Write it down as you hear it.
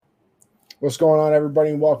What's going on, everybody?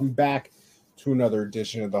 And welcome back to another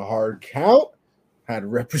edition of the Hard Count. Had to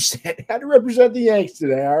represent the Yanks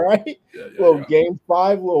today. All right, little Game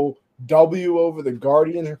 5, little W over the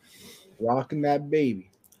Guardians, rocking that baby.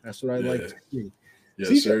 That's what I like to see.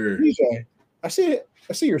 Yes, sir. CJ, I see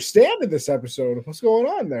you're standing this episode. What's going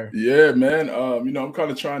on there? Yeah, man. I'm kind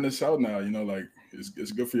of trying this out now.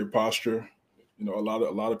 It's good for your posture. A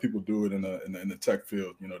lot of people do it in the tech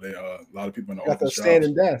field. They a lot of people in the got office those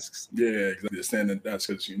standing desks. Yeah, exactly. The standing desks,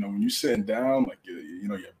 because when you're sitting down, like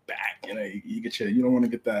your back, you get you don't want to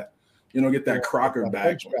get that, get that Crocker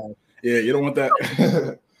back. Yeah, you don't want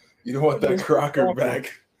that. You don't want that Crocker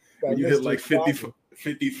back when you hit like 50,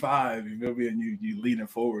 55. You feel me? And you leaning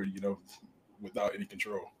forward, without any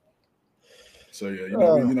control. So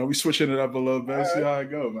yeah, we switching it up a little bit. See how it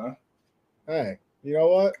go, man. Hey. You know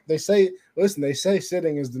what? They say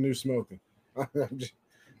sitting is the new smoking.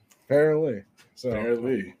 Apparently.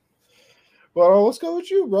 Well, let's go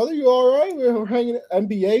with you, brother. You all right? We're hanging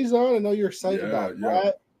NBA's on. I know you're excited about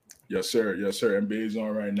that. Yes, sir. NBA's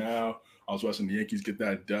on right now. I was watching the Yankees get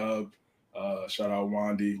that dub. Shout out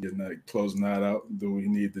Wandy, getting that, closing that out, do what you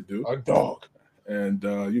need to do. A dog. And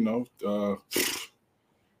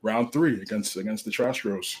round 3 against the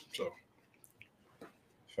Astros. So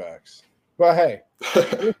facts. But hey,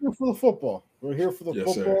 we're here for the football. We're here for the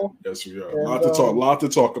football. Sir. Yes, we are. And, lot to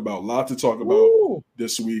talk about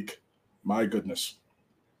this week. My goodness.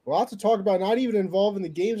 A lot to talk about, not even involving the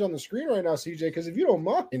games on the screen right now, CJ, because if you don't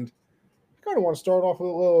mind, I kind of want to start off with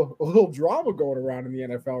a little drama going around in the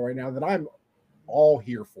NFL right now that I'm all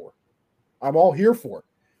here for.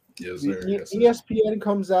 Yes, sir. ESPN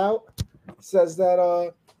comes out, says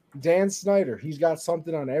that Dan Snyder, he's got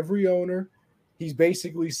something on every owner. He's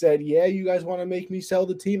basically said, yeah, you guys want to make me sell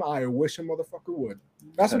the team? I wish a motherfucker would.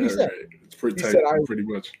 That's what he said. It's pretty tight, pretty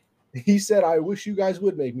much. He said, I wish you guys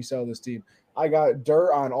would make me sell this team. I got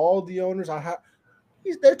dirt on all the owners.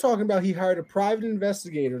 They're talking about he hired a private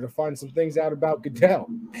investigator to find some things out about Goodell.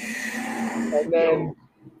 And then,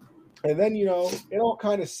 it all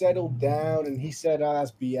kind of settled down, and he said, oh,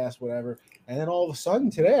 that's BS, whatever. And then all of a sudden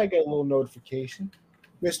today I get a little notification.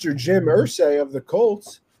 Mr. Jim Irsay of the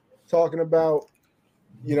Colts talking about,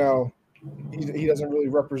 he doesn't really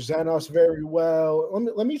represent us very well.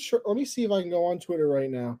 Let me see if I can go on Twitter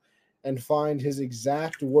right now and find his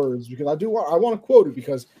exact words, because I want to quote it,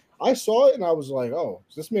 because I saw it and I was like, oh,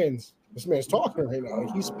 this man's talking right now.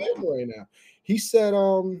 Like, he's spitting right now. He said,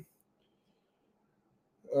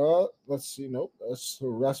 let's see, nope, that's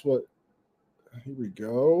what. Here we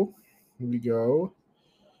go.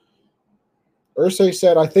 Irsay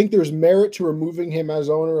said, I think there's merit to removing him as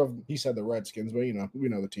owner of, he said the Redskins, but we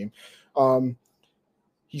know the team.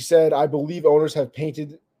 He said, I believe owners have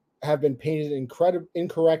been painted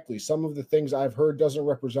incorrectly. Some of the things I've heard doesn't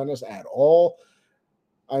represent us at all.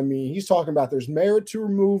 I mean, he's talking about there's merit to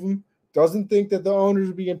remove him. Doesn't think that the owners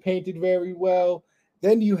are being painted very well.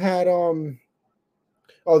 Then you had,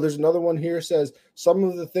 there's another one here, says, some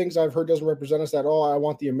of the things I've heard doesn't represent us at all. I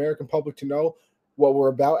want the American public to know what we're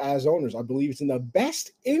about as owners. I believe it's in the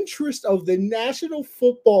best interest of the National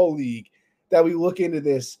Football League that we look into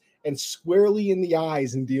this and squarely in the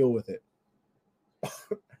eyes and deal with it.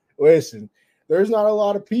 Listen, there's not a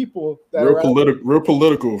lot of people that real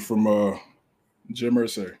political from Jim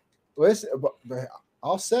Irsay. Listen, but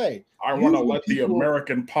I'll say, I want to let the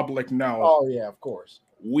American public know. Oh yeah, of course.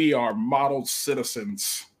 We are model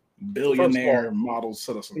citizens. Billionaire model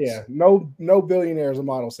citizens. Yeah, no billionaire is a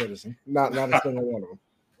model citizen. Not a single one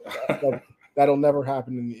of them. That'll never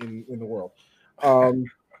happen in the world.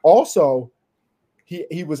 Also,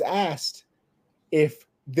 he was asked if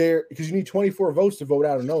because you need 24 votes to vote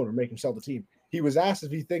out an owner, make him sell the team. He was asked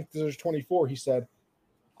if he thinks there's 24. He said,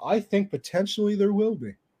 I think potentially there will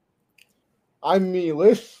be. I mean,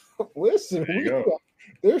 listen,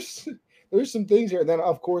 there's some things here. And then,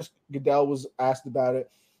 of course, Goodell was asked about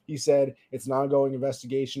it. He said, it's an ongoing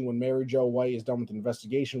investigation. When Mary Jo White is done with the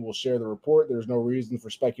investigation, we'll share the report. There's no reason for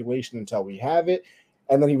speculation until we have it.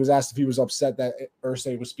 And then he was asked if he was upset that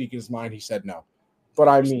Irsay was speaking his mind. He said no. But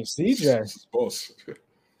I mean, CJ,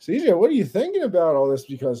 what are you thinking about all this?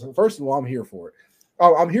 Because, first of all, I'm here for it.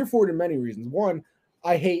 Oh, I'm here for it in many reasons. One,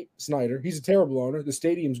 I hate Snyder. He's a terrible owner. The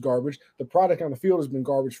stadium's garbage. The product on the field has been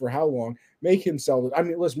garbage for how long? Make him sell it. I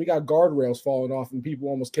mean, listen, we got guardrails falling off and people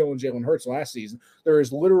almost killing Jalen Hurts last season. There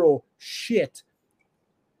is literal shit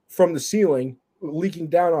from the ceiling leaking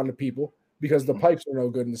down onto people because the pipes are no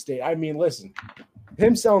good in the state. I mean, listen,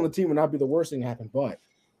 him selling the team would not be the worst thing to happen, but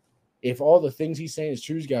if all the things he's saying is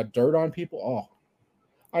true, he's got dirt on people,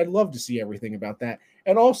 I'd love to see everything about that.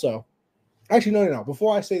 And also, Actually, no.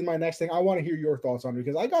 Before I say my next thing, I want to hear your thoughts on it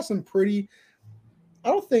because I got some pretty, I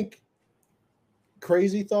don't think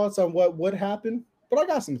crazy thoughts on what would happen, but I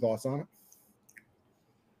got some thoughts on it.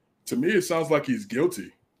 To me, it sounds like he's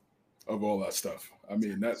guilty of all that stuff. I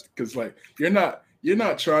mean, that's because like you're not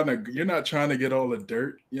trying to get all the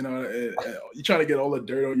dirt. You know, you're trying to get all the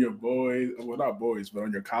dirt on your boys, well, not boys, but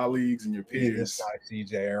on your colleagues and your peers. This guy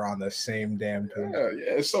CJ are on the same damn page.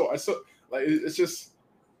 Yeah. So like it's just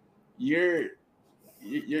you're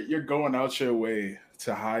going out your way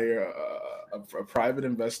to hire a private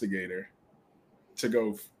investigator to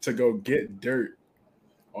go get dirt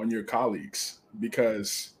on your colleagues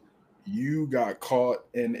because you got caught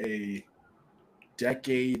in a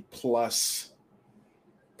decade plus,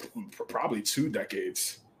 probably 2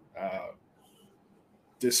 decades,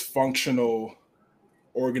 dysfunctional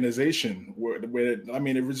organization where I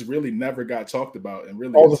mean it was really never got talked about, and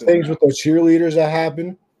really all the things with those cheerleaders that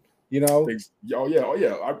happened, you know. Oh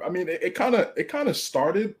yeah. I mean it kind of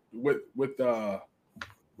started with the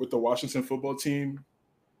Washington football team.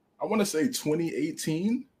 I want to say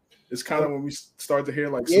 2018 is kind of when we start to hear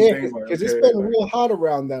like some things like because it's been real hot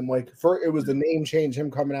around them. Like it was the name change, him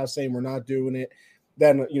coming out saying we're not doing it.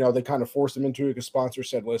 Then they kind of forced him into it because sponsor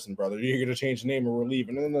said, "Listen, brother, you're going to change the name or we're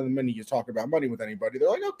leaving." And then the minute you talk about money with anybody, they're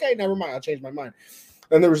like, "Okay, never mind, I'll change my mind."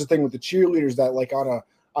 Then there was a thing with the cheerleaders that like on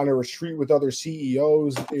a retreat with other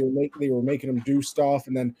CEOs, they were making them do stuff,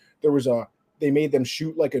 and then they made them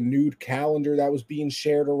shoot like a nude calendar that was being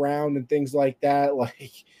shared around and things like that.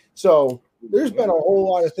 Like so. There's been a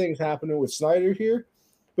whole lot of things happening with Snyder here,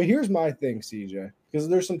 but here's my thing, CJ, because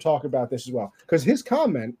there's some talk about this as well. Because his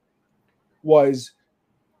comment was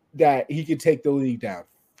that he could take the league down.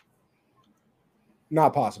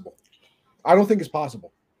 Not possible. I don't think it's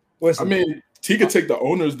possible. Listen, I mean, he could take the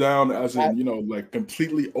owners down as in, like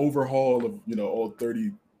completely overhaul of, all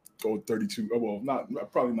 30, or 32. Well,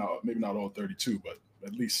 probably not, maybe not all 32, but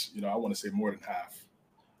at least, I want to say more than half.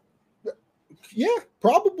 Yeah,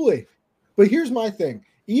 probably. But here's my thing.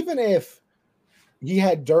 Even if he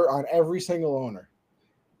had dirt on every single owner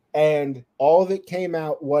and all of it came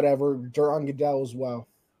out, whatever, dirt on Goodell as well.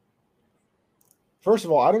 First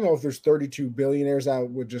of all, I don't know if there's 32 billionaires that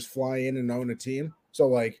would just fly in and own a team. So,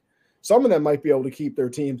 like, some of them might be able to keep their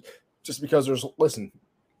teams just because you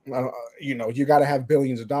got to have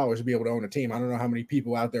billions of dollars to be able to own a team. I don't know how many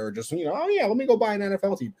people out there are just, oh, yeah, let me go buy an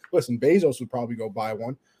NFL team. Listen, Bezos would probably go buy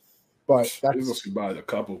one. But Bezos could buy a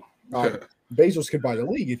couple. Bezos could buy the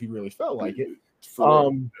league if he really felt like it.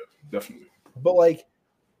 Definitely. But like,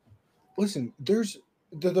 listen, there's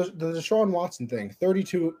the Deshaun Watson thing,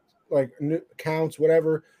 32 like counts,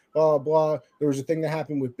 whatever, blah blah. There was a thing that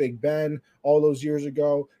happened with Big Ben all those years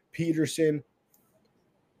ago. Peterson.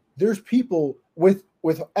 There's people with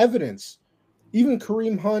evidence. Even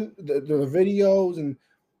Kareem Hunt, the videos, and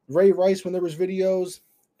Ray Rice when there was videos,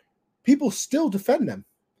 people still defend them.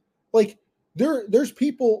 Like. There's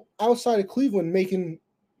people outside of Cleveland making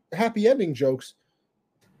happy ending jokes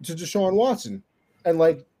to Deshaun Watson, and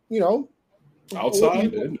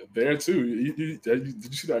outside there too. Did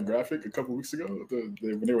you see that graphic a couple weeks ago when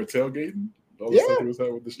they were tailgating? All the stuff he was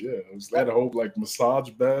having with this, it was had a whole like massage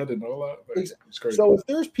bed and all that. It's crazy. So if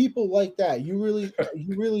there's people like that, you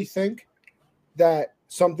really think that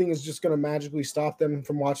something is just going to magically stop them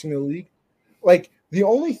from watching the league? Like the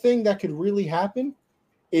only thing that could really happen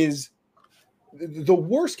is. The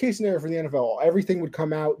worst case scenario for the NFL, everything would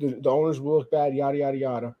come out, the owners will look bad, yada, yada,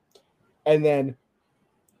 yada. And then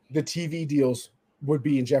the TV deals would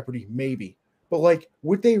be in jeopardy, maybe. But, like,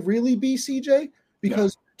 would they really be, CJ?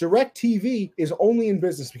 Because DirecTV is only in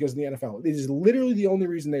business because of the NFL. It is literally the only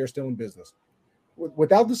reason they are still in business.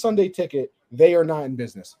 Without the Sunday ticket, they are not in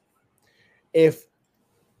business. If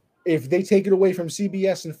they take it away from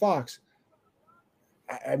CBS and Fox,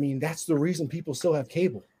 I mean, that's the reason people still have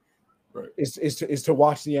cable. Right. Is to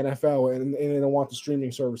watch the NFL and they don't want the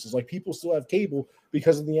streaming services. Like people still have cable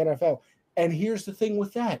because of the NFL. And here's the thing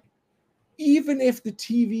with that. Even if the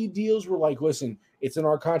TV deals were like, listen, it's in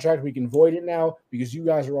our contract, we can void it now because you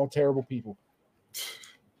guys are all terrible people.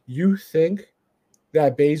 You think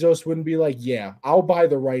that Bezos wouldn't be like, yeah, I'll buy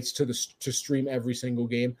the rights to stream every single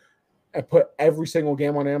game and put every single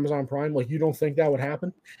game on Amazon Prime? Like, you don't think that would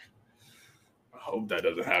happen? I hope that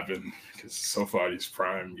doesn't happen because so far these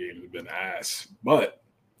Prime games have been ass. But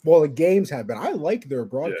the games have been. I like their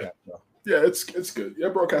broadcast though. Yeah, it's good. Yeah,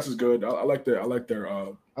 broadcast is good. I like their. I like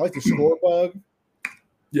the score bug.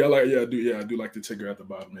 Yeah, I do like the ticker at the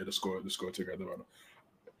bottom. Yeah, the score ticker at the bottom.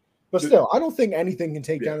 But still, I don't think anything can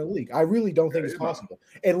take down the league. I really don't think it's possible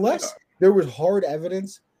unless there was hard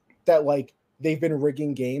evidence that like they've been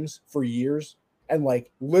rigging games for years and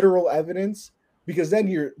like literal evidence, because then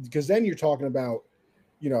you're talking about,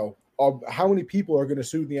 how many people are going to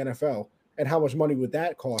sue the NFL and how much money would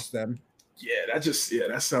that cost them? Yeah,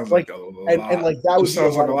 that sounds like a lot. And like that just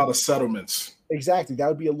sounds like a lot of settlements. Exactly, that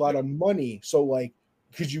would be a lot of money. So like,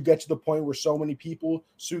 could you get to the point where so many people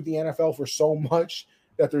sue the NFL for so much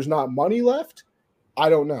that there's not money left? I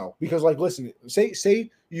don't know, because like, listen, say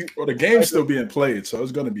you. Well, the game's still being played, so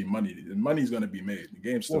it's going to be money. The money's going to be made. The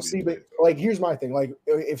game's still. Being played, but like, here's my thing: like,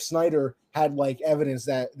 if Snyder had like evidence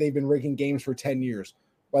that they've been rigging games for 10 years,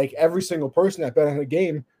 like every single person that bet on a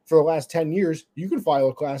game for the last 10 years, you can file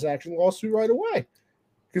a class action lawsuit right away,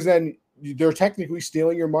 because then they're technically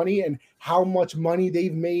stealing your money, and how much money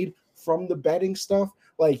they've made from the betting stuff.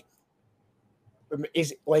 Like,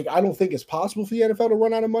 I don't think it's possible for the NFL to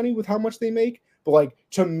run out of money with how much they make. But like,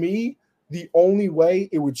 to me, the only way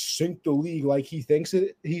it would sink the league, like he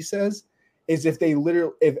says, is if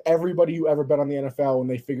if everybody who ever bet on the NFL and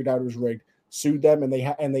they figured out it was rigged sued them, and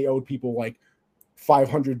they owed people like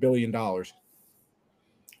 $500 billion. I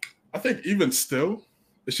think even still,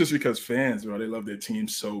 it's just because fans, bro, they love their team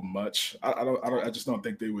so much. I just don't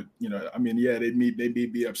think they would, I mean, yeah, they'd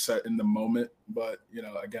be upset in the moment, but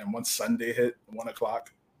again, once Sunday hit 1:00,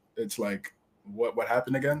 it's like, what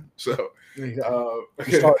happened again? So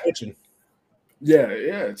start itching. Yeah,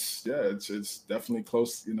 it's definitely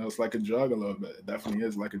close. It's like a drug a little bit. It definitely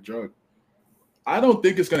is like a drug. I don't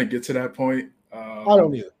think it's gonna get to that point. I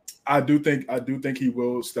don't either. I do think he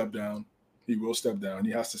will step down. He will step down.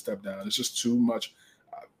 He has to step down. It's just too much.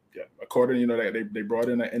 According, they brought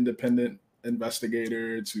in an independent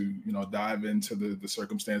investigator to dive into the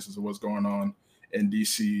circumstances of what's going on in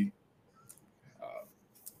DC.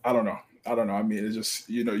 I don't know. I mean, it's just,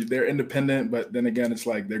 they're independent, but then again, it's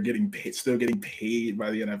like they're still getting paid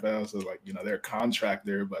by the NFL. So like, they're a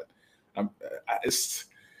contractor, but it's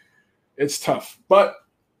tough. But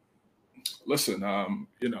listen,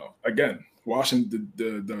 again, Washington,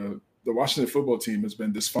 the Washington football team has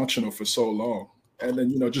been dysfunctional for so long. And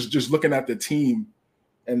then, just looking at the team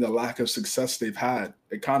and the lack of success they've had,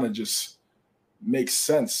 it kind of just makes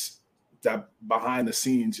sense that behind the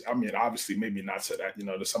scenes, I mean, obviously, maybe not to that,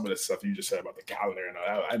 there's some of the stuff you just said about the calendar, and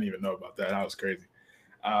I didn't even know about that. That was crazy.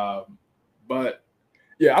 But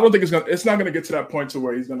yeah, I don't think it's not gonna get to that point to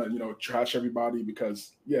where he's gonna, trash everybody,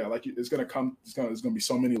 because like it's gonna be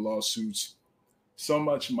so many lawsuits, so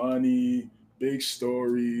much money, big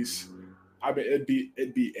stories. I mean,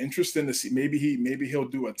 it'd be interesting to see. Maybe he'll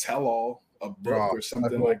do a tell-all, a book or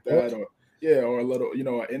something like that, or a little,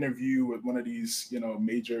 an interview with one of these,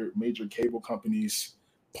 major cable companies.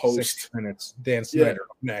 Post 6 minutes, Dan Snyder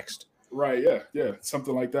next. Right, yeah,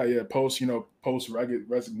 something like that. Yeah, post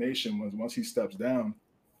resignation, once he steps down,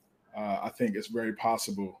 I think it's very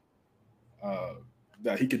possible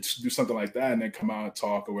that he could do something like that and then come out and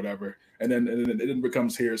talk or whatever, and then it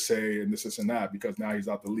becomes hearsay and this and that, because now he's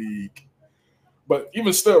out the league. But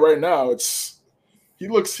even still, right now, he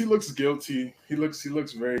looks guilty. He looks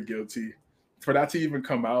very guilty. For that to even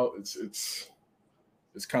come out, it's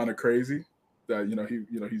kind of crazy that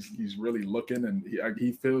he's really looking, and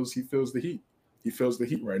he feels the heat. He feels the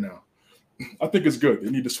heat right now. I think it's good. They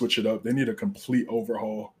need to switch it up. They need a complete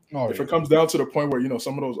overhaul. If it comes down to the point where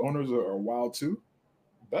some of those owners are wild too,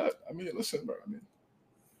 but I mean, listen, bro. I mean,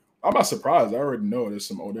 I'm not surprised. I already know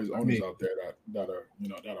there's owners out there that are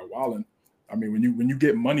wilding. I mean, when you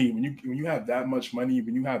get money, when you have that much money,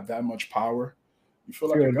 when you have that much power, you feel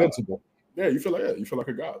like invincible. God. Yeah, you feel like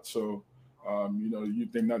a god. So, you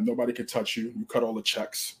think that nobody can touch you. You cut all the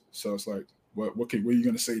checks. So it's like, what are you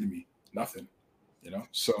gonna say to me? Nothing.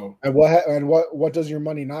 So. And what does your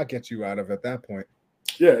money not get you out of at that point?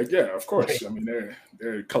 Yeah, of course. Right. I mean,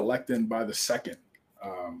 they're collecting by the second.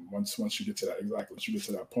 Once you get to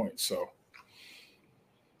that point. So.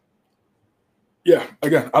 Yeah,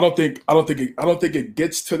 again, I don't think it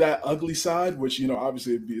gets to that ugly side, which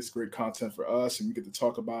obviously it's great content for us, and we get to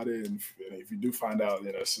talk about it. And if you do find out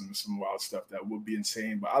some wild stuff, that would be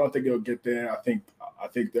insane. But I don't think it'll get there. I think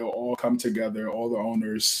they'll all come together, all the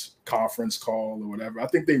owners, conference call or whatever. I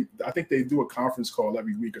think they do a conference call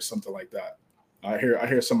every week or something like that. I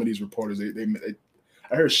hear some of these reporters. I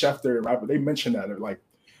heard Schefter, they mentioned that like.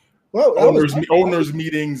 Well, owners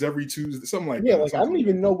meetings every Tuesday, something like that. Yeah, like I don't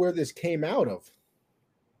even know where this came out of.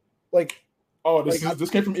 Like, this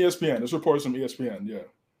came from ESPN. This report is from ESPN. Yeah.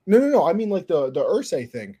 No. I mean, like the Irsay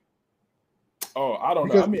thing. Oh, I don't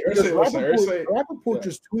know. I mean, Rappaport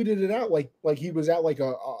just tweeted it out like he was at like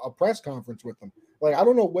a press conference with them. Like, I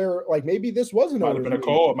don't know where. Like, maybe this wasn't. Might have been a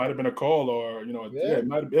call. It might have been a call, or it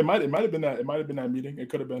might have been that. It might have been that meeting. It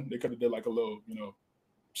could have been. They could have did like a little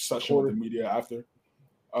session with the media after.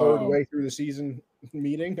 third way through the season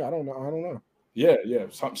meeting. I don't know. Yeah,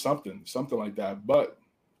 something like that. But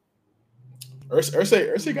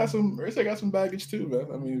Irsay got some baggage too, man.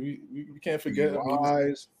 I mean, we can't forget.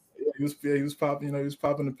 He was popping, he was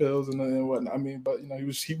popping the pills and whatnot. I mean, but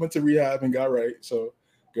he went to rehab and got right. So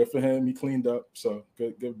good for him. He cleaned up. So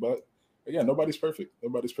good. But again, nobody's perfect.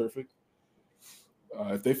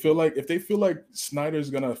 If they feel like Snyder's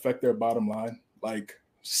gonna affect their bottom line, like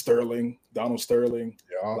Donald Sterling,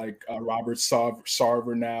 like Robert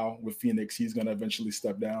Sarver now with Phoenix, he's gonna eventually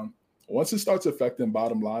step down. Once it starts affecting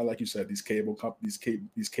bottom line, like you said, these cable companies,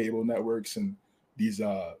 these cable networks, and these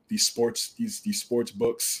sports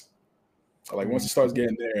books, like once it starts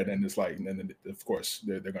getting there, then it's like, and then of course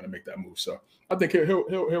they're gonna make that move. So I think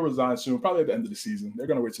he'll resign soon, probably at the end of the season. They're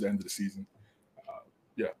gonna wait to the end of the season.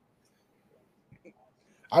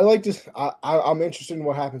 I like this. I'm interested in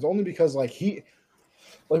what happens only because like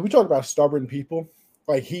we talk about stubborn people.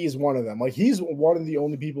 Like he's one of them. Like he's one of the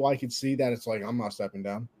only people I could see that it's like I'm not stepping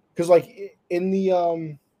down. Because like in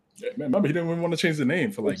the remember he didn't even want to change the name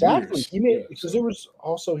for like years. He made because there was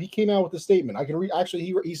also he came out with a statement. I can read actually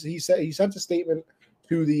he sent a statement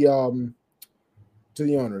to the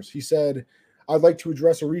owners. He said, "I'd like to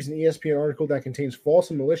address a recent ESPN article that contains false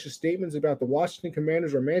and malicious statements about the Washington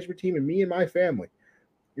Commanders, our management team, and me and my family.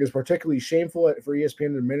 It is particularly shameful for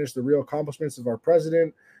ESPN to diminish the real accomplishments of our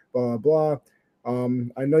president, blah, blah,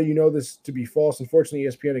 blah. I know you know this to be false. Unfortunately,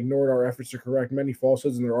 ESPN ignored our efforts to correct many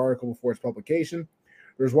falsehoods in their article before its publication.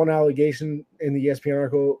 There's one allegation in the ESPN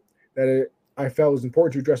article that I felt was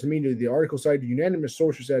important to address immediately. The article cited unanimous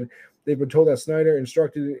sources said they've been told that Snyder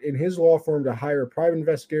instructed in his law firm to hire a private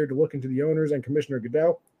investigator to look into the owners and Commissioner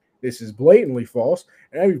Goodell. This is blatantly false.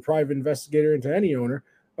 And every private investigator into any owner,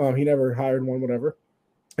 he never hired one, whatever.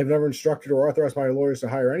 I've never instructed or authorized my lawyers to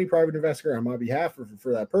hire any private investigator on my behalf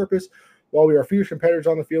for that purpose. While we are fierce competitors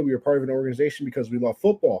on the field, we are part of an organization because we love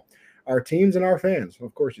football, our teams, and our fans.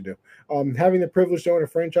 Of course you do. Having the privilege to own a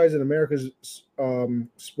franchise in America's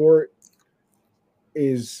sport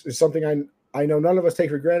is something I know none of us take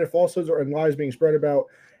for granted. Falsehoods and lies being spread about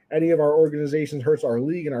any of our organizations hurts our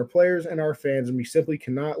league and our players and our fans, and we simply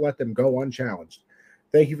cannot let them go unchallenged.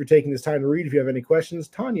 Thank you for taking this time to read. If you have any questions,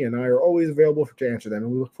 Tanya and I are always available to answer them,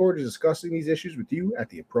 and we look forward to discussing these issues with you at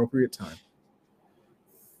the appropriate time."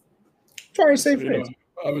 Trying to save face.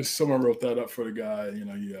 Obviously, someone wrote that up for the guy. He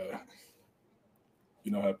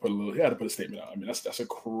had to put a statement out. I mean, that's a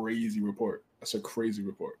crazy report. That's a crazy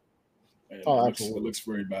report. And it looks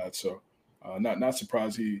very bad. So, not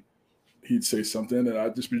surprised he'd say something, and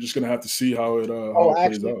we're just gonna have to see how it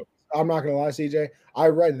plays out. I'm not going to lie, CJ. I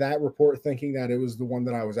read that report thinking that it was the one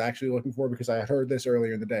that I was actually looking for because I had heard this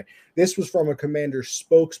earlier in the day. This was from a Commander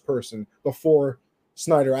spokesperson before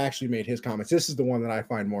Snyder actually made his comments. This is the one that I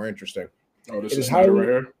find more interesting. Oh, this is Snyder right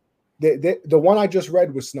here? The one I just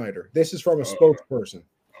read was Snyder. This is from a spokesperson.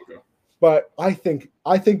 Okay. But I think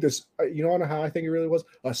this, you know how I think it really was?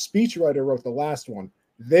 A speechwriter wrote the last one.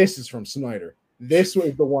 This is from Snyder. This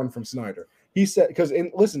was the one from Snyder. He said,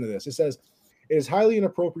 listen to this. It says, "It is highly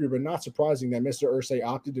inappropriate but not surprising that Mr. Irsay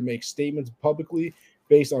opted to make statements publicly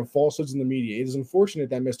based on falsehoods in the media. It is unfortunate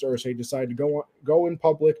that Mr. Irsay decided to go in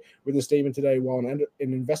public with a statement today while an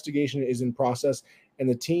investigation is in process and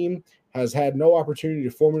the team has had no opportunity to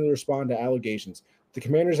formally respond to allegations. The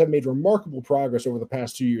Commanders have made remarkable progress over the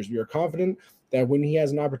past 2 years. We are confident that when he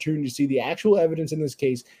has an opportunity to see the actual evidence in this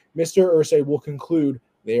case, Mr. Irsay will conclude,"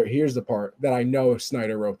 here's the part that I know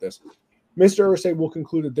Snyder wrote this, "Mr. Irsay will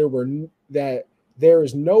conclude that there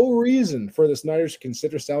is no reason for the Snyders to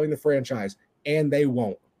consider selling the franchise, and they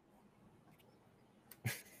won't."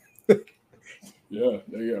 Yeah.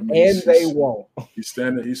 I mean, they won't. He's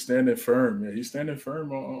standing firm. Yeah, he's standing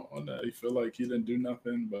firm on that. He feel like he didn't do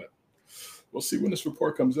nothing, but we'll see when this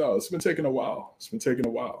report comes out. It's been taking a while. I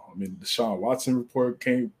mean, the Deshaun Watson report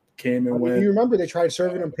came and went. You remember they tried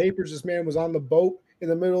serving him papers. This man was on the boat in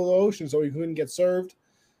the middle of the ocean, so he couldn't get served.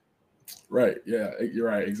 Right. Yeah, you're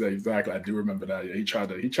right. Exactly. I do remember that. Yeah, he tried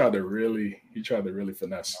to really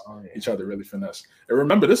finesse. Oh, yeah. He tried to really finesse. And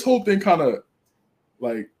remember, this whole thing kind of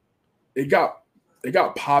like it got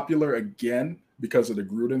popular again because of the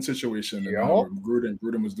Gruden situation. And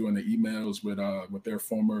Gruden was doing the emails with their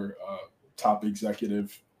former top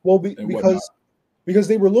executive. Well, because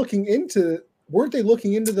they were looking into. Weren't they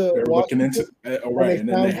looking into the? They were looking into right, and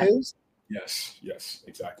then his? Yes,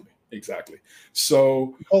 exactly.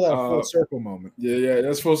 So we call that a full circle moment. Yeah,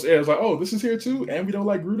 that's supposed to. It was like, oh, this is here too, and we don't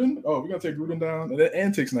like Gruden. Oh, we gotta take Gruden down,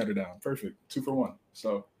 and take Snyder down. Perfect, 2 for 1.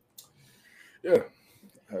 So, yeah.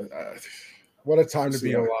 What a time to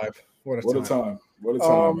be alive! What a time,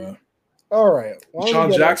 man. All right.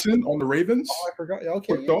 Sean Jackson on the Ravens. Oh, I forgot.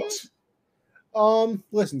 Okay. Quick thoughts.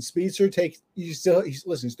 Listen, Speedster he's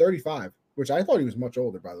 35, which I thought he was much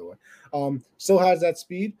older, by the way. Still has that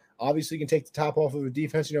speed. Obviously, can take the top off of a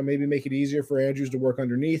defense, maybe make it easier for Andrews to work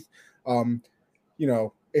underneath.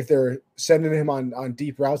 If they're sending him on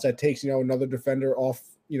deep routes, that takes, another defender off,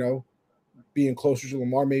 being closer to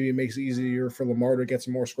Lamar. Maybe it makes it easier for Lamar to get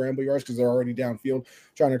some more scramble yards because they're already downfield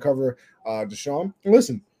trying to cover Deshaun. And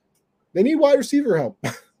listen, they need wide receiver help.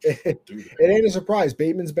 It ain't a surprise.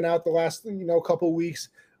 Bateman's been out the last couple of weeks,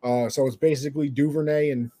 so it's basically Duvernay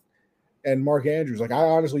and Mark Andrews. Like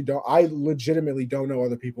I legitimately don't know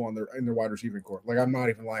other people in their wide receiving corps. Like I'm not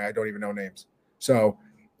even lying. I don't even know names. So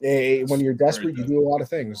when you're desperate, you do a lot of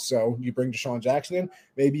things. So you bring Deshaun Jackson in.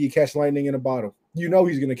 Maybe you catch lightning in a bottle. He's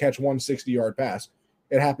going to catch 160-yard pass.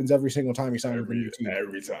 It happens every single time he signs with a new team.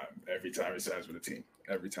 Every time he signs with a team.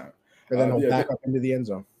 Every time. And then he'll back up into the end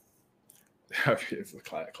zone. It's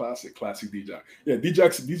a classic D-Jack. Yeah,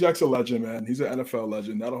 D-Jack's a legend, man. He's an NFL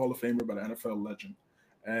legend, not a Hall of Famer, but an NFL legend.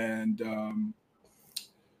 And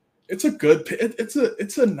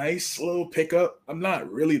it's a nice little pickup. I'm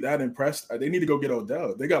not really that impressed. They need to go get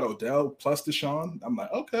Odell. They got Odell plus Deshaun. I'm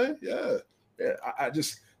like, okay, yeah. I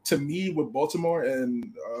just, to me, with Baltimore,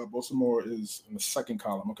 and Baltimore is in the second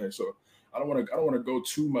column. Okay, so I don't want to go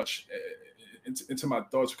too much into my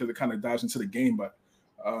thoughts because it kind of dives into the game, but.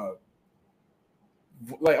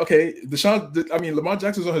 Lamar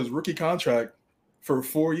Jackson's on his rookie contract for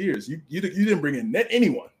 4 years. You didn't bring in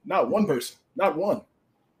anyone, not one person, not one.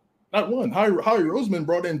 Howie Roseman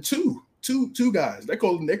brought in two guys. They're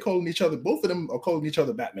calling each other. Both of them are calling each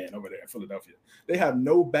other Batman over there in Philadelphia. They have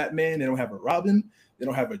no Batman. They don't have a Robin. They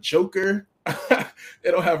don't have a Joker. They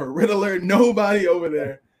don't have a Riddler. Nobody over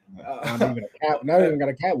there. Not even got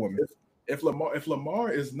a Catwoman. If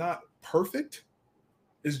Lamar is not perfect,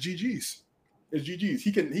 it's GG's. It's GG's.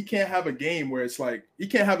 He can't have a game where it's like he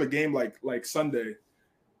can't have a game like Sunday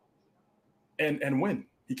and win.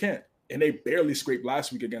 He can't. And they barely scraped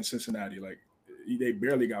last week against Cincinnati. Like they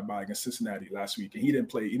barely got by against Cincinnati last week, and he didn't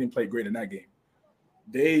play great in that game.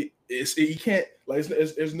 He can't like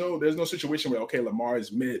there's no situation where Lamar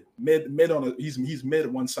is mid on he's mid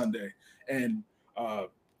one Sunday and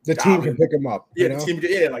the team can pick him up. Yeah, the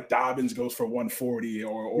team like Dobbins goes for 140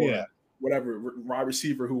 or whatever wide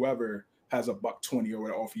receiver whoever has a $120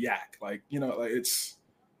 or off yak. Like, it's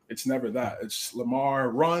never that. It's Lamar,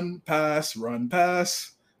 run, pass.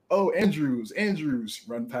 Oh, Andrews,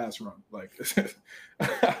 run, pass, run. Like,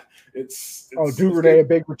 it's Duvernay, a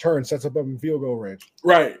big return, sets up in field goal range.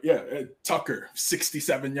 Right, yeah. Tucker,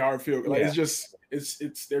 67-yard field goal. Like, it's just,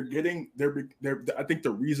 they're I think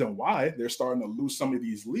the reason why they're starting to lose some of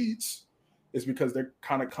these leads is because they're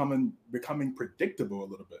kind of becoming predictable a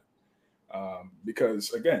little bit.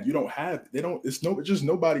 Because again, it's just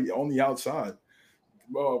nobody on the outside.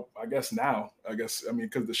 Well, because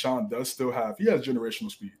Deshaun does still has generational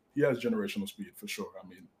speed. He has generational speed for sure. I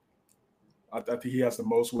mean, I think he has the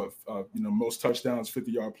most most touchdowns,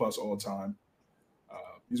 50-yard plus all time.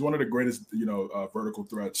 He's one of the greatest, vertical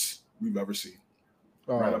threats we've ever seen.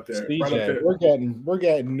 Right up there. CJ, right up there. We're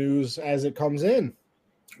getting news as it comes in.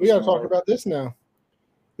 We got to talk about this now.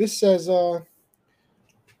 This says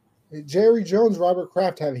Jerry Jones, Robert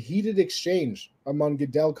Kraft have heated exchange among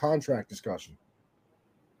Goodell contract discussion.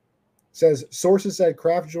 Says sources said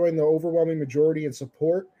Kraft joined the overwhelming majority in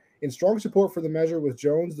strong support for the measure, with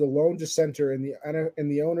Jones, the lone dissenter in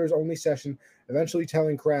the owners only session, eventually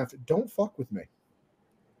telling Kraft, "Don't fuck with me."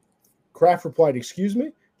 Kraft replied, "Excuse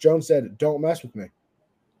me?" Jones said, "Don't mess with me."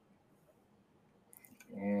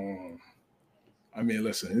 I mean,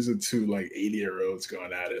 listen, these are two 80-year-olds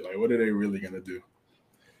going at it. Like, what are they really gonna do?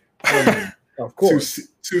 Of course,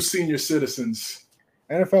 two senior citizens.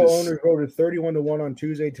 NFL owners voted 31-1 on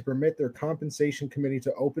Tuesday to permit their compensation committee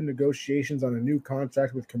to open negotiations on a new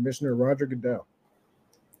contract with Commissioner Roger Goodell.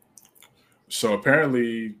 So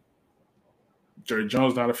apparently, Jerry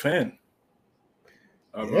Jones not a fan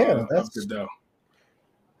of Goodell.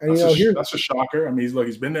 And that's a shocker. I mean,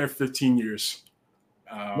 he's been there 15 years.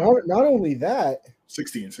 Not only that,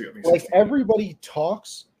 16. I think 16. Everybody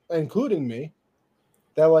talks, including me,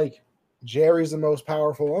 that Jerry's the most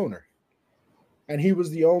powerful owner, and he was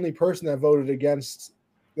the only person that voted against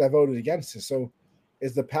it. So,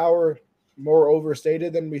 is the power more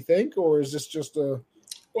overstated than we think, or is this just a?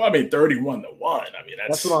 Well, I mean, 31-1. I mean,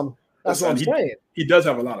 that's what I'm saying. He does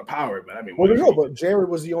have a lot of power, but I mean, but Jerry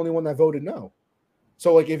was the only one that voted no.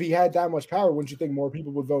 So, if he had that much power, wouldn't you think more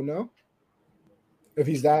people would vote no? If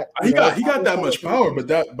he's that, he got that much power,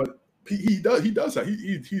 but he does that.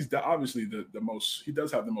 He's obviously the most. He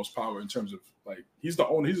does have the most power in terms of like he's the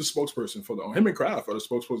owner. He's a spokesperson for him and Kraft are the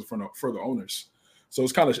spokesperson for the owners. So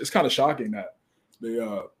it's kind of shocking that they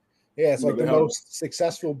it's like the most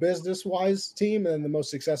successful business wise team and the most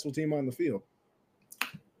successful team on the field.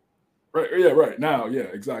 Right. Yeah. Right now. Yeah.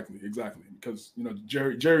 Exactly. Because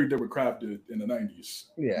Jerry did what Kraft did in the 90s.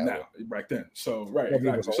 Yeah. Now, back then. So right.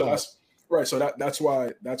 Exactly. So that's right. So that's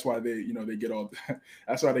why they they get all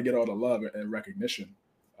that's why they get all the love and recognition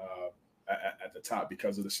at the top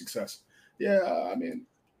because of the success. Yeah.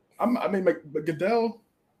 But Goodell,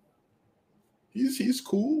 he's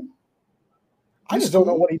cool. I just don't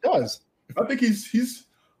know what he does. I think he's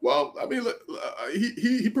well. I mean,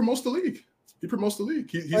 he promotes the league. He promotes the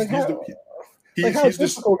league. How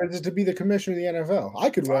difficult is it to be the commissioner of the NFL?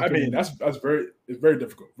 I could walk. It's very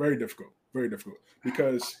difficult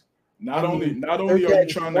because not only are you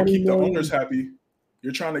trying to keep the owners happy,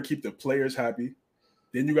 you're trying to keep the players happy.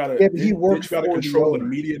 Then you gotta control the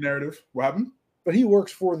media narrative. What happened? But he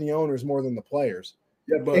works for the owners more than the players.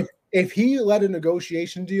 Yeah, but if he led a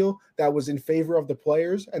negotiation deal that was in favor of the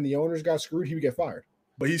players and the owners got screwed, he would get fired.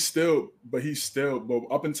 But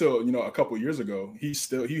up until a couple of years ago,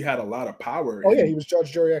 he had a lot of power. Oh yeah, he was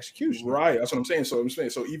judge, jury, execution. Right, that's what I'm saying. So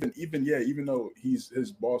even though he's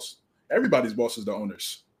his boss, everybody's boss is the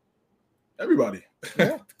owners. Everybody,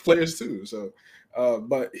 players too. So,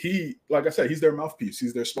 but he, like I said, he's their mouthpiece.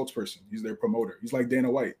 He's their spokesperson. He's their promoter. He's like Dana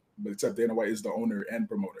White, but except Dana White is the owner and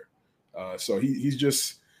promoter. So he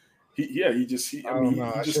just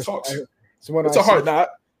talks. It's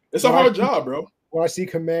a hard job, bro. When I see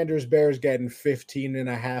Commanders Bears getting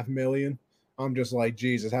 $15.5 million, I'm just like,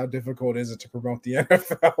 Jesus, how difficult is it to promote the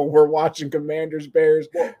NFL? We're watching Commanders Bears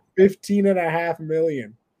 $15.5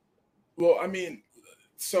 million. Well, I mean,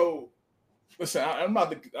 so listen, I'm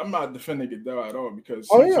not defending Goodell at all because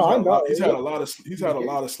he's had a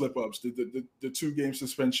lot of slip ups. The 2-game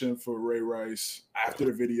suspension for Ray Rice after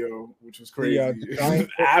the video, which was crazy.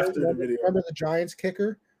 After the video, remember the Giants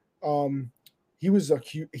kicker? He was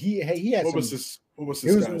accused. He had what was this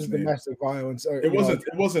guy's name? Domestic violence. It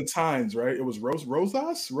wasn't Tynes, right? It was Rosas.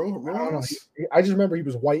 I just remember he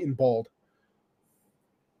was white and bald.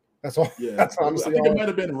 That's all. Yeah, that's honestly. I think it might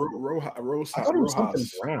have been Rose. I thought it was something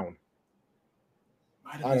brown.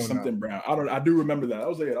 Might have been something brown. I do remember that. That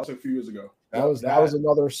was a few years ago. That was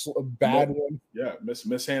another bad one. Yeah,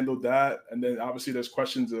 mishandled that, and then obviously there's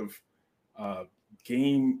questions of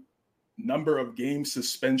number of game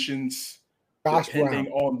suspensions. Depending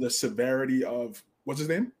on the severity of what's his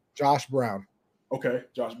name? Josh Brown. Okay,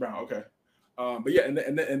 Josh Brown. Okay, but yeah, and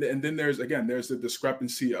then there's the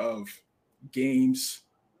discrepancy of games.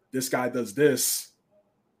 This guy does this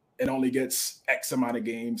and only gets X amount of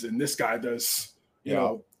games, and this guy does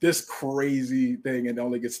this crazy thing and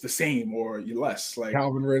only gets the same or less. Like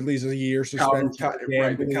Calvin Ridley's a year suspension,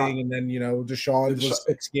 and then Deshaun was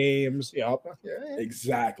 6 games. Yep. Yeah.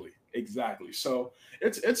 Exactly. So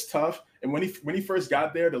it's tough. And when he first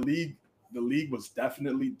got there, the league was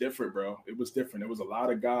definitely different, bro. It was different. It was a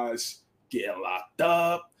lot of guys getting locked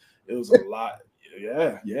up. It was a lot.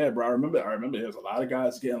 Yeah, bro. I remember there was a lot of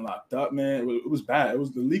guys getting locked up, man. It was bad.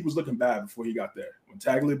 The league was looking bad before he got there. When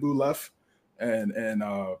Tagliabue left and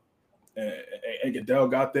Goodell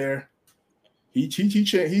got there, he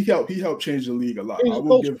helped change the league a lot.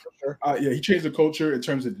 He changed the culture in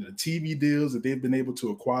terms of the TV deals that they've been able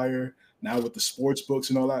to acquire now with the sports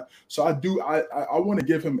books and all that. So I want to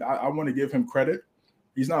give him credit.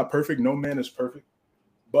 He's not perfect. No man is perfect.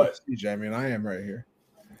 But CJ, I mean, I am right here.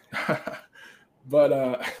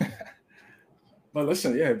 but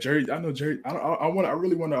listen, yeah, Jerry. I know Jerry. I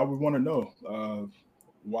would want to know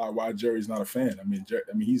why Jerry's not a fan. I mean,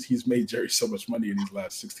 he's made Jerry so much money in these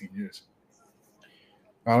last 16 years.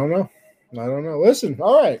 I don't know. Listen,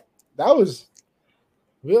 all right, that was.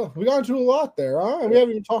 We got into a lot there. Huh? We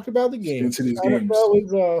haven't even talked about the games. Into these games.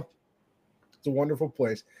 It's a wonderful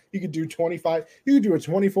place. You could do a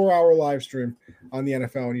 24-hour live stream on the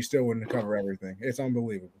NFL and you still wouldn't cover everything. It's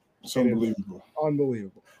unbelievable. It's unbelievable.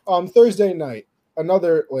 Unbelievable. Thursday night,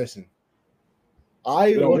 another listen.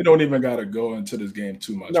 We don't even gotta go into this game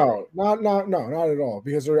too much. No, not at all.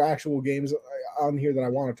 Because there are actual games on here that I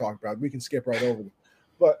want to talk about. We can skip right over them.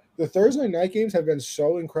 But the Thursday night games have been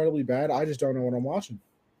so incredibly bad. I just don't know what I'm watching.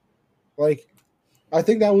 Like, I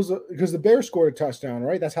think that was because the Bears scored a touchdown,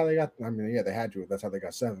 right? That's how they got. I mean, yeah, they had to. That's how they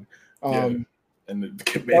got 7. And the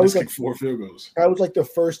Commanders kicked 4 field goals. That was like the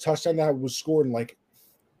first touchdown that was scored in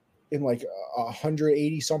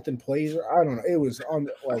 180 something plays. I don't know. It was on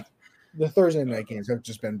like the Thursday night games have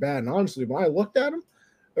just been bad. And honestly, when I looked at them,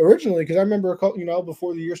 originally, because I remember,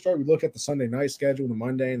 before the year started, we looked at the Sunday night schedule, the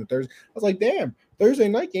Monday and the Thursday. I was like, damn, Thursday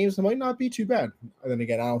night games might not be too bad. And then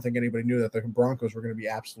again, I don't think anybody knew that the Broncos were going to be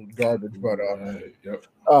absolute garbage. But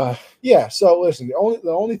yeah. So listen, the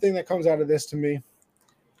only thing that comes out of this to me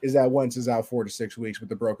is that Wentz is out 4 to 6 weeks with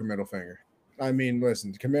the broken middle finger. I mean,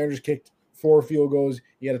 listen, the Commanders kicked 4 field goals.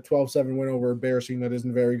 He had a 12-7 win over a Bears team that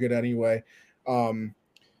isn't very good anyway.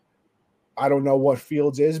 I don't know what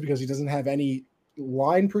Fields is because he doesn't have any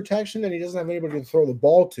line protection and he doesn't have anybody to throw the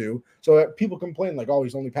ball to. So people complain like, oh,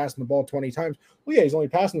 he's only passing the ball 20 times. Well, yeah, he's only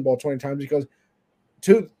passing the ball 20 times because,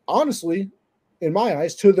 honestly, in my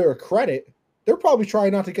eyes, to their credit, they're probably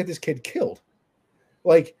trying not to get this kid killed.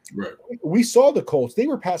 Like, right. We saw the Colts. They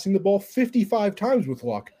were passing the ball 55 times with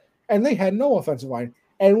Luck, and they had no offensive line.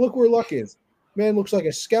 And look where Luck is. Man looks like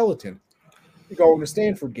a skeleton going to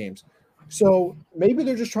Stanford games. So maybe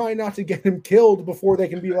they're just trying not to get him killed before they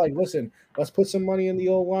can be like, listen, let's put some money in the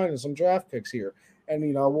old line and some draft picks here. And,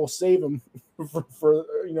 we'll save him for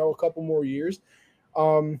a couple more years.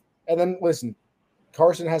 And then, listen,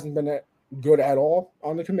 Carson hasn't been good at all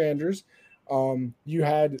on the Commanders. You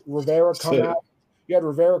had Rivera come out. You had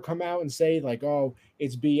Rivera come out and say, like, oh,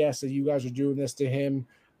 it's BS that you guys are doing this to him,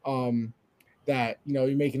 that,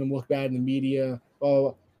 you're making him look bad in the media.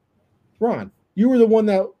 Ron, you were the one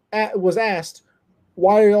that was asked,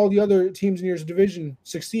 why are all the other teams in your division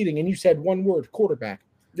succeeding? And you said one word, quarterback.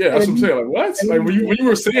 Yeah, that's what I'm saying. Like, what? Like, when you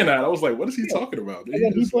were saying that, I was like, what is he talking about? And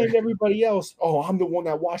then he blamed everybody else. Oh, I'm the one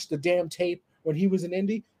that watched the damn tape when he was in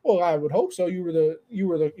Indy. Well, I would hope so. You're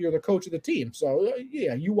the coach of the team. So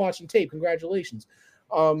yeah, you watching tape. Congratulations.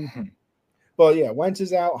 But yeah, Wentz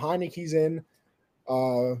is out. Heineke's in.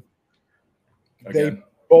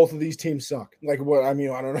 Both of these teams suck. Like, what? I mean,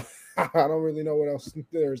 I don't know. I don't really know what else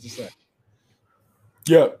there is to say.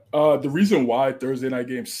 Yeah, the reason why Thursday night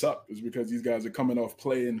games suck is because these guys are coming off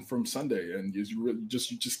playing from Sunday, and you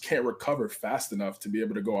just can't recover fast enough to be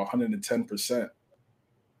able to go 110%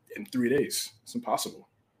 in 3 days. It's impossible.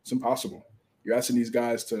 It's impossible. You're asking these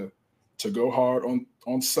guys to go hard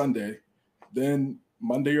on Sunday, then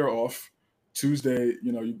Monday you're off. Tuesday,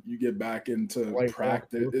 you get back into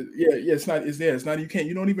practice. It's not.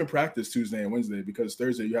 You don't even practice Tuesday and Wednesday because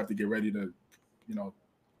Thursday you have to get ready to,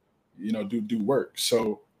 do work.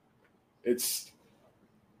 So that's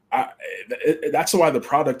why the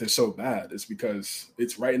product is so bad. It's because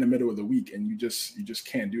it's right in the middle of the week, and you just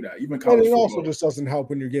can't do that. Even college football. Also just doesn't help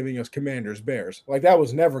when you're giving us Commanders Bears. Like, that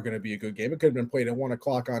was never going to be a good game. It could have been played at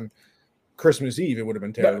 1:00 on Christmas Eve. It would have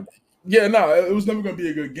been terrible. Yeah, no, it was never going to be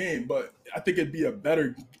a good game, but I think it'd be a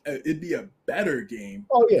better game.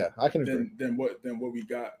 Oh yeah, I can agree. Than what we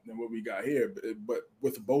got here, but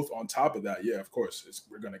with both on top of that, yeah, of course,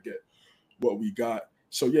 we're going to get what we got.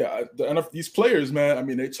 So yeah, these players, man, I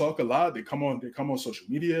mean, they talk a lot. They come on social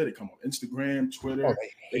media, they come on Instagram, Twitter. Oh,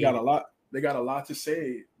 they got a lot. They got a lot to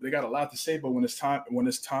say. But when it's time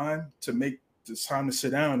to sit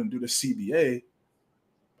down and do the CBA,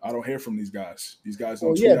 I don't hear from these guys. These guys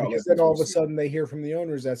don't. Well, yeah, because then all of a sudden they hear from the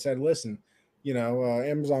owners that said, "Listen,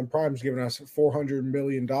 Amazon Prime's giving us $400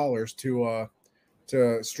 million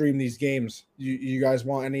to stream these games. You guys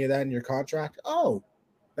want any of that in your contract? Oh,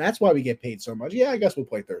 that's why we get paid so much. Yeah, I guess we'll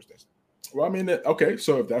play Thursdays." Well, I mean, okay.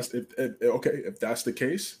 So if that's the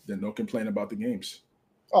case, then no complain about the games.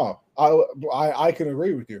 Oh, I can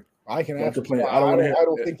agree with you. I can complain. I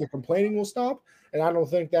don't think the complaining will stop, and I don't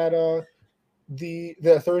think that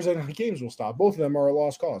the Thursday night games will stop. Both of them are a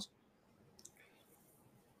lost cause.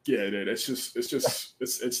 Yeah,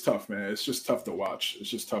 it's tough, man. It's just tough to watch.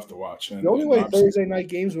 And the only way Thursday night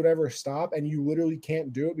games would ever stop, and you literally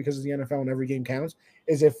can't do it because of the NFL and every game counts,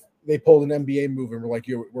 is if they pulled an NBA move and we're like,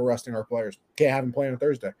 we're resting our players. Can't have them play on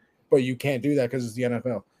Thursday. But you can't do that because it's the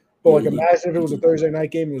NFL. But like, imagine if it was a Thursday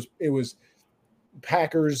night game, it was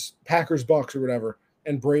Packers Bucks or whatever,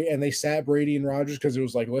 and they sat Brady and Rodgers because it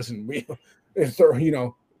was like, listen,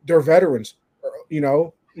 they're veterans, we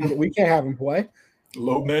can't have them play.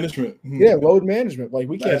 Load management. Yeah, load management. Like,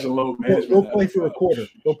 we can't. Load management. They'll play for a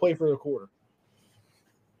quarter.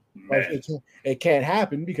 Like, it can't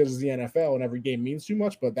happen because it's the NFL and every game means too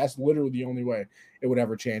much, but that's literally the only way it would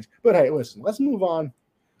ever change. But hey, listen, let's move on.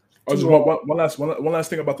 Just one last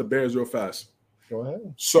thing about the Bears real fast. Go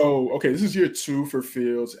ahead. So, okay, this is year 2 for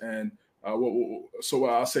Fields, and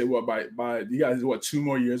I'll say by you guys 2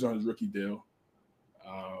 more years on his rookie deal.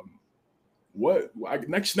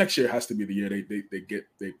 Next year has to be the year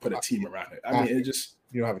they put a team around it. I mean, it just,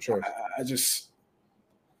 you don't have a choice.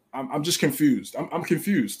 I'm just confused. I'm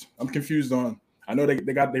confused. I'm confused on. I know they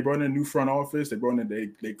brought in a new front office. They brought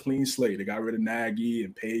in they clean slate. They got rid of Nagy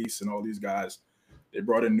and Pace and all these guys. They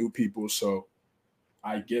brought in new people. So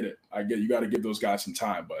I get it. You got to give those guys some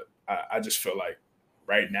time, but I just feel like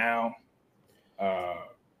right now,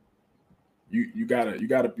 you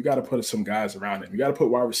gotta put some guys around him. You gotta put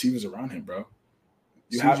wide receivers around him, bro.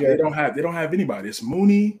 They don't have anybody. It's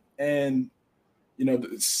Mooney and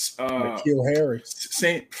N'Keal Harry,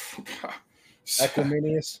 Saint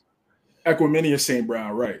Equiminius St.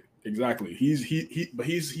 Brown, right? Exactly.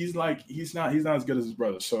 He's not as good as his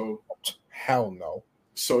brother. So hell no.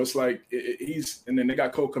 So it's like and then they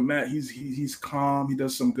got Cole Kmet. He's calm. He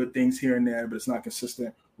does some good things here and there, but it's not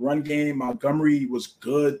consistent. Run game, Montgomery was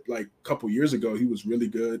good like a couple years ago. He was really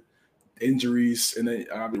good. Injuries and then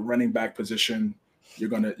the running back position, you're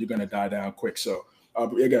gonna die down quick. So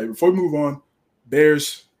again, before we move on,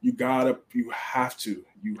 Bears, you have to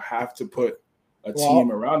put a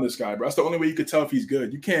team around this guy, bro. That's the only way you could tell if he's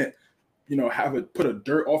good. You can't, put a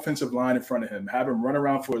dirt offensive line in front of him, have him run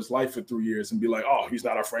around for his life for 3 years and be like, oh, he's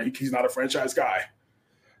not a franchise guy.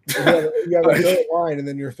 You have a dirt line and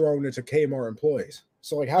then you're throwing it to Kmart employees.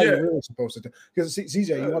 So like, how are you really supposed to do? Because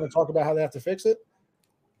CJ, you want to talk about how they have to fix it?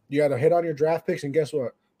 You got to hit on your draft picks, and guess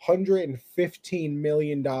what? $115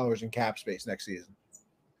 million in cap space next season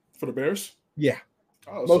for the Bears. Yeah,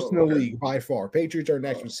 most in the league by far. Patriots are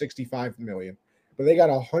next with $65 million, but they got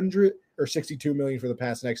 $162 million for the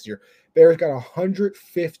pass next year. Bears got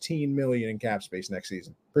 $115 million in cap space next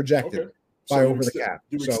season projected by over the cap.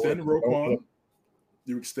 You extend Roquan.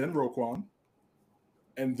 You extend Roquan,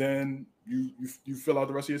 and then you fill out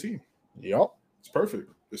the rest of your team. Yep, it's perfect.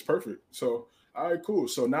 So all right, cool.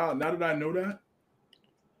 So now that I know that,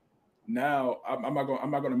 now I'm not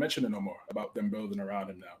going to mention it no more about them building around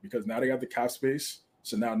him now, because now they got the cap space.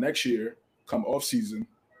 So now next year, come off season,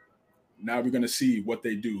 now we're going to see what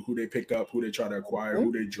they do, who they pick up, who they try to acquire,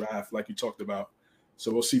 who they draft, like you talked about.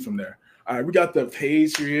 So we'll see from there. All right, we got the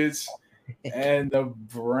Patriots and the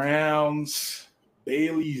Browns.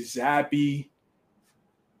 Bailey Zappi.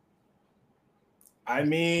 I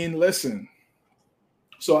mean, listen.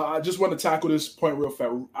 So I just want to tackle this point real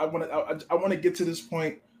fast. I want to get to this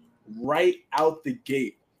point right out the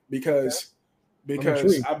gate because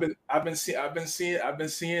I've been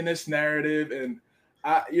seeing this narrative, and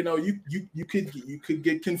you could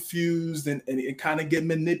get confused and kind of get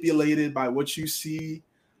manipulated by what you see.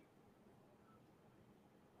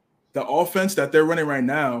 The offense that they're running right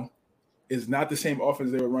now is not the same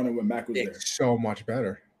offense they were running when Mac was there. It's so much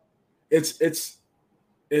better. It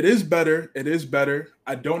is better. It is better.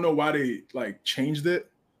 I don't know why they changed it,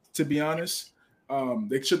 to be honest. All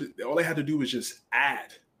they had to do was just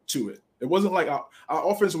add to it. It wasn't like our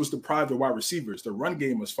offense was deprived of wide receivers. The run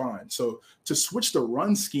game was fine. So to switch the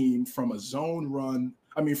run scheme from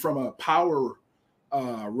from a power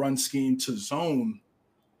run scheme to zone,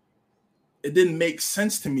 it didn't make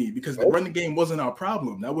sense to me because the running game wasn't our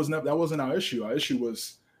problem. That wasn't our issue. Our issue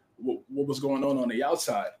was what was going on the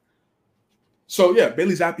outside. So yeah,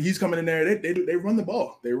 Bailey Zappi, he's coming in there. They run the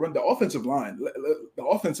ball. They run the offensive line. The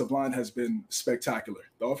offensive line has been spectacular.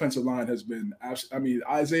 The offensive line has been.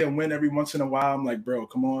 Isaiah Wynn every once in a while. I'm like, bro,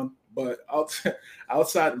 come on. But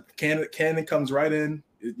outside, Cannon comes right in.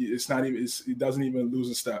 It doesn't even lose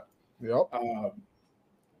a step. Yep.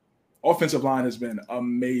 Offensive line has been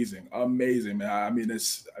amazing, man. I mean,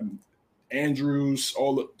 it's Andrews,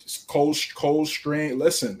 all the Cole String.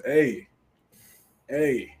 Listen, hey,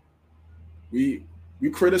 we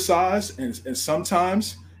criticize, and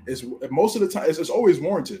sometimes most of the time it's always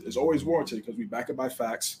warranted. It's always warranted because we back it by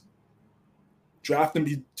facts. Draft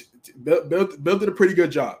him. Bill did a pretty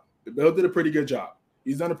good job. Bill did a pretty good job.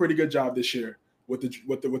 He's done a pretty good job this year with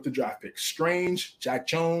the draft pick. Strange, Jack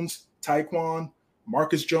Jones, Tyquan,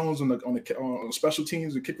 Marcus Jones on special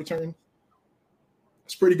teams, the kick return.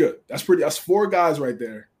 That's pretty good. That's four guys right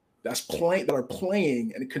there that are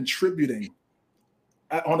playing and contributing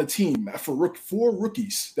on a team for four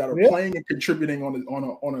rookies that are playing and contributing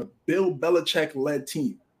on a Bill Belichick led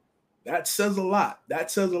team. That says a lot.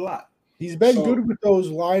 He's been good with those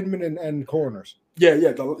linemen and corners.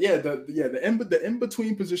 The in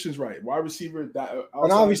between positions, right? Wide receiver.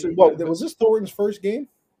 And obviously, was this Thornton's first game?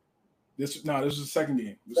 This was the second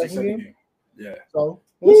game. Second game. Yeah. So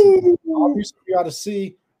listen, obviously we got to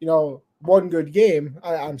see, one good game.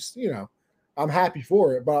 I'm happy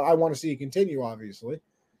for it, but I want to see it continue, obviously.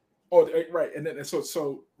 Oh, right. And then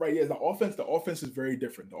so right, yeah, the offense is very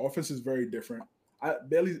different.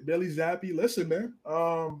 Bailey Zappi, listen, man.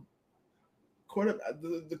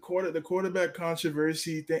 The quarterback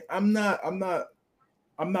controversy thing. I'm not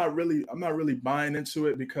really buying into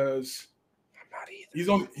it because I'm not either.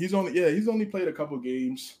 He's only played a couple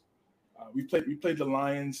games. We played the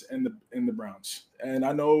Lions and the Browns, and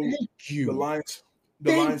I know the Lions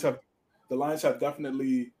the Lions have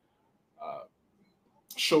definitely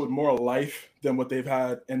showed more life than what they've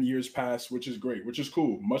had in years past, which is great, which is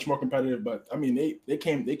cool, much more competitive. But I mean, they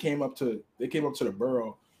came up to the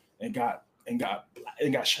Burrow and got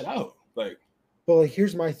shut out. Like, but like,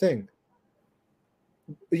 here's my thing.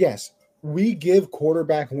 Yes, we give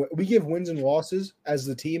wins and losses as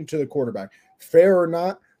the team to the quarterback. Fair or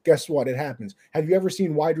not, guess what? It happens. Have you ever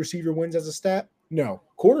seen wide receiver wins as a stat? No.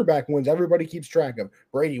 Quarterback wins, everybody keeps track of.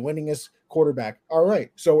 Brady winning as quarterback. All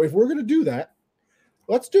right. So if we're going to do that,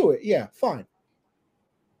 let's do it. Yeah, fine.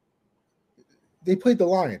 They played the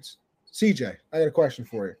Lions. CJ, I got a question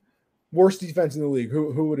for you. Worst defense in the league.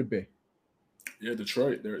 Who would it be? Yeah,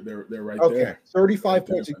 Detroit. They're right there. Okay. 35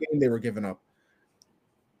 points a game they were giving up.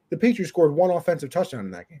 The Patriots scored one offensive touchdown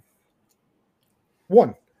in that game.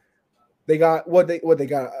 One. They got they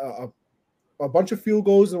got a bunch of field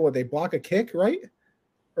goals and they block a kick, right?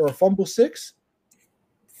 Or a fumble six?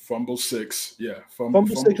 Fumble six. Yeah. Fumble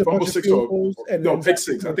six. No, pick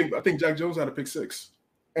six. I think Jack Jones had a pick six.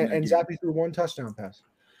 And Zappe threw one touchdown pass.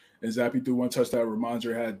 And Zappe threw one touchdown.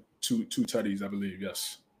 Ramondre had two tutties, I believe.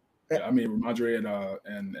 Yes. Yeah, I mean, Ramondre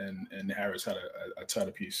and Harris had a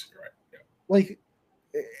tutty piece. Right. Yeah. Like,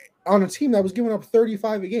 on a team that was giving up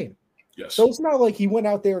 35 a game. Yes. So it's not like he went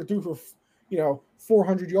out there and threw for,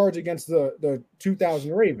 400 yards against the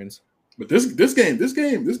 2000 Ravens. But this game he was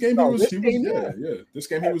in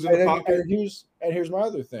the pocket. And here's my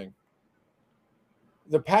other thing.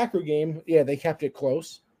 The Packer game, they kept it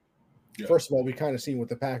close. Yeah. First of all, we kind of seen what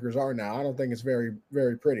the Packers are now. I don't think it's very,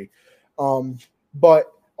 very pretty.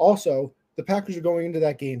 But also, the Packers are going into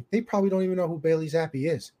that game. They probably don't even know who Bailey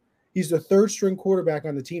Zappe is. He's the third string quarterback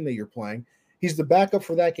on the team that you're playing. He's the backup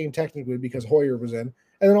for that game technically because Hoyer was in.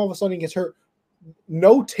 And then all of a sudden he gets hurt.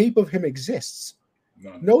 No tape of him exists.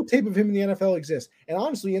 No tape of him in the NFL exists. And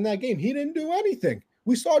honestly, in that game, he didn't do anything.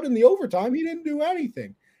 We saw it in the overtime. He didn't do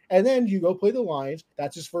anything. And then you go play the Lions.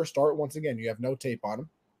 That's his first start. Once again, you have no tape on him.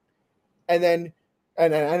 And then,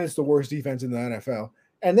 and it's the worst defense in the NFL.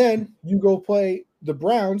 And then you go play the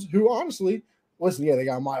Browns, who honestly, listen, they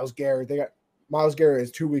got Myles Garrett. Myles Garrett is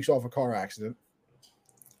 2 weeks off a car accident.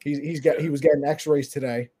 He was getting X-rays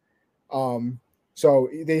today. So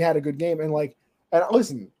they had a good game. And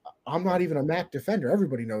listen, I'm not even a Mac defender.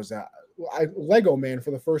 Everybody knows that. Lego man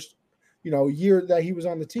for the first, year that he was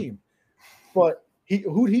on the team. But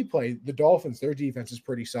who'd he play? The Dolphins. Their defense is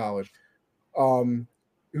pretty solid.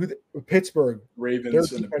 Pittsburgh,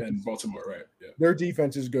 Ravens, and Baltimore, right? Yeah. Their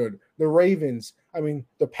defense is good. The Ravens. I mean,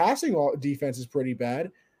 the passing defense is pretty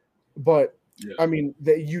bad, but I mean,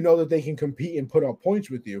 that they can compete and put up points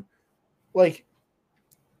with you,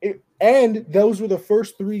 and those were the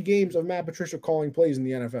first 3 games of Matt Patricia calling plays in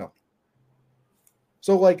the NFL.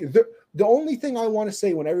 So, the only thing I want to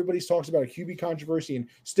say when everybody talks about a QB controversy and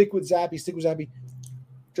stick with Zappe,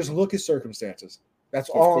 just look at circumstances. That's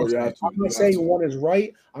all I'm saying. I'm not saying one is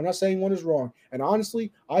right. I'm not saying one is wrong. And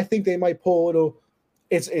honestly, I think they might pull a little.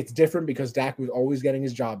 It's different because Dak was always getting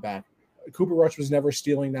his job back. Cooper Rush was never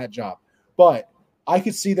stealing that job. But I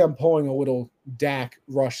could see them pulling a little Dak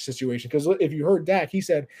Rush situation because if you heard Dak, he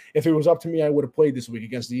said, if it was up to me, I would have played this week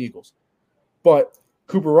against the Eagles. But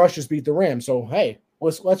Cooper Rush just beat the Rams. So, hey,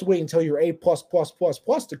 let's wait until you're A+++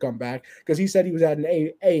 to come back because he said he was at an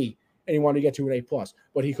A and he wanted to get to an A+,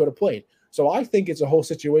 but he could have played. So I think it's a whole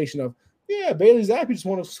situation of, Bailey Zappe just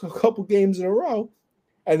won a couple games in a row.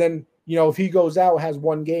 And then, if he goes out, has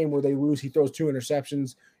one game where they lose, he throws 2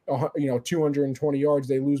 interceptions, 220 yards,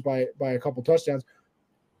 they lose by a couple touchdowns.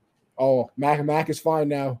 Oh, Mac is fine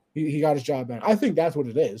now. He got his job back. I think that's what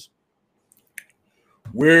it is.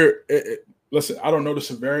 Listen, I don't know the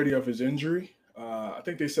severity of his injury. I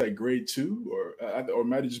think they said grade 2 or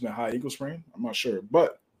might have just been high ankle sprain. I'm not sure.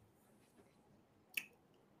 But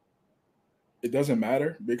it doesn't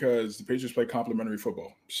matter because the Patriots play complementary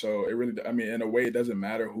football. So it really, in a way, it doesn't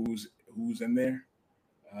matter who's in there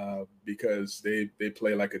because they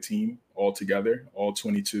play like a team all together, all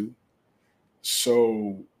 22.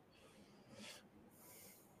 So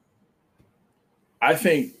I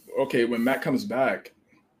think, when Matt comes back,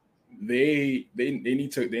 they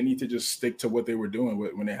need to just stick to what they were doing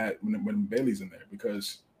when Bailey's in there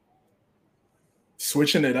because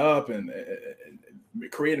switching it up and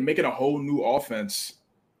making a whole new offense,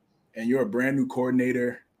 and you're a brand new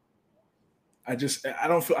coordinator. I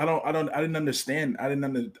didn't understand. I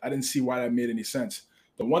didn't see why that made any sense.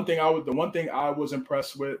 The one thing I was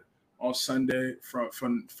impressed with on Sunday from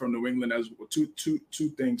New England as two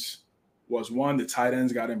things was, one, the tight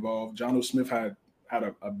ends got involved. Jonnu Smith had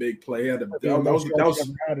a big play. That was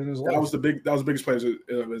the biggest play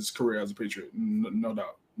of his career as a Patriot. No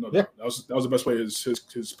doubt. That was the best play of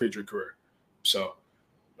his Patriot career. So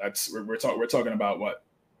that's we're talking about what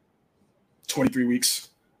 23 weeks.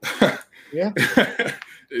 Yeah.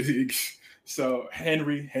 So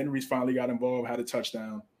Henry's finally got involved, had a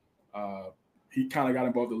touchdown. He kind of got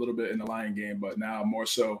involved a little bit in the Lion game, but now more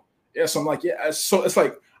so. Yeah, so I'm like, yeah. So it's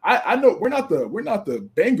like I know we're not the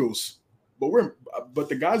Bengals, but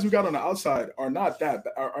the guys we got on the outside are not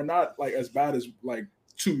like as bad as like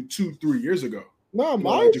 2-3 years ago. No,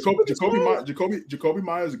 Myers. Jacoby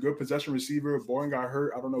Myers is a good possession receiver. Bourne got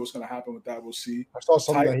hurt. I don't know what's going to happen with that. We'll see. I saw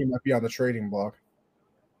something that he might be on the trading block.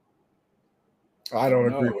 I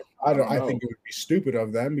don't agree. I think it would be stupid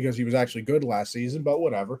of them because he was actually good last season, but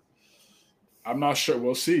whatever. I'm not sure.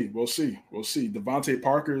 We'll see. Devontae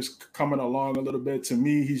Parker is coming along a little bit. To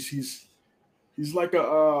me, he's like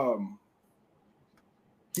a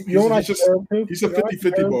he's a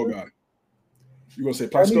 50-50 ball guy. You gonna say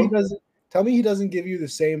Pasco? Tell me he doesn't give you the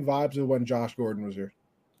same vibes of when Josh Gordon was here.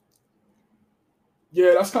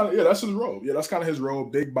 Yeah, that's his role. Yeah, that's kind of his role.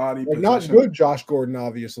 Big body. Like not good Josh Gordon,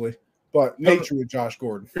 obviously, but Patriot Josh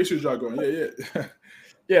Gordon. Patriot Josh Gordon.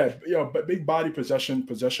 Yeah. Yeah, but big body possession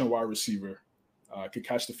wide receiver. Could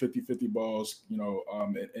catch the 50-50 balls,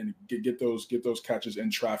 and get those catches in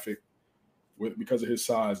traffic because of his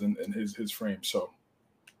size and his frame. So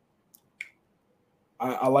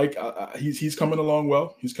I like he's coming along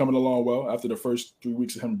well. He's coming along well after the first 3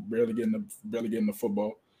 weeks of him barely getting the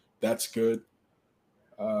football. That's good.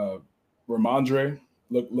 Ramondre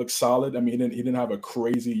looked solid. I mean, he didn't have a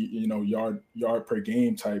crazy yard per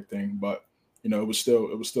game type thing, but it was still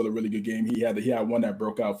a really good game. He had one that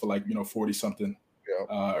broke out for like 40 something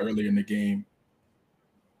early in the game.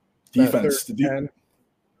 Defense, in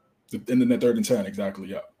the 3rd and 10, exactly.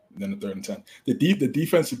 Yeah. Then the 3rd and 10. The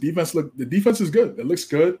defense is good. It looks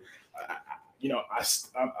good.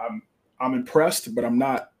 I'm impressed, but I'm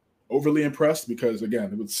not overly impressed because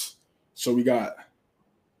again, we got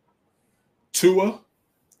Tua,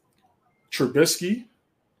 Trubisky,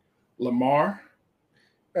 Lamar,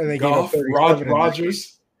 and they Goff,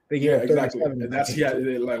 Rodgers. Exactly. And that's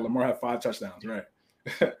like Lamar had 5 touchdowns, right?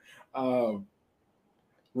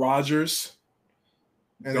 Rodgers.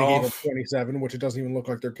 And they gave up 27, which it doesn't even look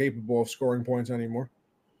like they're capable of scoring points anymore.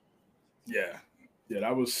 Yeah.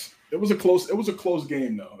 It was a close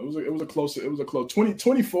game though. It was a close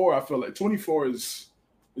 24. I feel like 24 is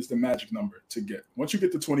the magic number to get. Once you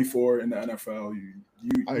get to 24 in the NFL,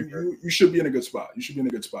 you should be in a good spot.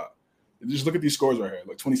 Just look at these scores right here,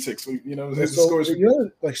 like 26. Scores.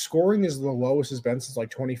 Like scoring is the lowest it's been since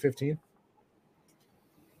like 2015.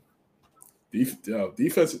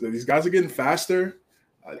 Defense. These guys are getting faster.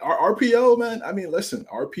 Our RPO, man. I mean, listen,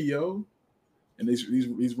 RPO and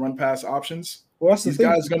these run pass options. Well, these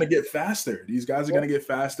guys are gonna get faster.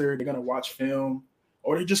 They're gonna watch film,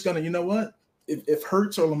 or they're just gonna. You know what? If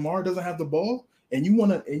Hurts or Lamar doesn't have the ball, and you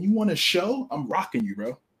wanna show, I'm rocking you,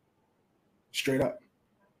 bro. Straight up.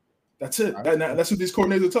 That's it. That's what these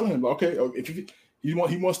coordinators are telling him. Okay, if he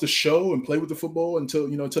wants to show and play with the football until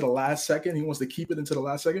the last second. He wants to keep it until the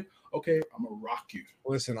last second. Okay, I'm gonna rock you.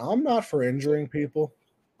 Listen, I'm not for injuring people.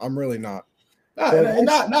 I'm really not.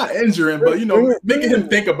 Not injuring, but making him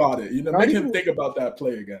think about it. Making him think about that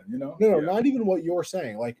play again. No, not even what you're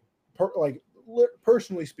saying. Like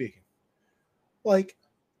personally speaking, like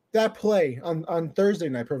that play on Thursday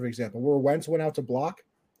night, perfect example, where Wentz went out to block.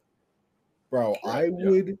 Bro, I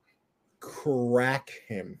would crack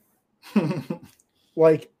him.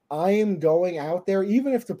 Like I am going out there,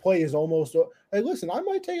 even if the play is almost. Hey, listen, I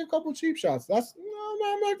might take a couple cheap shots. I'm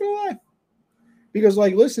not gonna lie. Because,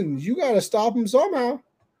 like, listen, you got to stop him somehow.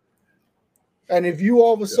 And if you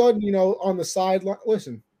all of a sudden, on the sideline,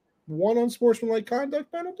 listen, one unsportsmanlike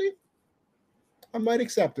conduct penalty, I might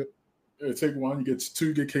accept it. Yeah, take one, you get 2,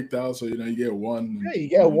 you get kicked out, so you get 1. Yeah, you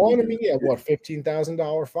get 1. I mean, what,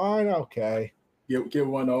 $15,000 fine? Okay. Get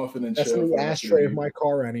 1 off and then that's the ashtray of my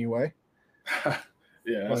car anyway.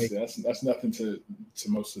 Yeah, that's nothing to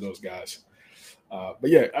most of those guys. But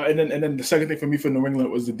yeah, and then the second thing for me for New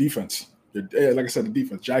England was the defense. Like I said, the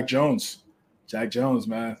defense. Jack Jones,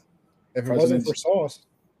 man. If it wasn't for Sauce.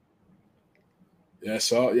 Yeah,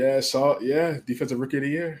 defensive rookie of the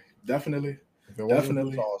year. Definitely.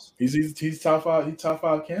 He's top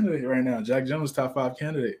 5 candidate right now. Jack Jones, top 5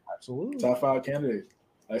 candidate. Absolutely. Top 5 candidate.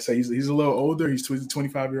 Like I say, he's a little older. He's a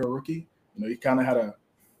 25-year-old rookie. He kind of had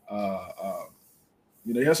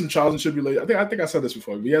he had some trials and tribulations. I think I said this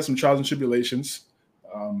before. But he had some trials and tribulations.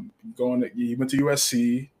 He went to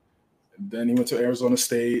USC. Then he went to Arizona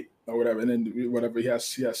State or whatever, and then whatever he has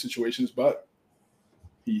situations, but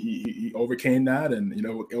he overcame that, and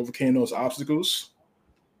overcame those obstacles.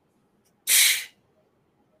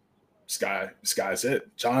 this guy's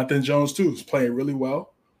it. Jonathan Jones too is playing really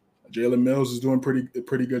well. Jalen Mills is doing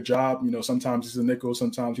pretty good job. You know, sometimes he's a nickel,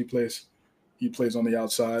 sometimes he plays on the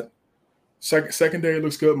outside. Secondary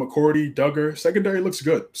looks good. McCourty, Duggar. Secondary looks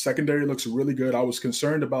good. Secondary looks really good. I was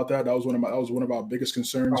concerned about that. That was one of our biggest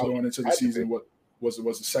concerns going into the season. What was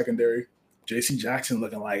the secondary? J.C. Jackson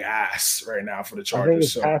looking like ass right now for the Chargers. I think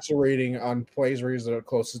his passer rating on plays where he's the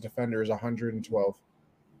closest defender is 112.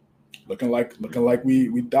 Looking like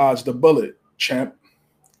we dodged the bullet, champ.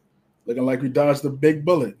 Looking like we dodged the big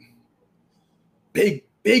bullet. Big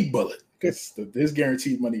bullet. Because his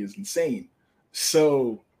guaranteed money is insane.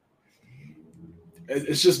 So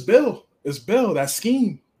it's just Bill. It's Bill. That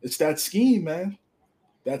scheme. It's that scheme, man.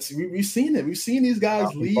 We've seen it. We've seen these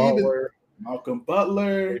guys leave. Malcolm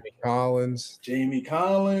Butler, Jamie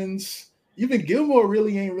Collins. Even Gilmore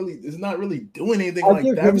is not really doing anything like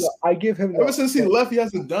that. I give him ever since he left, he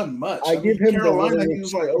hasn't done much. I give him Carolina. He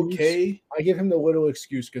was like okay. I give him the little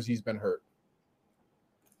excuse because he's been hurt.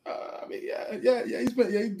 He's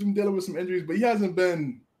been dealing with some injuries, but he hasn't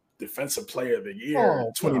been Defensive Player of the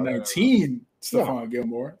Year 2019. Stephon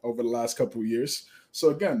Gilmore over the last couple of years. So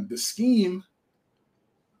again, the scheme,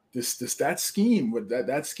 that scheme with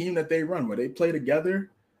that scheme that they run, where they play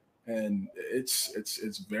together, and it's you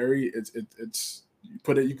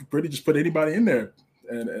can pretty just put anybody in there,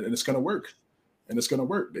 and it's gonna work,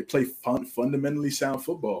 They play fundamentally sound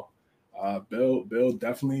football. Bill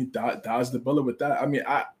definitely dodged the bullet with that. I mean,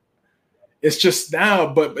 it's just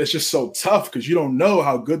now, but it's just so tough because you don't know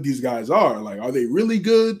how good these guys are. Like, are they really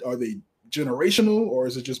good? Are they generational, or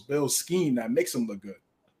is it just Bill's scheme that makes them look good?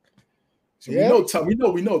 So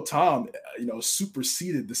we know Tom,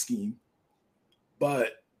 superseded the scheme,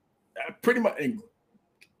 but pretty much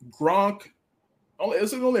Gronk.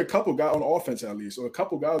 There's only a couple guys on offense, at least, or a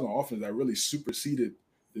couple guys on offense that really superseded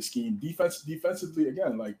the scheme. Defensively,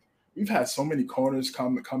 again, like we've had so many corners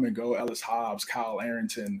come and go. Ellis Hobbs, Kyle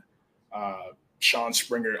Arrington, Sean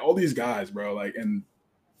Springer, all these guys, bro. Like, and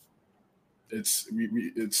it's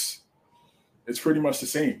pretty much the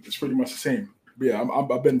same. It's pretty much the same. But yeah,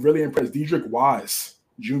 I've been really impressed. Dedrick Wise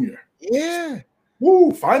Jr. Yeah.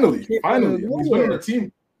 Woo! Finally. He's been on the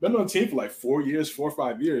team. Been on the team for like 4 or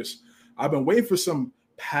 5 years. I've been waiting for some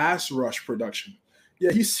pass rush production.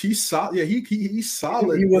 Yeah, he's solid. Yeah, he's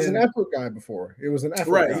solid. He was an effort guy before. It was an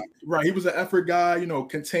effort guy. Right. He was an effort guy.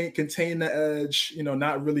 Contain the edge.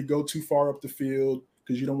 Not really go too far up the field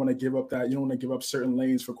because you don't want to give up that. You don't want to give up certain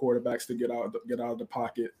lanes for quarterbacks to get out of the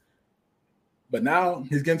pocket. But now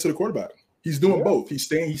he's getting to the quarterback. He's doing both. He's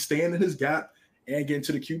staying in his gap and getting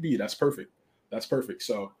to the QB. That's perfect.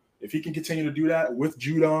 So if he can continue to do that with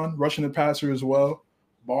Judon rushing the passer as well,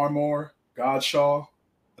 Barmore, Godshaw.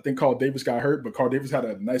 I think Carl Davis got hurt, but Carl Davis had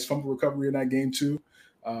a nice fumble recovery in that game too.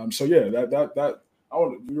 So yeah, we're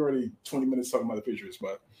already 20 minutes talking about the Patriots,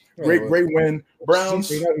 but great win. Browns.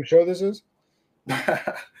 You know who show this is?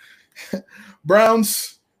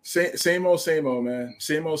 Browns. Same old, man.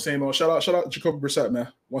 Same old. Shout out Jacoby Brissett,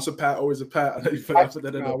 man. Once a Pat, always a Pat. I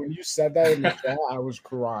know when you said that in the chat, I was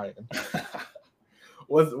crying.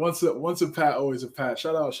 Once a Pat, always a Pat.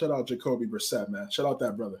 Shout out Jacoby Brissett, man. Shout out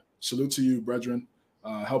that brother. Salute to you, brethren,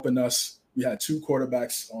 helping us. We had 2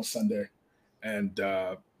 quarterbacks on Sunday, and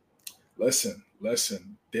listen.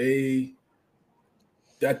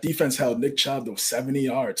 That defense held Nick Chubb to 70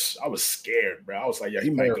 yards. I was scared, bro. I was like, yeah,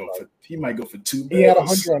 he might go for 2 bills. He had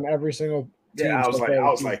 100 on every single team. Yeah, I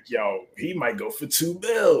was like, yo, he might go for 2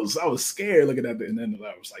 bills. I was scared looking at and then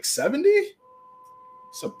I was like, 70?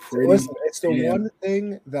 It's a pretty. Listen, it's the one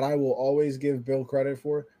thing that I will always give Bill credit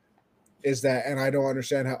for is that, and I don't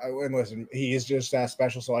understand how. And listen, he is just that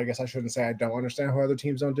special, so I guess I shouldn't say I don't understand how other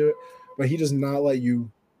teams don't do it. But he does not let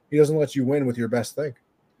you. He doesn't let you win with your best thing.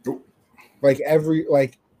 Nope. Like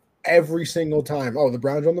every single time. Oh, the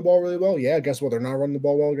Browns run the ball really well. Yeah, guess what? They're not running the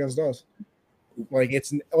ball well against us. Like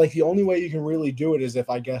it's like the only way you can really do it is if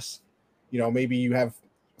I guess, maybe you have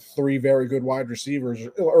 3 very good wide receivers,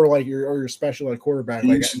 or like your special like quarterback,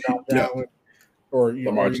 like Allen, or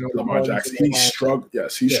Lamar Jackson. He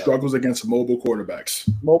struggles against mobile quarterbacks.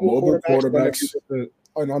 Mobile quarterbacks,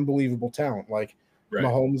 an unbelievable talent. Like right.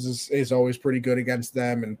 Mahomes is always pretty good against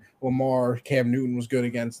them, and Lamar, Cam Newton was good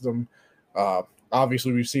against them.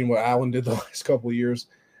 Obviously, we've seen what Allen did the last couple of years.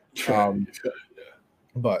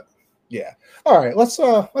 But yeah, all right. Let's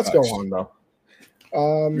go on though.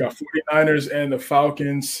 We got 49ers and the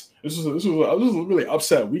Falcons. This was a really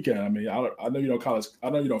upset weekend. I mean, I know you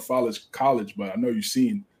don't follow college, but I know you've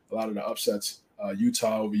seen a lot of the upsets.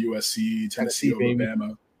 Utah over USC, Tennessee over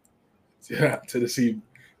Bama. Yeah, Tennessee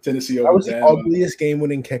over Bama. That was the ugliest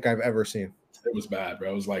game-winning kick I've ever seen. It was bad,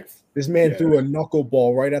 bro. It was like this man threw a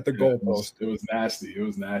knuckleball right at the goalpost. It was nasty. It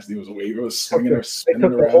was nasty. It was swinging or spinning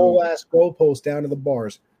around. The whole ass goalpost down to the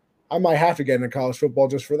bars. I might have to get into college football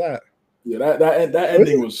just for that. Yeah, that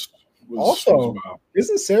ending was also.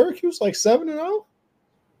 Isn't Syracuse like 7-0?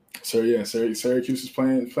 So yeah, Syracuse is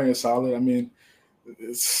playing solid. I mean,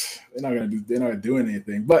 they're not gonna do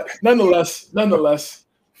anything, but nonetheless,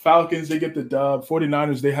 Falcons, they get the dub.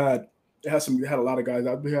 49ers, they had a lot of guys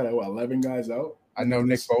out. They had 11 guys out. I know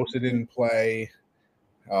Nick Bosa didn't play.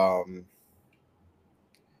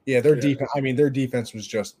 Their defense. I mean, their defense was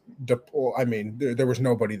just. I mean, there was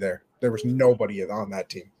nobody there. There was nobody on that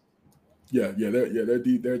team.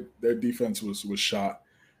 Their defense was shot,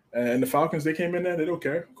 and the Falcons, they came in there. They don't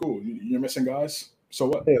care. Cool, you're missing guys. So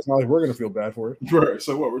what? Yeah, it's not like we're gonna feel bad for it. Right.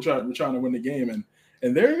 So what? We're trying to win the game,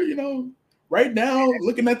 and they're right now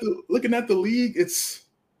looking at the league. It's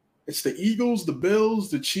the Eagles, the Bills,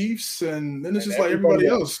 the Chiefs, and then it's just like everybody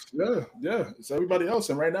else. Yeah, it's everybody else.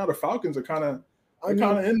 And right now the Falcons are kind of in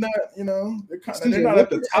that. They're not at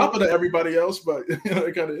the top of everybody else, but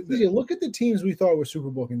they're kind of in there. Look at the teams we thought were Super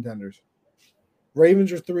Bowl contenders.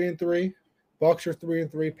 Ravens are 3-3, Bucks are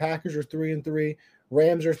 3-3, Packers are 3-3,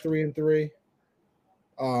 Rams are 3-3.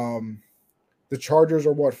 The Chargers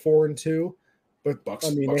are 4-2, but Bucks, I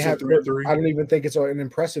mean Bucks they have 3-3. I don't even think it's an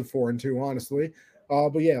impressive 4-2, honestly.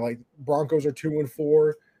 But yeah, like Broncos are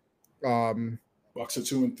 2-4. Bucks are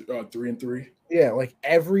 3-3. Yeah, like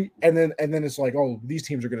and then it's like, oh, these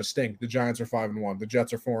teams are gonna stink. The Giants are 5-1. The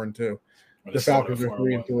Jets are 4-2. The Falcons are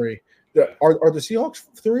 3-3. Are the Seahawks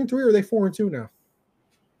 3-3 or are they 4-2 now?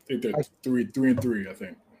 I think they're 3-3. I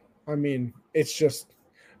think. I mean, it's just,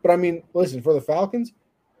 but I mean, listen, for the Falcons,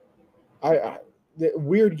 the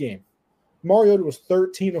weird game. Mariota was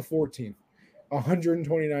 13 of 14,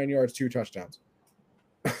 129 yards, 2 touchdowns.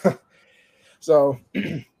 So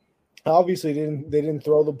obviously they didn't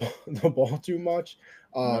throw the ball too much.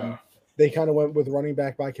 They kind of went with running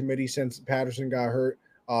back by committee since Patterson got hurt.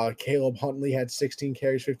 Caleb Huntley had 16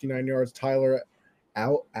 carries, 59 yards. Tyler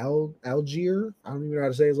Algier, I don't even know how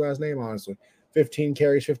to say his last name, honestly. 15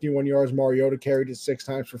 carries, 51 yards. Mariota carried it 6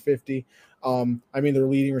 times for 50. I mean, their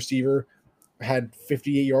leading receiver had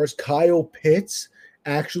 58 yards. Kyle Pitts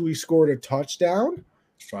actually scored a touchdown.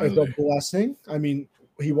 It's a blessing. I mean,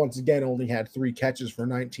 he once again only had 3 catches for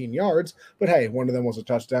 19 yards, but hey, one of them was a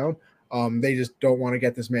touchdown. They just don't want to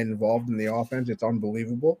get this man involved in the offense. It's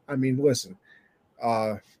unbelievable. I mean, listen,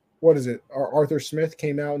 what is it? Arthur Smith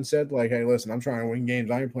came out and said, like, hey, listen, I'm trying to win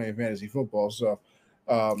games. I ain't playing fantasy football. So,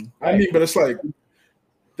 but it's like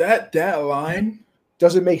that line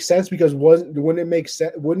doesn't make sense because wouldn't it make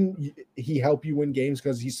sense? Wouldn't he help you win games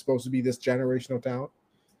because he's supposed to be this generational talent?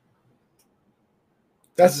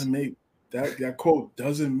 That quote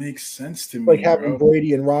doesn't make sense to me. Like having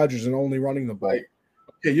Brady and Rodgers and only running the ball. Like,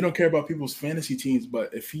 okay, you don't care about people's fantasy teams,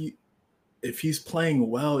 but if he's playing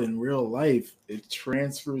well in real life, it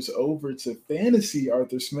transfers over to fantasy.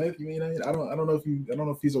 Arthur Smith. You mean I don't know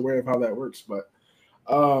if he's aware of how that works, but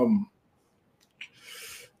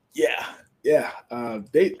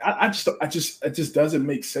it just doesn't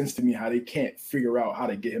make sense to me how they can't figure out how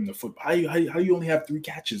to get him the football. How you only have 3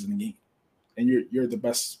 catches in the game, and you're the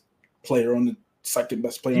best player on the second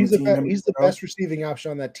best player on the team. He's the best receiving option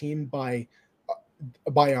on that team by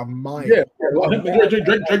a mile. Yeah,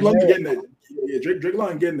 Drake London getting there. Yeah, Drake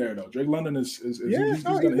London getting there though. Drake London is he's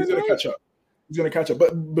gonna catch up. He's gonna catch up.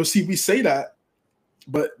 But see, we say that,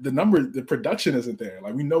 but the production isn't there.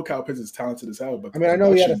 Like we know Kyle Pitts is talented as hell, but I mean, I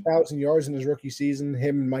know he had 1,000 yards in his rookie season.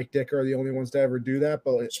 Him and Mike Dicker are the only ones to ever do that.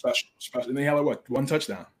 But it's special. And they had like 1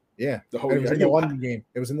 touchdown. Yeah, the whole it was in the London game.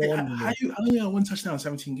 It was in the London game. How do you have 1 touchdown in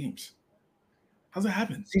 17 games? How's that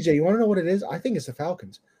happen? CJ, you want to know what it is? I think it's the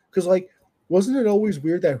Falcons. Because, like, wasn't it always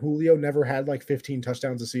weird that Julio never had, like, 15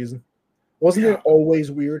 touchdowns a season? Wasn't it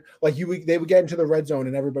always weird? Like, they would get into the red zone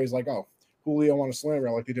and everybody's like, oh, Julio on a slant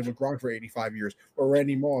route like they did with Gronk for 85 years, or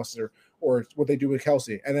Randy Moss, or what they do with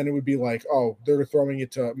Kelsey. And then it would be like, oh, they're throwing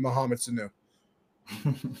it to Mohamed Sanu.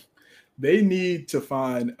 They need to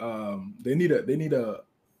find they need a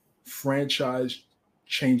franchise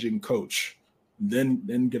changing coach,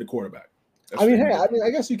 then get a quarterback. I mean, I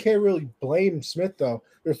guess you can't really blame Smith though.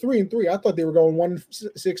 They're 3-3. I thought they were going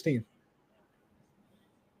 1-16.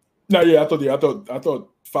 No, yeah, I thought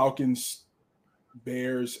Falcons,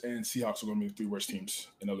 Bears, and Seahawks were going to be the 3 worst teams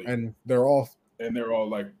in the league, and they're all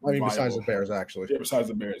like. I mean, besides the Bears, actually. Yeah, besides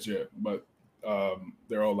the Bears, yeah, but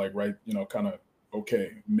they're all like right, kind of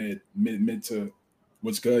okay, mid to.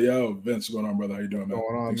 What's good, yo? Vince, what's going on, brother? How you doing, man?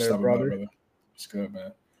 Going on there, brother? What's good,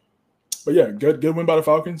 man? But yeah, good win by the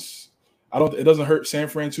Falcons. It doesn't hurt San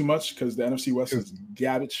Fran too much because the NFC West is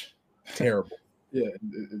garbage. Terrible. Yeah,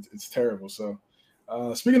 it's terrible. So,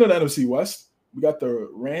 speaking of the NFC West, we got the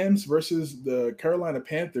Rams versus the Carolina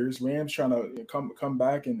Panthers. Rams trying to come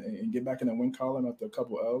back and get back in the win column after a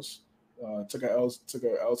couple L's. Took a L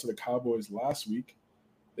to the Cowboys last week.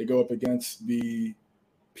 They go up against the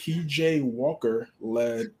PJ Walker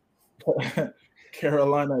led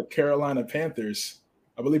Carolina Panthers.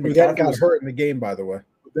 I believe McCaffrey got hurt in the game, by the way.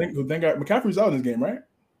 McCaffrey's out in this game, right?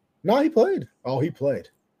 No, he played. Oh, he played.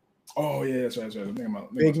 Oh yeah, that's right.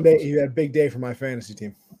 Big day. He had a big day for my fantasy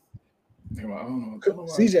team. I don't know.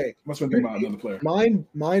 CJ must have been thinking about another player.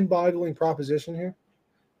 Mind-boggling proposition here.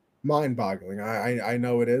 Mind-boggling. I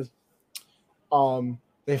know it is.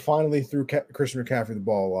 They finally threw Christian McCaffrey the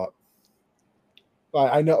ball a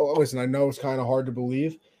lot. I know. Listen, I know it's kind of hard to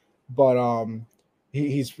believe, but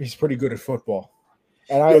he's pretty good at football.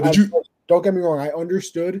 And don't get me wrong. I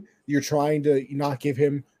understood you're trying to not give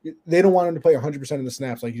him. They don't want him to play 100% of the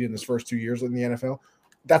snaps like he did in his first 2 years in the NFL.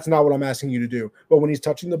 That's not what I'm asking you to do. But when he's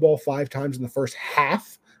touching the ball 5 times in the first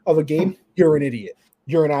half of a game, you're an idiot.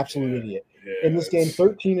 You're an absolute idiot. Yeah, in this game,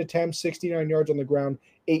 13 attempts, 69 yards on the ground,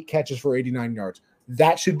 8 catches for 89 yards.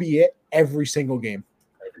 That should be it every single game.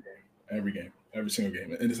 Every single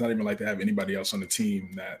game. And it's not even like they have anybody else on the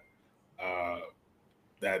team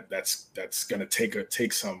that's gonna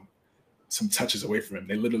take some touches away from him.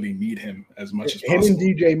 They literally need him as much as possible. Him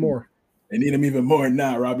and DJ Moore. They need him even more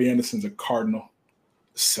now. Robbie Anderson's a Cardinal.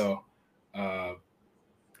 So and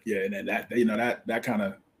then that kind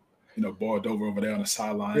of boiled over there on the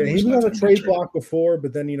sideline. Yeah, he was on a trade block before,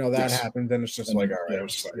 but then that happened. Then it's just all right. Yeah, it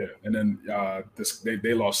was just and then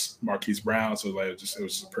they lost Marquise Brown, so it was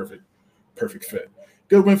just a perfect fit.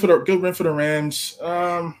 Good win for the Rams.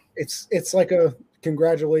 It's like a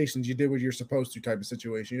congratulations, you did what you're supposed to type of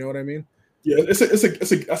situation. You know what I mean? Yeah, this is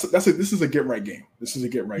a get right game. This is a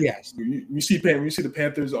get right. Yes. Game. You see the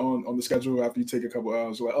Panthers on the schedule after you take a couple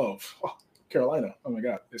hours. Like, oh, Carolina. Oh my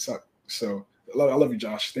God, they suck. So I love you,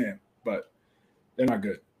 Josh. Damn, but they're not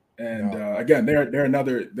good. And again, they're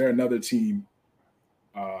another team.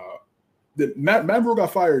 Matt Rule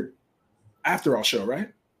got fired after our show, right?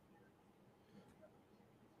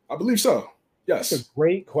 I believe so. Yes. That's a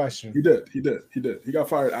great question. He did. He got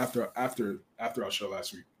fired after our show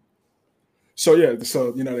last week. So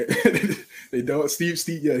they don't. Steve.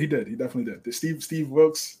 Yeah, he did. He definitely did. Steve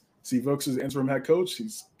Wilkes is interim head coach.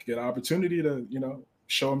 He's get an opportunity to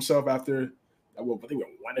show himself after. I think we were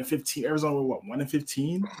 1-15. Arizona were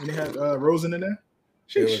 1-15 when they had Rosen in there.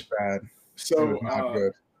 Sheesh. It was bad. So it was not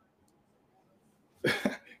good.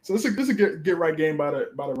 So this is a get right game by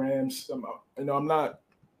the Rams. I'm not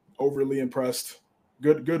overly impressed.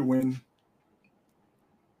 Good win.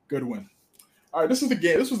 Good win. All right, this was the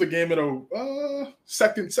game of the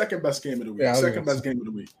second best game of the week. Yeah, second best game of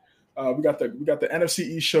the week. We got the NFC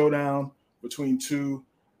East showdown between two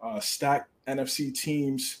stacked NFC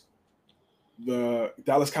teams, the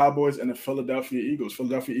Dallas Cowboys and the Philadelphia Eagles.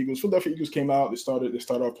 Philadelphia Eagles came out. They started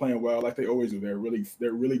off playing well, like they always do.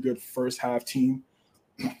 They're really good first half team.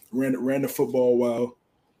 Ran the football well.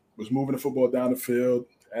 Was moving the football down the field,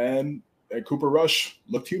 and Cooper Rush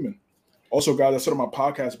looked human. Also, guys, that's sort of my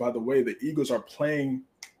podcast. By the way, the Eagles are playing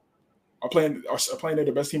they're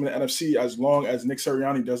the best team in the NFC as long as Nick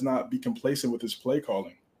Sirianni does not be complacent with his play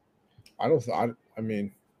calling. I don't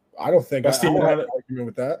think best team I have an argument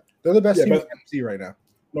with that. They're the best team in the NFC right now.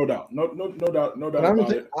 No doubt. No doubt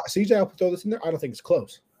about it. CJ, I'll throw this in there. I don't think it's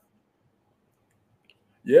close.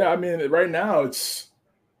 Yeah, I mean, right now it's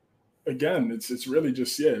really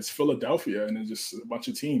just it's Philadelphia and it's just a bunch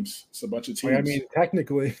of teams. It's a bunch of teams. I mean,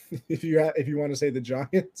 technically, if you want to say the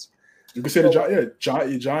Giants, you can say the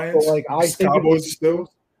Giants. Like I think Cowboys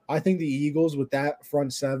still. I think the Eagles with that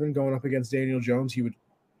front seven going up against Daniel Jones, he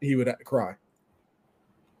would cry.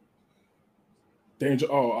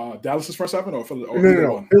 Dallas's front seven or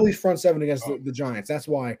no. Philly's front seven against the Giants. That's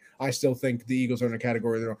why I still think the Eagles are in a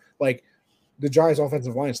category. They're like the Giants'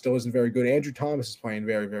 offensive line still isn't very good. Andrew Thomas is playing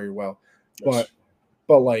very, very well, yes.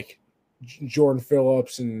 but like Jordan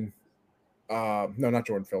Phillips and no, not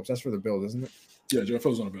Jordan Phillips. That's for the Bills, isn't it? Yeah, Jordan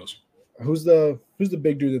Phillips on the Bills. Who's the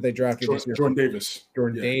big dude that they drafted this year? Jordan Davis.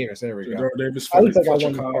 Davis. There we go. Jordan Davis. I think I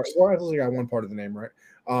got one part of the name right.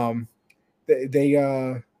 They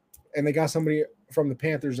got somebody from the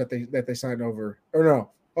Panthers that they signed over. Or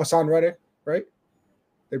no, Hassan Reddick, right?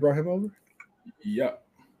 They brought him over. Yeah.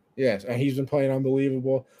 Yes, and he's been playing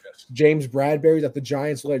unbelievable. Yes. James Bradbury that the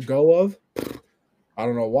Giants let go of. I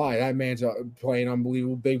don't know why. That man's playing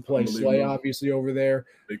unbelievable. Big play Slay, obviously, over there.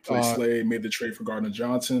 Big play Slay made the trade for Gardner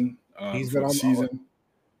Johnson. He's been on the season.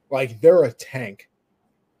 Like, they're a tank.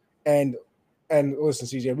 And And listen,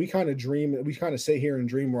 CJ, we kind of sit here and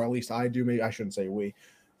dream, or at least I do. Maybe I shouldn't say we,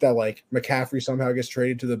 that like McCaffrey somehow gets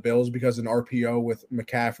traded to the Bills because an RPO with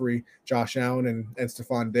McCaffrey, Josh Allen, and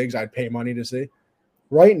Stephon Diggs, I'd pay money to see.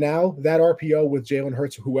 Right now, that RPO with Jalen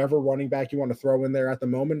Hurts, whoever running back you want to throw in there at the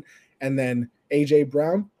moment, and then AJ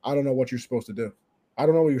Brown, I don't know what you're supposed to do. I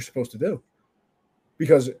don't know what you're supposed to do.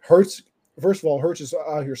 Because Hurts, first of all, Hurts is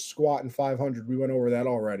out here squatting 500. We went over that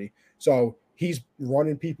already. So he's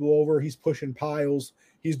running people over. He's pushing piles.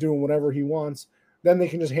 He's doing whatever he wants. Then they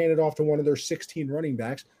can just hand it off to one of their 16 running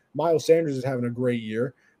backs. Miles Sanders is having a great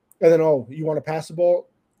year. And then, you want to pass the ball?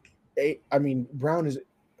 Brown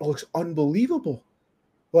looks unbelievable.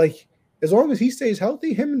 Like, as long as he stays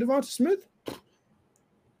healthy, him and Devonta Smith,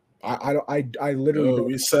 I literally.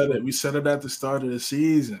 We said it at the start of the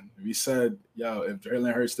season. We said, if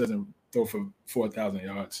Jalen Hurts doesn't throw for 4,000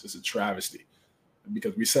 yards, it's a travesty.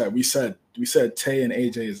 Because we said Tay and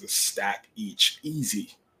AJ is a stack each,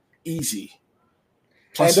 easy.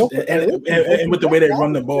 Plus, and with the way they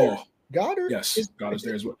run the ball, Goddard, yes, Goddard's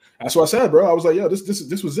there as well. That's what I said, bro. I was like,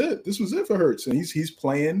 this was it. This was it for Hurts, and he's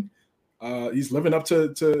playing. He's living up to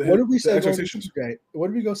what did we say expectations. What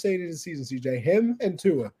did we go say in the season, CJ? Him and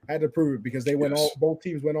Tua had to prove it because they went both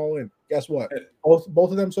teams went all in. Guess what?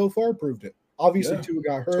 Both of them so far proved it. Obviously, Tua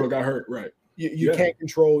got hurt. Right. You can't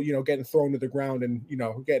control, getting thrown to the ground and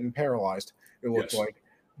getting paralyzed. It looks like,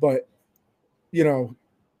 but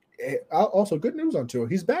also good news on Tua.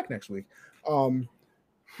 He's back next week.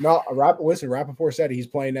 Rappaport said he's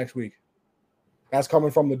playing next week. That's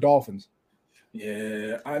coming from the Dolphins.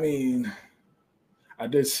 Yeah, I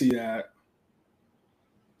did see that.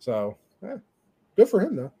 So, good for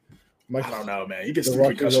him though. I don't know, man. He gets 3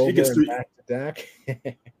 concussions. He gets 3 back to Dak.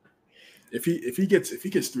 If he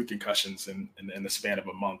gets 3 concussions in the span of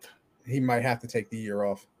a month, he might have to take the year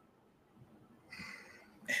off.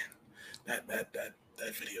 Man, that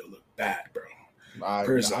video looked bad, bro. One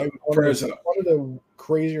of the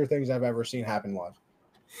crazier things I've ever seen happen live.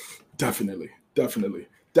 Definitely.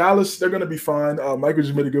 Dallas, they're gonna be fine. Michael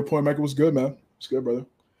just made a good point. Michael was good, man. It's good, brother.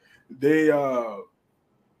 They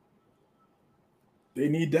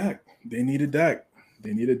need Dak. They needed Dak.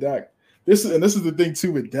 This is the thing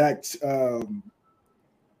too with Dak.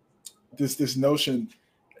 This notion.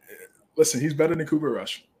 Listen, he's better than Cooper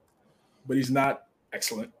Rush, but he's not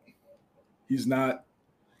excellent. He's not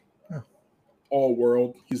all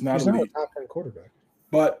world. He's not a top 10 quarterback.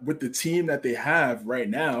 But with the team that they have right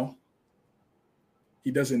now, he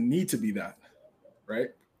doesn't need to be that, right?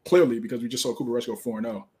 Clearly, because we just saw Cooper Rush go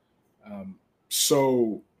 4-0.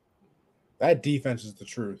 So that defense is the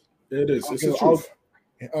truth. It is. It's the truth.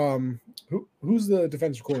 Who's the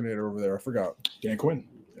defensive coordinator over there? I forgot. Dan Quinn.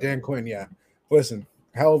 Dan Quinn, yeah. Listen,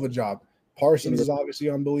 hell of a job. Parsons is obviously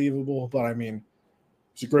unbelievable, but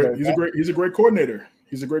he's a great coordinator.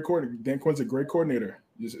 He's a great coordinator. Dan Quinn's a great coordinator.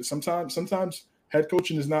 Sometimes head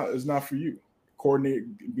coaching is not for you.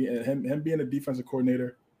 Him being a defensive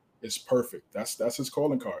coordinator is perfect. That's his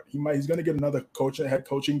calling card. He's going to get another head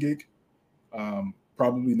coaching gig,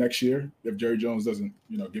 probably next year if Jerry Jones doesn't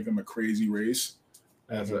give him a crazy raise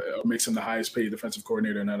or makes him the highest paid defensive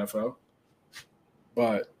coordinator in the NFL.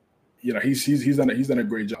 But he's done a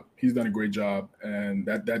great job. He's done a great job, and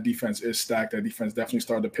that defense is stacked. That defense definitely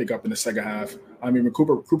started to pick up in the second half. When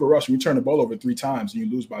Cooper Rush, when you turn the ball over 3 times and you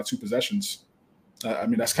lose by 2 possessions,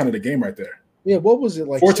 that's kind of the game right there. Yeah, what was it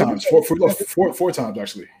like? 4 times, four times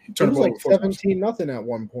actually. He turned the ball over 17-0 at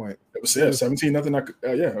one point. It was 17-0.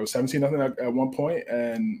 It was 17-0 at one point,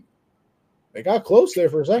 and they got close there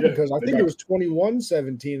for a second because I think it was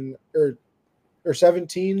 21-17 or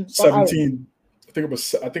 17. 17. I think it was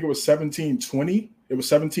 17-20. It was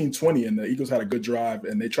 17-20, and the Eagles had a good drive,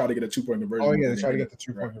 and they tried to get a 2-point conversion. Oh yeah, they tried to get the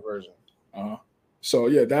 2-point conversion. So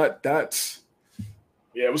yeah, that's.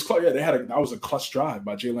 Yeah, it was close. Yeah, that was a clutch drive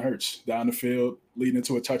by Jalen Hurts down the field, leading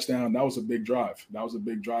into a touchdown. That was a big drive. That was a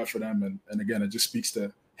big drive for them. And again, it just speaks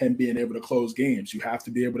to him being able to close games. You have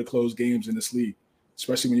to be able to close games in this league,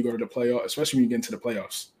 especially when you go to the playoffs, especially when you get into the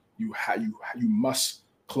playoffs. You must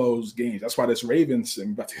close games. That's why this Ravens,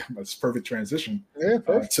 and this perfect transition to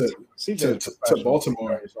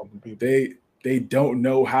Baltimore. They don't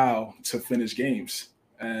know how to finish games.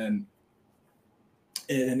 And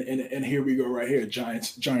here we go right here,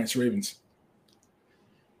 Giants, Ravens.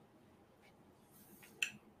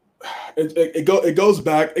 It goes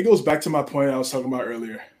back to my point I was talking about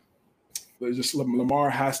earlier. Just Lamar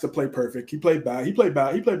has to play perfect. He played bad. He played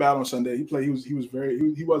bad on Sunday. He was bad.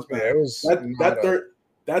 Yeah,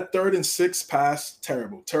 that 3rd and 6 pass,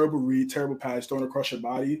 terrible read, terrible pass thrown across your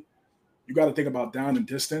body. You got to think about down and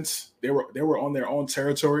distance. They were on their own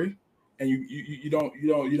territory, and you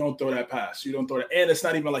don't throw that pass. You don't throw that, and it's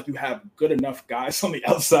not even like you have good enough guys on the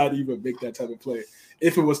outside to even make that type of play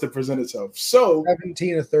if it was to present itself. So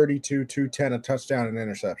 17 of 32, 210, a touchdown and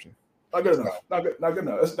interception. Not good enough. Not good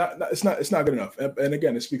enough. It's not good enough. And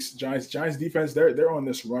again, it speaks to Giants. Giants defense. They're on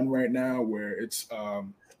this run right now where it's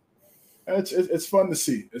fun to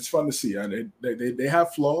see. It's fun to see. And they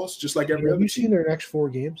have flaws just like every other team. Have you seen their next 4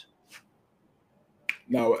 games?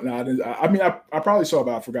 No, I didn't. I mean, I probably saw,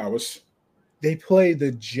 but I forgot. They play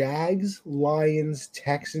the Jags, Lions,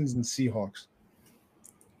 Texans, and Seahawks.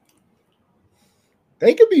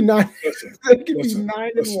 They could be 9. They could be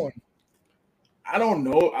 9-1. I don't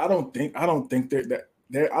know. I don't think they're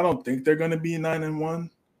going to be 9-1.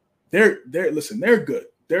 They're good.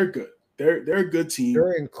 They're good. They're a good team.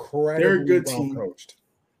 They're incredibly coached.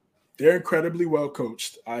 They're incredibly well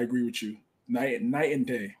coached. I agree with you. Night and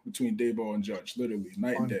day between Daboll and Judge, literally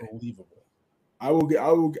night and day. Unbelievable. I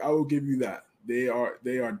will give you that. They are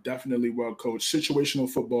definitely well coached. Situational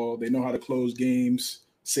football. They know how to close games.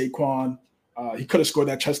 Saquon, he could have scored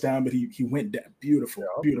that touchdown, but he went down. Beautiful,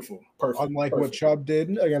 perfect. Unlike what Chubb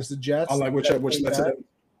did against the Jets. Unlike what Chubb,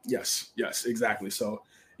 yes, exactly. So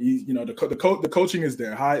the coaching is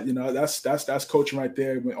there. That's coaching right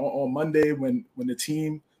there. On Monday when the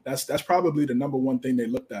team that's probably the number one thing they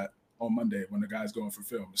looked at on Monday when the guy's going for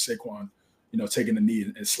film. Saquon, taking the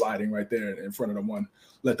knee and sliding right there in front of the one.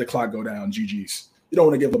 Let the clock go down. GG's. You don't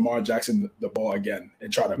want to give Lamar Jackson the ball again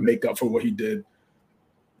and try to make up for what he did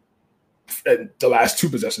at the last 2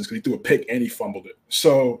 possessions because he threw a pick and he fumbled it.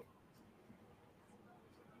 So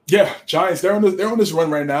yeah, Giants, they're on this run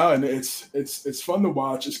right now, and it's fun to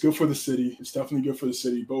watch. It's good for the city. It's definitely good for the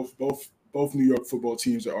city. Both New York football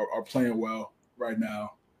teams are playing well right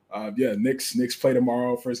now. Knicks play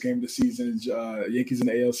tomorrow, first game of the season. Yankees in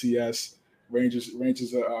the ALCS. Rangers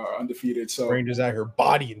are undefeated. So Rangers out here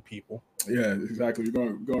bodying people. Yeah, exactly.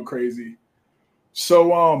 We're going crazy.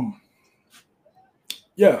 So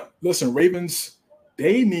listen, Ravens,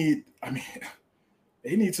 they need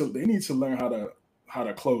to learn how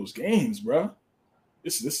to close games, bro.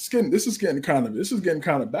 This is getting kind of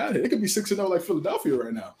bad. It could be 6-0 like Philadelphia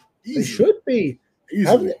right now. Easy. They should be.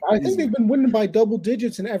 Easily. I think they've been winning by double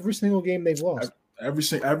digits in every single game they've lost. Every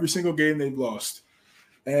single game they've lost.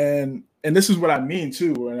 And this is what I mean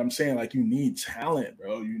too, when I'm saying like you need talent,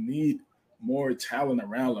 bro. You need more talent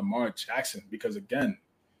around Lamar Jackson because again,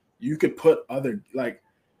 you could put other like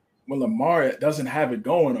when Lamar doesn't have it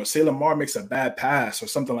going, or say Lamar makes a bad pass or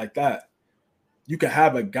something like that, you could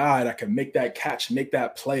have a guy that can make that catch, make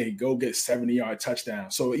that play, go get 70-yard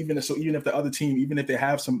touchdown. So even if the other team, even if they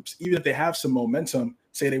have some momentum,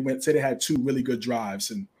 say they had 2 really good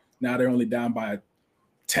drives and now they're only down by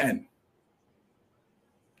 10.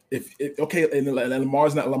 And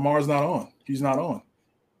Lamar's not on. He's not on.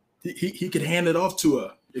 He could hand it off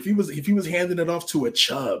to if he was handing it off to a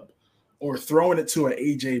Chubb or throwing it to an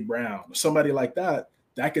AJ Brown or somebody like that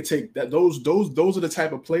could take that. Those are the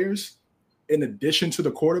type of players, in addition to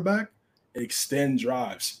the quarterback, extend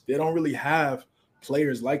drives. They don't really have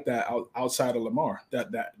players like that outside of Lamar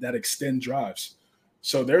that extend drives.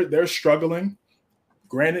 So they're struggling.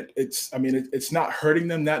 Granted, it's not hurting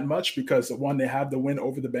them that much because one, they have the win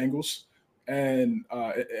over the Bengals, and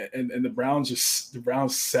the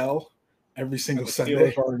Browns sell every single Sunday.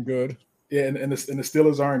 The Steelers aren't good. Yeah, and the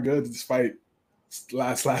Steelers aren't good despite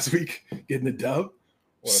last week getting the dub.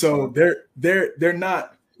 So they're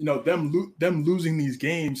not, them losing these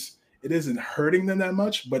games, it isn't hurting them that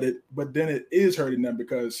much, but then it is hurting them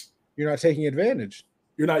because you're not taking advantage.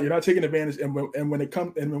 You're not taking advantage, and when the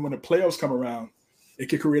playoffs come around, it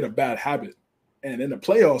could create a bad habit. And in the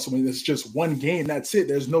playoffs, when it's just one game, that's it.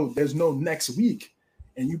 There's no next week.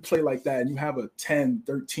 And you play like that and you have a 10,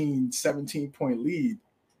 13, 17 point lead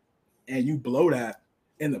and you blow that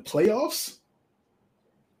in the playoffs,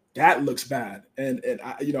 that looks bad. And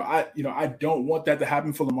I don't want that to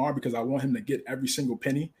happen for Lamar because I want him to get every single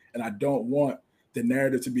penny. And I don't want the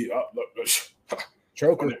narrative to be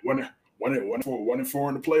choker. 1-4 in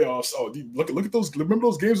the playoffs. Oh, look at those. Remember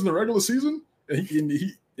those games in the regular season? And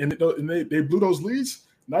they blew those leads.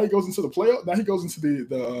 Now he goes into the playoff. Now he goes into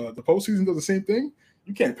the postseason, does the same thing.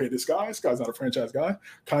 You can't pay this guy. This guy's not a franchise guy.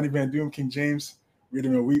 Connie Van Doom, King James,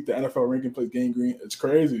 reading a week. The NFL ranking plays Gang Green. It's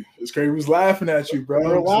crazy. He was laughing at you, bro. We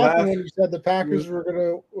were laughing when you said the Packers were going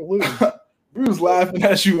to lose. We was laughing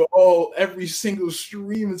at you every single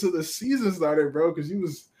stream until the season started, bro, because he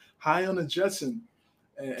was high on the Jets, and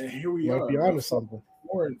here we are. Might be onto something.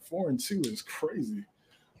 4-2 is crazy.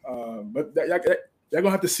 But y'all gonna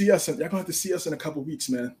have to see us. Y'all gonna have to see us in a couple weeks,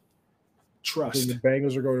 man. Trust. The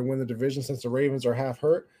Bengals are going to win the division since the Ravens are half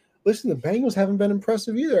hurt. listen, the Bengals haven't been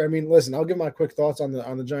impressive either. I mean, listen, I'll give my quick thoughts on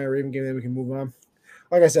the Giant Raven game, then we can move on.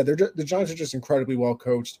 Like I said, the Giants are just incredibly well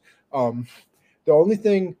coached. The only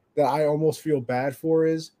thing that I almost feel bad for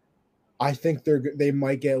is I think they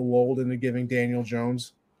might get lulled into giving Daniel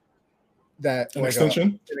Jones an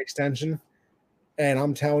extension. And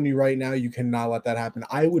I'm telling you right now, you cannot let that happen.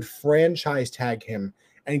 I would franchise tag him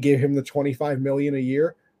and give him the $25 million a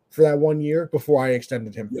year for that 1 year before I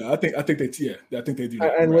extended him. Yeah, I think they do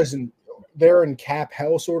that. And listen, they're in cap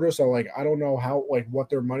hell sort of, so like I don't know how what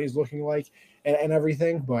their money's looking like and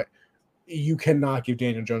everything, but you cannot give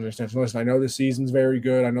Daniel Jones an extension. Listen, I know the season's very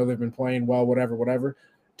good. I know they've been playing well, whatever.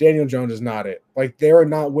 Daniel Jones is not it. Like, they're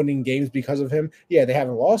not winning games because of him. Yeah, they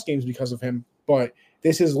haven't lost games because of him, but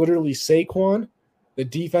this is literally Saquon. The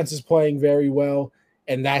defense is playing very well,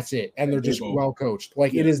 and that's it. And they're just well coached.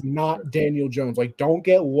 Like, it is not Daniel Jones. Like, don't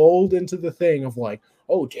get lulled into the thing of like,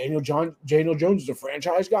 oh, Daniel Jones is a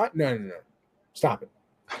franchise guy. No. Stop it.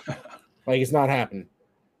 Like, it's not happening.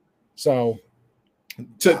 So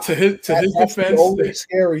to his defense, the only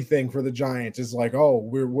scary thing for the Giants is like, oh,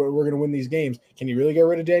 we're going to win these games. Can you really get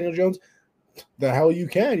rid of Daniel Jones? The hell you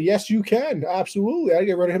can. Yes, you can. Absolutely. I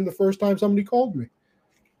get rid of him the first time somebody called me.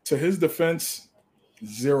 To his defense,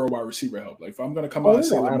 zero wide receiver help. Like, if I'm going to come out and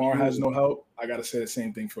say Lamar has no help, I got to say the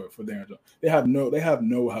same thing for Daniel Jones. They have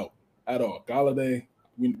no help at all. Galladay,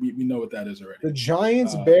 we know what that is already. The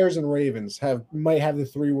Giants, Bears, and Ravens might have the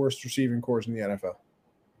three worst receiving corps in the NFL.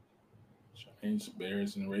 Giants,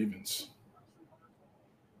 Bears, and Ravens.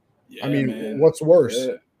 Yeah, I mean, man. What's worse?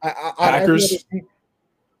 Yeah. Packers.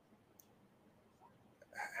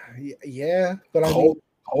 Yeah, but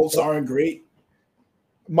Colts aren't great.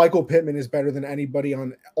 Michael Pittman is better than anybody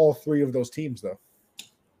on all three of those teams, though.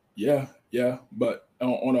 Yeah, but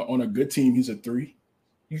on a good team, he's a 3.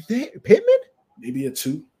 You think Pittman? Maybe a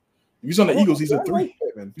 2. If he's on the Eagles, he's a 3. Like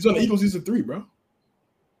if he's on the Eagles, he's a 3, bro.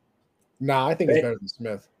 Nah, I think he's better than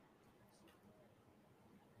Smith.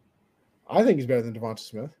 I think he's better than Devonta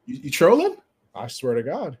Smith. You trolling? I swear to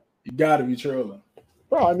God. You gotta be trolling.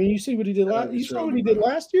 Bro, I mean, you see what he did last. You saw what he did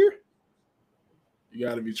last year. You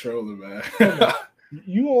gotta be trolling, man.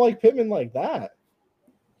 You don't like Pittman like that.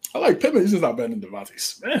 I like Pittman. He's just not better than Devonta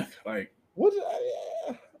Smith. Like, what?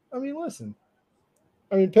 I mean, listen.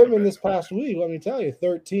 I mean, Pittman this past week, let me tell you,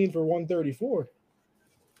 13 for 134.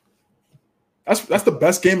 That's the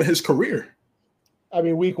best game of his career. I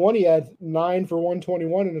mean, week 1 he had 9 for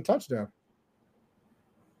 121 and a touchdown.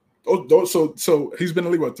 So he's been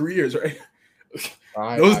in the league 3 years, right?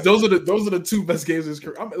 Those are the 2 best games of his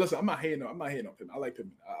career. I'm not hating on him. I like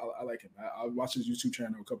him. I like him. I watched his YouTube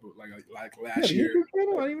channel a couple like last year. YouTube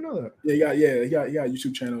channel? I didn't even know that. Yeah, he got a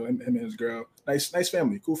YouTube channel. Him and his girl. Nice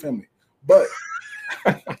family, cool family. But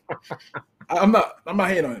I'm not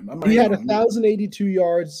hating on him. He had 1,082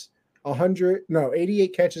 yards,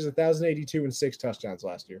 88 catches, 1,082 and 6 touchdowns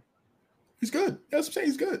last year. He's good. That's what I'm saying.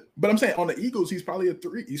 He's good. But I'm saying on the Eagles, he's probably a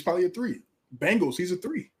 3. Bengals, he's a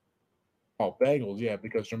 3. Oh, Bengals, yeah,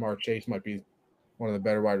 because Jamar Chase might be one of the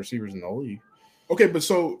better wide receivers in the league. Okay, but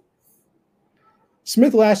so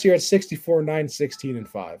Smith last year had 64, 9, 16, and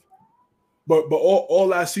 5. But all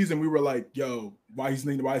last season we were like, yo, why is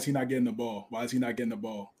he not getting the ball? Why is he not getting the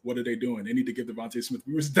ball? What are they doing? They need to give Devonta Smith.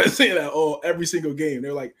 We were saying that every single game.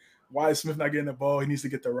 They're like, why is Smith not getting the ball? He needs to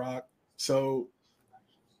get the rock. So,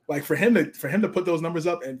 like, for him to put those numbers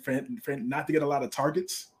up and for him not to get a lot of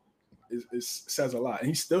targets says a lot. And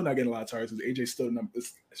he's still not getting a lot of targets because AJ's still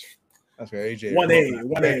numbers. That's right, AJ.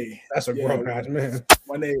 1A. That's a grown man.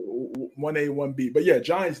 1A, 1B. But yeah,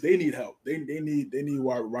 Giants, they need help. They need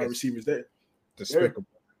wide receivers. They're despicable.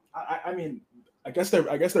 I mean, I guess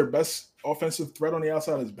their best offensive threat on the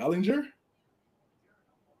outside is Bellinger.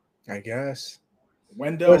 I guess.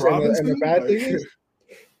 Wendell Robinson. And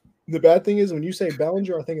the bad thing is when you say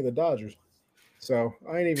Bellinger, I think of the Dodgers. So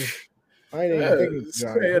I ain't even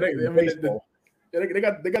thinking baseball. They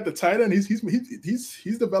got the tight end.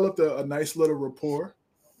 He's developed a nice little rapport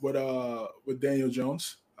with Daniel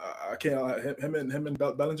Jones. I can't him and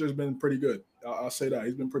Bellinger's been pretty good. I'll say that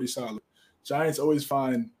he's been pretty solid. Giants always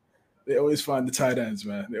find the tight ends,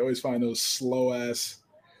 man. They always find those slow ass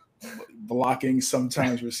blocking,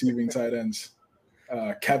 sometimes receiving tight ends.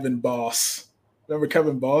 Kevin Boss. Remember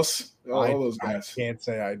Kevin Boss? All those guys. I can't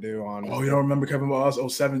say I do. Honestly. Oh, you don't remember Kevin Boss?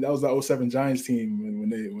 07. That was the 07 Giants team when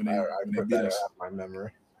they beat us. My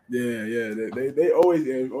memory. Yeah. They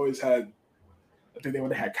always had. I think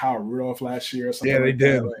they had Kyle Rudolph last year or something. Yeah, they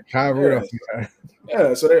did. Like, Kyle Rudolph.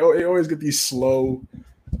 Yeah, so they always get these slow,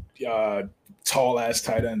 tall ass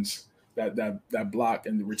tight ends that block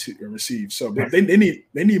and receive. So they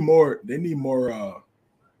need more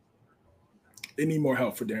They need more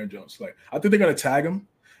help for Darren Jones. Like I think they're gonna tag him,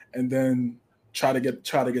 and then try to get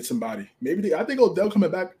somebody. I think Odell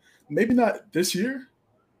coming back. Maybe not this year,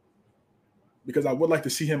 because I would like to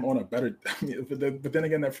see him on a better. I mean, but then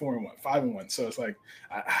again, they're 4-1, 5-1. So it's like,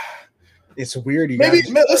 it's weird.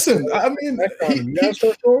 Listen. I mean, you gotta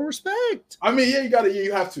start showing respect. I mean, yeah, you got to.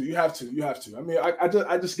 You have to. I mean,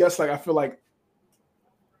 I just guess like I feel like.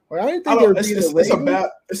 Well, I didn't think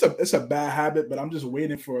it's a bad habit, but I'm just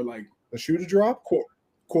waiting for like the shoe to drop.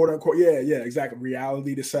 Quote unquote, yeah, exactly.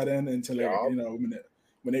 Reality to set in until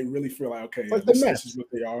when they really feel like okay, like this is what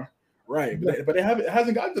they are, right? Yeah. But it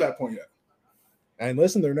hasn't gotten to that point yet. And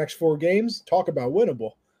listen, their next 4 games, talk about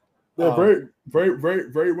winnable. They're very, very,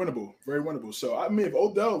 very, very winnable, very winnable. So I mean, if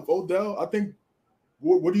Odell, I think,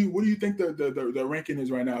 what do you think the ranking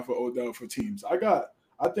is right now for Odell for teams? I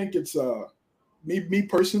think it's me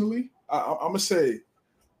personally. I'm gonna say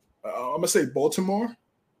Baltimore.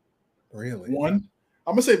 Really? 1.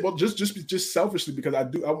 I'm gonna say, well, just selfishly because I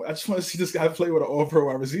just want to see this guy play with an All-Pro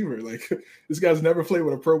wide receiver. Like this guy's never played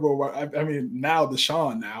with a Pro Bowl. I mean, now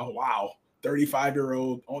Deshaun, wow,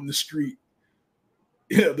 35-year-old on the street.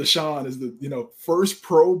 Yeah, Deshaun is the first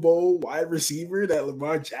Pro Bowl wide receiver that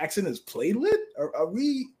Lamar Jackson has played with. Are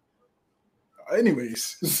we?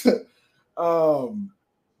 Anyways,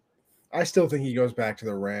 I still think he goes back to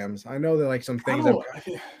the Rams. I know that like some things.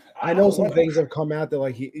 I know some things have come out that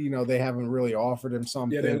like they haven't really offered him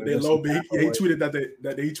something. Yeah, they low. He tweeted that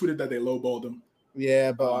they lowballed him.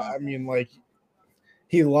 Yeah, but I mean, like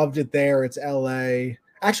he loved it there. It's LA.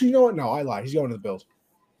 Actually, you know what? No, I lied. He's going to the Bills.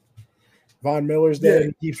 Von Miller's there.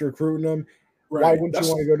 He keeps recruiting them. Right. Why wouldn't you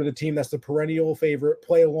want to go to the team that's the perennial favorite?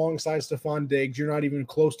 Play alongside Stephon Diggs. You're not even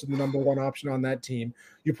close to the number 1 option on that team.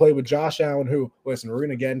 You play with Josh Allen, who, listen, we're going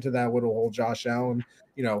to get into that with a whole Josh Allen,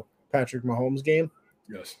 Patrick Mahomes game.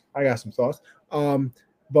 Yes. I got some thoughts.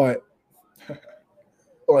 But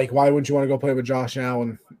like, why wouldn't you want to go play with Josh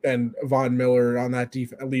Allen and Von Miller on that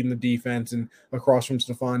leading the defense and across from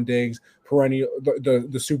Stephon Diggs, perennial,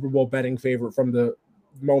 the Super Bowl betting favorite from the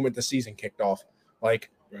moment the season kicked off? Like,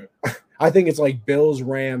 right. I think it's like Bills,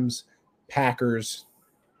 Rams, Packers,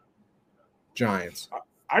 Giants.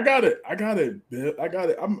 I got it.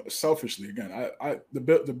 I'm selfishly again.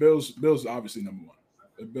 The Bills obviously number 1.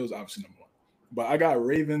 The Bills obviously number 1. But I got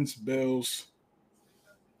Ravens, Bills,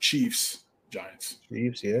 Chiefs, Giants.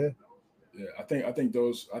 Chiefs, yeah. Yeah, I think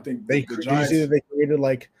those. I think the Giants. You see that they created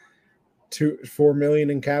like $4 million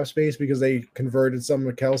in cap space because they converted some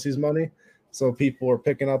of Kelsey's money. So people are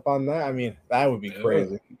picking up on that. I mean, that would be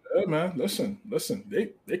crazy. Yeah, man. Listen.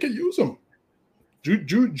 They could use them.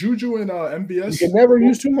 Juju and MBS. You can never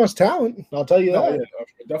use too much talent. I'll tell you that. Yeah,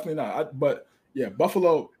 definitely not. But yeah,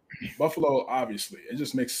 Buffalo. Obviously, it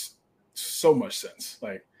just makes so much sense.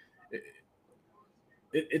 Like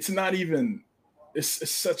it's not even.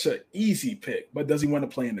 It's such an easy pick. But does he want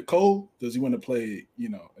to play in the cold? Does he want to play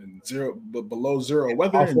in below zero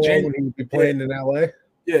weather? And when he would be playing in LA.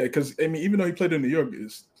 Yeah, because I mean, even though he played in New York,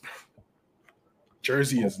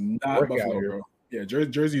 Jersey is not Buffalo, bro. Yeah,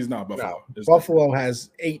 Jersey is not Buffalo. No, Buffalo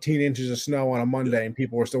has 18 inches of snow on a Monday, and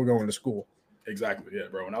people are still going to school. Exactly, yeah,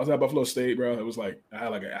 bro. When I was at Buffalo State, bro, it was like I had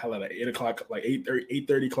like an 8 o'clock, like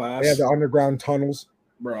 8:30 class. They have the underground tunnels,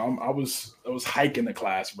 bro. I was hiking the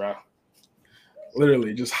class, bro.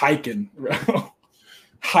 Literally just hiking, bro.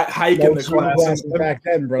 Hiking the class back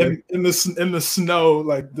then, bro. In the snow,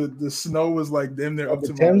 like the snow was like damn near up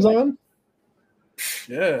to Tim's on.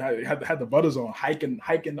 Yeah, I had the butters on, hiking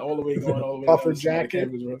all the way, going all the way. Puffer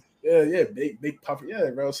jacket. Campus, bro. Yeah, big puffer.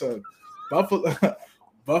 Yeah, bro. So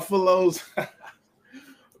Buffalo's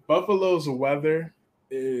weather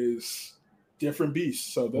is different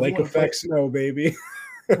beast. So lake effect snow, baby.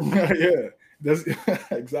 Yeah,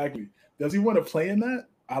 exactly. Does he want to play in that?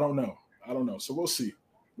 I don't know. So we'll see.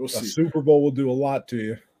 The Super Bowl will do a lot to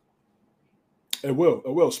you. It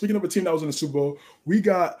will. Speaking of a team that was in the Super Bowl, we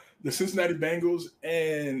got the Cincinnati Bengals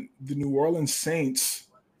and the New Orleans Saints.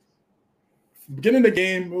 Beginning of the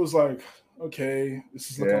game, it was like, okay,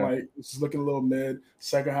 this is looking a little mid.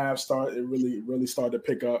 Second half it really started to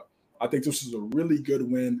pick up. I think this was a really good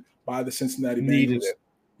win by the Cincinnati Bengals. Needed it.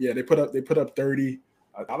 Yeah, they put up 30.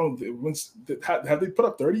 Have they put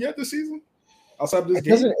up 30 yet this season? Outside of this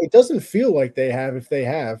game? It doesn't feel like they have. If they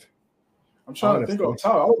have, I'm trying to think off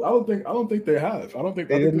top. I don't think they have. I don't think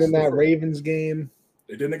they didn't in that Ravens game.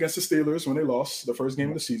 They didn't against the Steelers when they lost the first game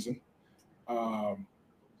of the season.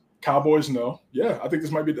 Cowboys, no. Yeah, I think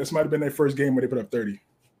this might have been their first game where they put up 30.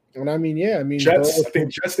 And I mean, Jets. I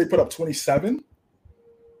think Jets they put up 27.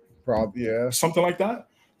 Probably, yeah, something like that.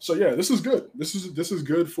 So yeah, this is good. This is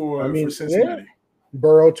good for Cincinnati.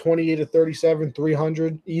 Burrow 28 to 37,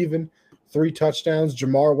 300 even, 3 touchdowns.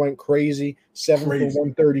 Jamar went crazy, 7 for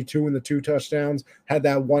 132 in the 2 touchdowns. Had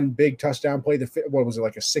that one big touchdown play. What was it,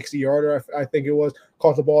 like a 60-yarder? I think it was.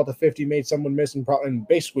 Caught the ball at the 50, made someone miss, and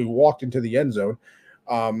basically walked into the end zone.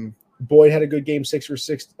 Boyd had a good game, 6 for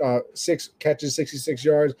 6, 6 catches, 66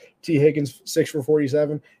 yards. T. Higgins 6 for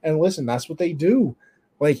 47. And listen, that's what they do.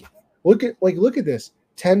 Look at this.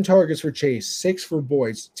 10 targets for Chase, 6 for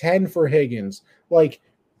Boyd, 10 for Higgins. Like,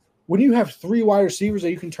 when you have 3 wide receivers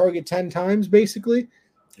that you can target 10 times, basically,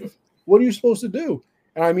 what are you supposed to do?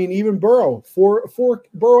 And I mean, even Burrow,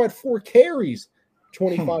 Burrow had 4 carries,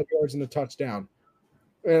 25 yards and a touchdown.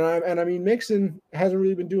 And I mean, Mixon hasn't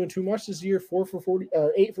really been doing too much this year.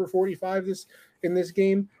 8 for 45 in this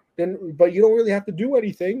game. But you don't really have to do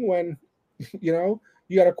anything when you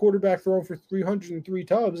got a quarterback throwing for 303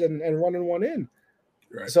 tubs and running one in.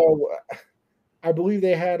 Right. So I believe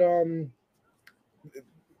they had I don't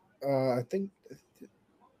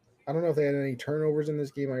know if they had any turnovers in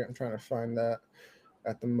this game. I'm trying to find that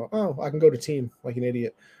at the I can go to team like an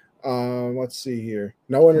idiot. Let's see here.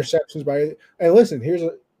 No interceptions and listen,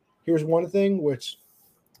 here's one thing which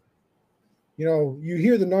you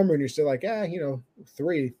hear the number and you're still like,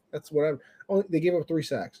 3, that's whatever. They gave up 3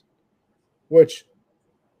 sacks, which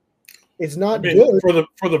it's not good for the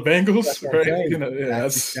Bengals, right?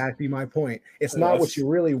 That's exactly my point. It's not what you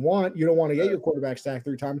really want. You don't want to get your quarterback sacked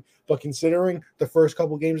 3 times, but considering the first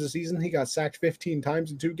couple games of the season, he got sacked 15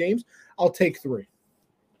 times in 2 games. I'll take 3.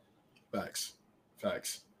 Facts.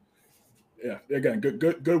 Yeah, again,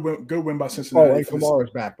 good win by Cincinnati. Oh, and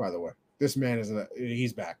Kamara's back, by the way. This man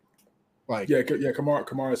he's back.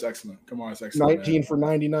 Kamara is excellent. 19 for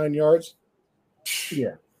 99 yards.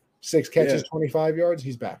 Yeah, 6 catches, 25 yards.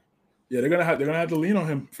 He's back. Yeah, they're gonna have to lean on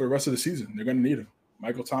him for the rest of the season. They're gonna need him.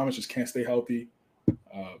 Michael Thomas just can't stay healthy.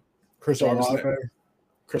 Chris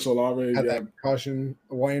Olave had that concussion.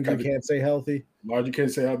 Landry can't stay healthy. Landry can't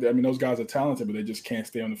stay healthy. I mean, those guys are talented, but they just can't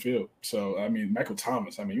stay on the field. So, I mean, Michael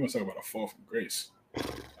Thomas. I mean, you want to talk about a fall from grace?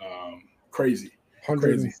 Crazy.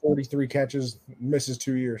 143 catches, misses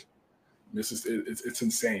 2 years. It's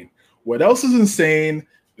insane. What else is insane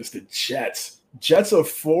is the Jets. Jets are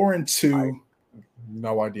 4-2.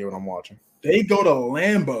 No idea what I'm watching. They go to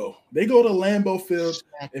Lambeau. Field.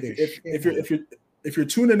 If you're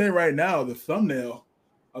tuning in right now, the thumbnail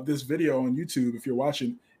of this video on YouTube, if you're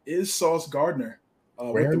watching, is Sauce Gardner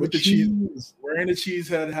with the cheese. Wearing the cheese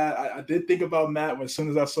head hat. I did think about Matt as soon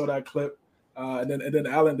as I saw that clip. And then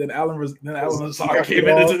Alan Lazard came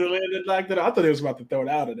into the land and knocked it out. I thought he was about to throw it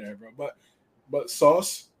out of there, bro. But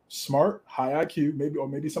Sauce, smart, high IQ,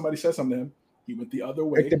 maybe somebody said something to him. He went the other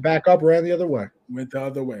way. Picked it back up, ran the other way.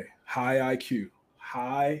 High IQ.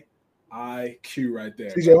 High IQ right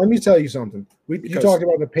there. CJ, let me tell you something. You talked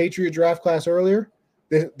about the Patriot draft class earlier.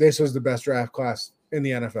 This was the best draft class in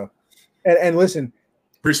the NFL. And listen,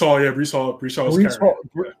 Breece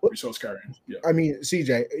Hall's carrying. Yeah. I mean,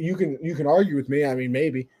 CJ, you can argue with me. I mean,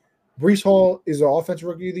 maybe Breece Hall is the offensive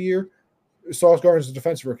rookie of the year. Sauce Gardner is the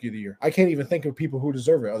defensive rookie of the year. I can't even think of people who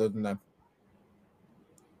deserve it other than them.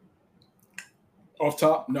 Off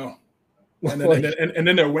top, no. And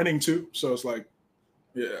then they're winning too. So it's like,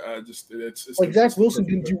 it's like Zach Wilson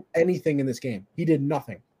didn't do anything in this game. He did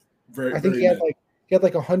nothing. I think he had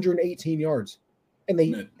like 118 yards, and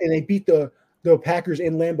they beat the Packers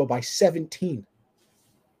in Lambeau by 17.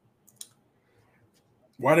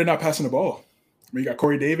 Why are they not passing the ball? I mean, you got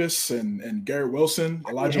Corey Davis and Garrett Wilson.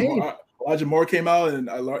 Elijah Moore came out, and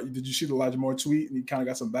did you see the Elijah Moore tweet? And he kind of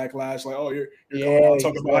got some backlash, like, "Oh, you're coming out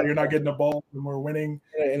talking about you're not getting the ball when we're winning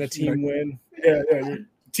in a team win." Yeah, your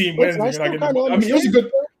team wins. And you're not getting the ball. I mean, it was a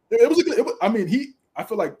good. It was a good. I mean, I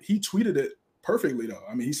feel like he tweeted it perfectly though.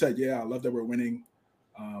 I mean, he said, "Yeah, I love that we're winning,"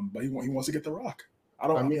 but he wants to get the rock. I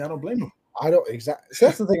don't blame him. I don't exactly.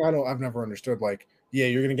 That's the thing. I've never understood. Like, yeah,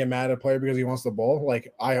 you're gonna get mad at a player because he wants the ball.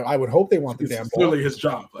 Like, I would hope they want the damn ball. Clearly his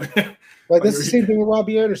job. Like that's the same thing with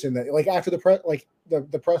Robbie Anderson. That like after the press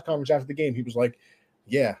conference after the game, he was like,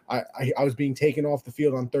 "Yeah, I was being taken off the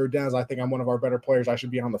field on 3rd downs. I think I'm one of our better players. I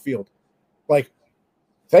should be on the field."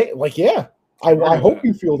 Yeah. I hope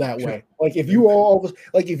you feel that way. Like if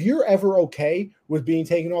you're ever okay with being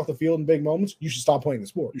taken off the field in big moments, you should stop playing the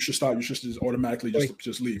sport. You should stop. You should just automatically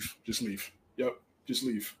just leave. Just leave. Yep. Just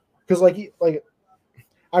leave. Because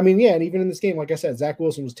I mean, yeah, and even in this game, like I said, Zach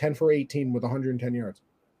Wilson was 10 for 18 with 110 yards.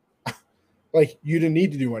 Like you didn't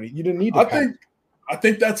need to do anything. You didn't need to. I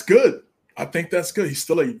think that's good. He's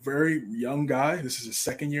still a very young guy. This is his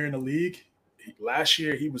 2nd year in the league. Last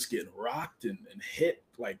year he was getting rocked and hit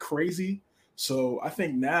like crazy. So I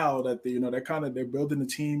think now that they're building the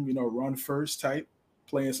team, run first type,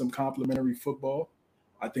 playing some complimentary football.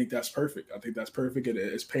 I think that's perfect. I think that's perfect.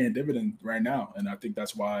 It's paying dividend right now, and I think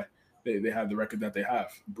that's why they have the record that they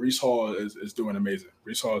have. Breece Hall is doing amazing.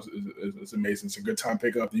 Breece Hall is amazing. It's a good time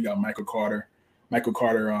pickup. You got Michael Carter. As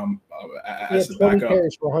the 20 backup.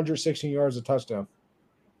 carries for 116 yards, a touchdown.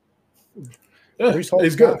 Yeah,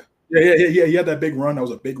 he's good. Yeah. He had that big run. That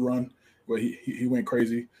was a big run where he went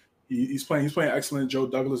crazy. He's playing excellent. Joe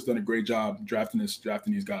Douglas done a great job drafting these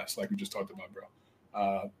guys, like we just talked about,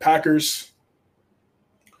 bro. Packers.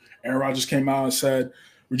 Aaron Rodgers came out and said,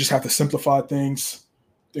 we just have to simplify things.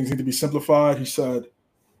 Things need to be simplified. He said,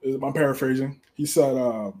 I'm paraphrasing. He said,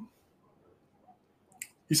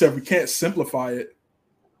 if we can't simplify it,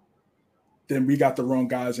 then we got the wrong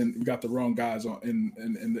guys in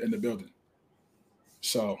the building.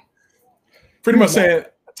 So pretty much saying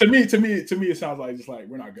to me, it sounds like just like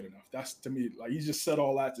we're not good enough. That's to me, like he just said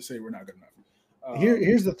all that to say we're not good enough.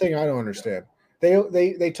 Here's the thing I don't understand.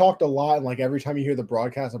 They talked a lot, and like every time you hear the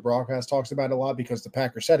broadcast talks about it a lot because the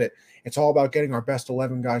Packers said it. It's all about getting our best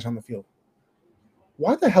 11 guys on the field.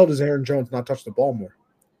 Why the hell does Aaron Jones not touch the ball more?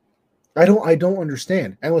 I don't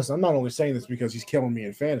understand. And listen, I'm not only saying this because he's killing me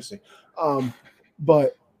in fantasy,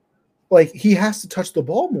 but like he has to touch the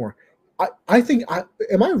ball more. I think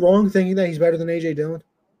am I wrong thinking that he's better than AJ Dillon?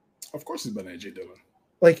 Of course he's better than AJ Dillon.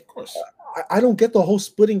 Like, of course. I don't get the whole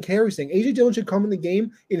splitting carries thing. AJ Dillon should come in the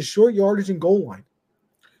game in short yardage and goal line.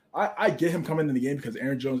 I get him coming in the game because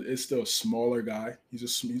Aaron Jones is still a smaller guy. He's a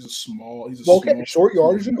small. Okay, short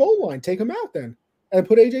yardage and goal line. Take him out then and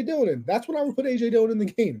put AJ Dillon in. That's when I would put AJ Dillon in the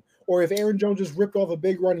game. Or if Aaron Jones just ripped off a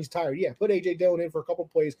big run, he's tired. Yeah, put AJ Dillon in for a couple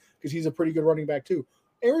plays because he's a pretty good running back too.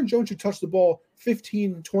 Aaron Jones should touch the ball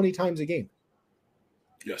 15, 20 times a game.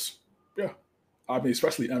 Yes. Yeah. I mean,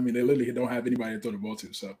 they literally don't have anybody to throw the ball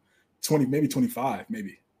to. So 20, maybe 25,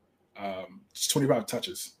 maybe. Just 25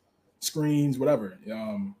 touches, screens, whatever.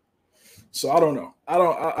 So I don't know. I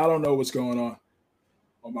don't know what's going on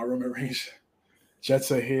my rooming range.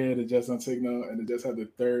 Jets are here. The Jets on signal, and the Jets have the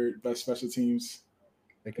third best special teams.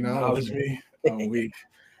 Acknowledge me. I'm weak.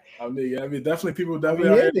 I mean, definitely people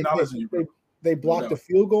acknowledge you. They blocked the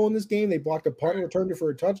field goal in this game. They blocked a punt and returned it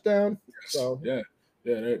for a touchdown. Yes. So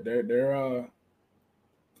they're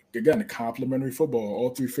again, complimentary football, all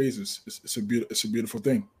three phases. It's a beautiful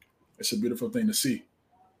thing. It's a beautiful thing to see.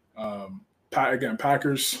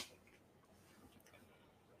 Packers.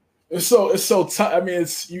 It's so tough. I mean,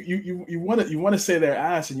 it's you want to say their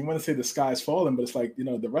ass and you want to say the sky's falling, but it's like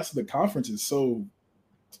the rest of the conference is so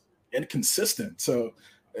inconsistent. So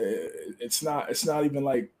it's not even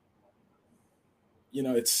like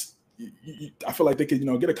it's. I feel like they could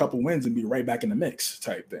get a couple wins and be right back in the mix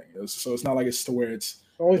type thing. So it's not like it's to where it's.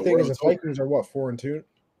 The only thing is the Vikings are what 4-2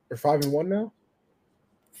 or 5-1 now.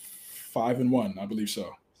 5-1, I believe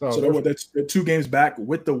so. So they're 2 games back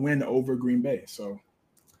with the win over Green Bay. So.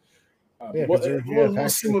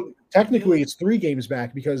 Technically, it's 3 games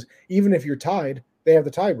back because even if you're tied, they have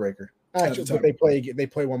the tiebreaker. Actually, but they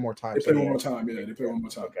play one more time. They play one more time. Yeah, they play one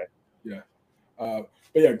more time. Okay. Yeah. But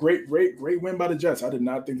yeah, great win by the Jets. I did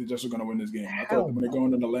not think the Jets were going to win this game. I thought when they're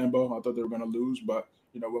going into Lambeau, I thought they were going to lose. But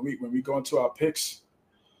when we go into our picks,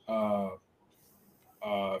 for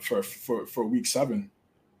week 7,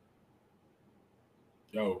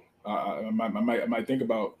 I might think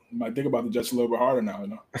about the Jets a little bit harder now.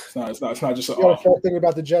 It's not just start thinking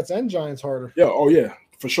about the Jets and Giants harder. Yeah, oh yeah,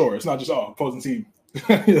 for sure. It's not just opposing team.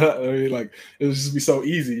 I mean, like it would just be so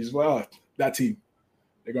easy. Just that team,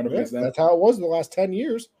 they're going to face them. That's how it was in the last 10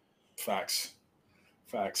 years. Facts.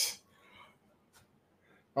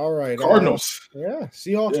 All right, Cardinals.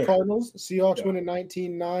 Seahawks. Yeah. Cardinals. Seahawks winning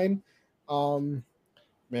 19-9.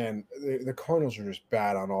 Man, the Cardinals are just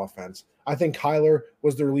bad on offense. I think Kyler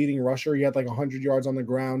was their leading rusher. He had like 100 yards on the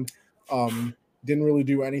ground. Didn't really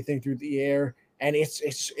do anything through the air. And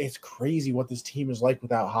it's crazy what this team is like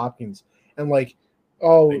without Hopkins. And like,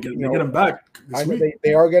 they get him back this week.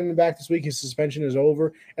 They are getting him back this week. His suspension is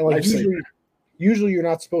over. And like usually you're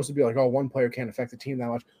not supposed to be like, one player can't affect the team that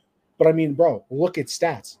much. But I mean, bro, look at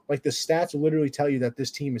stats. Like the stats literally tell you that this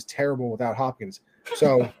team is terrible without Hopkins.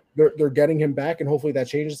 So they're getting him back, and hopefully that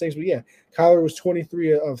changes things. But yeah, Kyler was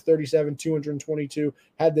 23 of 37, 222,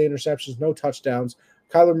 had the interceptions, no touchdowns.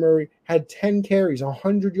 Kyler Murray had 10 carries,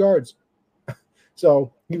 100 yards.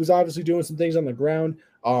 So he was obviously doing some things on the ground.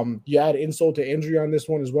 You add insult to injury on this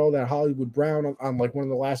one as well, that Hollywood Brown on like one of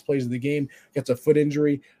the last plays of the game gets a foot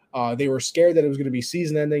injury. They were scared that it was going to be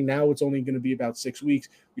season ending. Now it's only going to be about 6 weeks.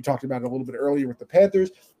 We talked about it a little bit earlier with the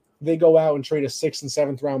Panthers. They go out and trade a 6th and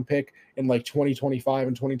 7th round pick in like 2025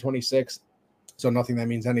 and 2026. So nothing that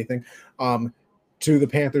means anything to the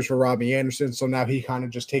Panthers for Robbie Anderson. So now he kind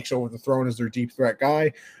of just takes over the throne as their deep threat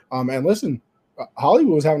guy. And listen,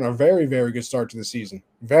 Hollywood was having a very, very good start to the season.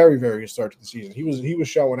 Very, very good start to the season. He was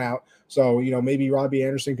showing out. So, maybe Robbie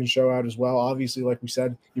Anderson can show out as well. Obviously, like we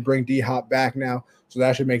said, you bring D-Hop back now, so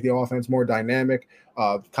that should make the offense more dynamic.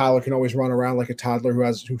 Kyler can always run around like a toddler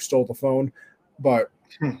who stole the phone. But,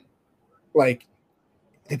 like,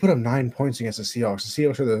 they put up 9 points against the Seahawks. The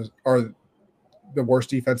Seahawks are the worst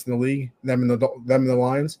defense in the league, them and the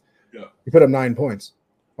Lions. Yeah. You put up 9 points.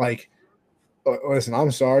 Like, listen,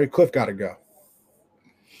 I'm sorry. Cliff got to go.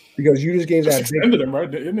 Because you just gave that extended him,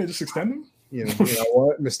 right? Didn't they just extend him? You know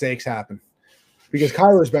what? Mistakes happen. Because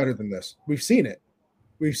Kyler is better than this. We've seen it.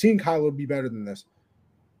 We've seen Kyler be better than this.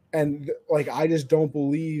 And like I just don't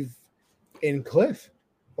believe in Cliff.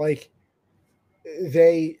 Like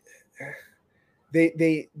they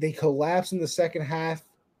collapsed in the second half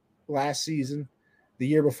last season. The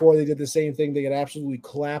year before they did the same thing. They got absolutely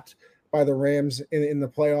clapped by the Rams in the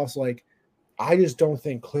playoffs. Like I just don't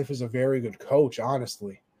think Cliff is a very good coach,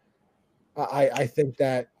 honestly. I think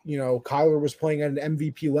that, Kyler was playing at an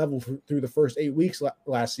MVP level through the first 8 weeks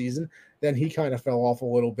last season. Then he kind of fell off a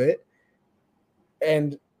little bit.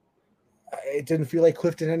 And it didn't feel like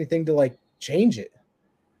Cliff did anything to, like, change it.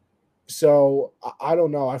 So, I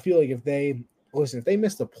don't know. I feel like if they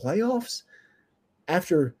miss the playoffs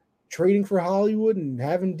after trading for Hollywood and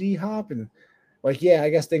having D-Hop and, like, yeah, I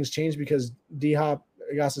guess things changed because D-Hop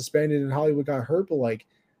got suspended and Hollywood got hurt, but, like,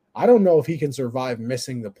 I don't know if he can survive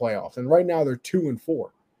missing the playoffs. And right now they're 2-4.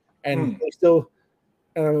 And they still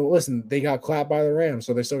listen, they got clapped by the Rams,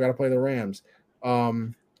 so they still got to play the Rams.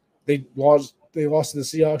 They lost to the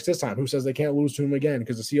Seahawks this time. Who says they can't lose to them again?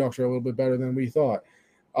 Because the Seahawks are a little bit better than we thought.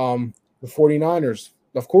 The 49ers,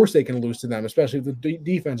 of course they can lose to them, especially if the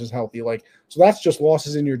defense is healthy. Like, so that's just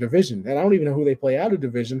losses in your division. And I don't even know who they play out of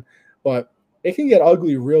division, but it can get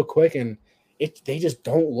ugly real quick, and they just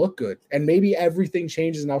don't look good. And maybe everything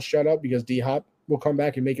changes and I'll shut up because D-Hop will come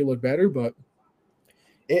back and make it look better, but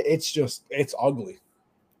it's ugly.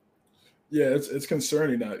 Yeah, it's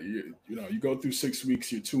concerning that you go through 6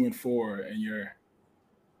 weeks, you're 2-4, and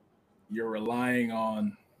you're relying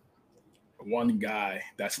on one guy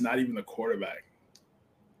that's not even the quarterback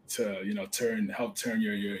to help turn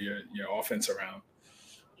your offense around.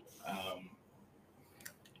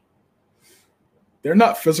 They're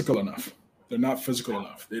not physical enough. They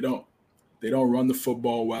don't run the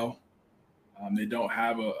football well. They don't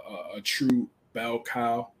have a true bell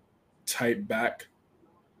cow type back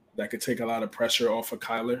that could take a lot of pressure off of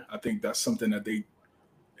Kyler. I think that's something that they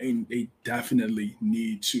definitely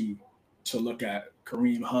need to look at.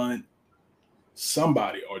 Kareem Hunt,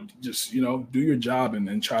 somebody, or just do your job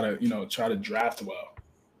and try to draft well.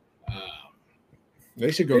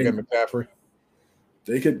 They should go get McCaffrey.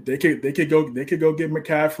 They could go get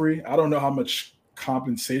McCaffrey. I don't know how much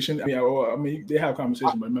compensation. I mean, they have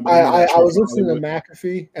compensation, but remember, I was listening to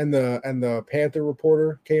McAfee and the Panther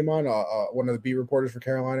reporter came on, one of the beat reporters for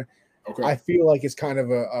Carolina. Okay. I feel like it's kind of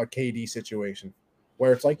a KD situation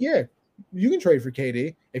where it's like, yeah, you can trade for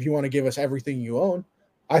KD if you want to give us everything you own.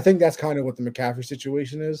 I think that's kind of what the McCaffrey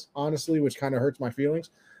situation is, honestly, which kind of hurts my feelings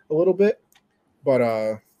a little bit. But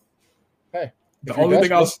hey, the only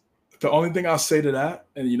thing I'll say to that,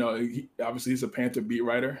 and obviously he's a Panther beat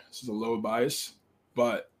writer. This is a low bias,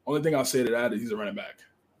 but only thing I'll say to that is he's a running back.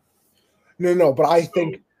 No, but I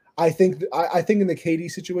think in the KD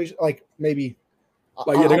situation, like maybe,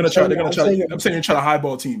 they're gonna try. I'm saying you're trying to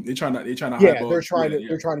highball team. They're trying to highball. Yeah, they're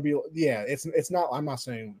trying to be. Yeah, it's not. I'm not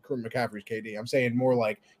saying McCaffrey's KD. I'm saying more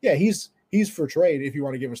like, yeah, he's for trade if you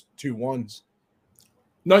want to give us 2 1s.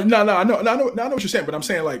 No. I know what you're saying, but I'm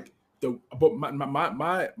saying like. But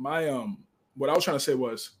my what I was trying to say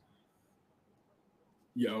was,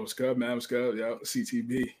 yo, what's good, man? What's good? Yo,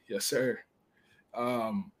 CTB, yes, sir.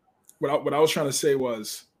 What I was trying to say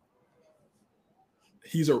was,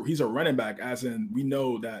 he's a running back, as in we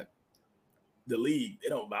know that the league, they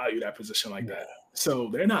don't value that position like that, so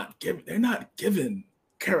they're not giving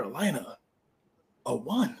Carolina a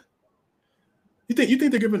 1. You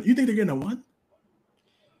think they're getting a 1?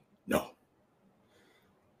 No.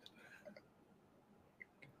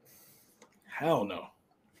 Hell no.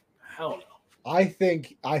 I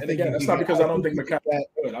think again, that's not because I don't think McCaffrey's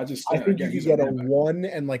good. I think you get a 1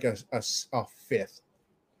 and like a 5th,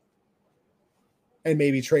 and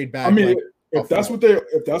maybe trade back. I mean, if that's what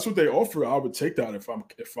they offer, I would take that if I'm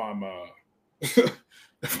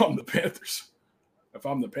the Panthers. If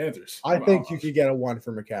I'm the Panthers, I think you could get a 1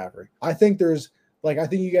 for McCaffrey. I think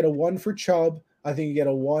you get a 1 for Chubb. I think you get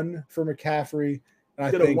a 1 for McCaffrey. And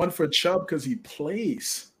I think a 1 for Chubb because he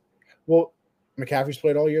plays. Well, McCaffrey's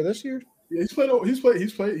played all year this year. Yeah, he's played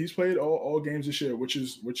all games this year, which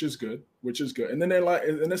is good. And then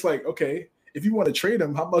it's like, okay, if you want to trade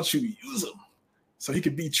him, how about you use him so he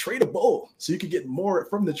could be tradable, so you could get more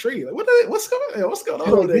from the trade? Like, what's going on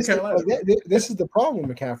over there, Carolina? This is the problem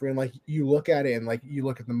with McCaffrey, and like you look at it, and like you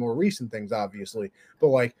look at the more recent things, obviously, but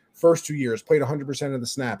like first 2 years played 100% of the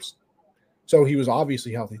snaps, so he was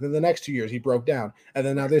obviously healthy. Then the next 2 years he broke down, and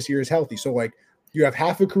then now this year is healthy. So like you have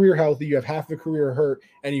half a career healthy, you have half a career hurt,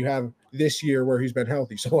 and you have this year where he's been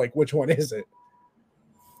healthy. So like, which one is it?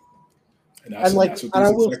 And I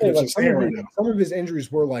will say, like some of his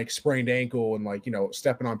injuries were like sprained ankle and like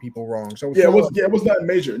stepping on people wrong. So it was not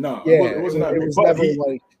major. No, it wasn't. It was never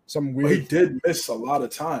like some weird. He did miss a lot of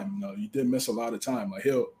time. No, he did miss a lot of time. Like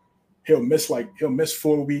he'll miss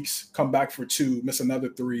 4 weeks, come back for 2, miss another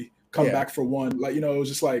 3, come back for 1. Like it was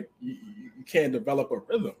just like you can't develop a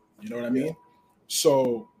rhythm. You know what I mean?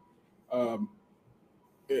 So.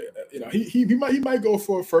 He might go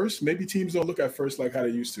for a first. Maybe teams don't look at first like how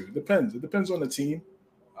they used to. It depends. It depends on the team.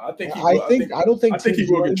 I don't think he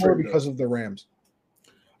will get traded because of the Rams.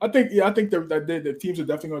 I think the teams are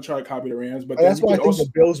definitely going to try to copy the Rams, but that's why I think the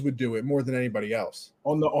Bills would do it more than anybody else.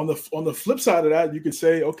 On the flip side of that, you could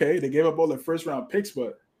say, okay, they gave up all their first round picks,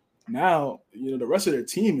 but now the rest of their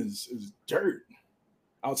team is dirt.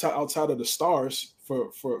 Outside of the stars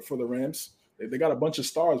for the Rams, they got a bunch of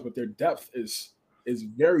stars, but their depth is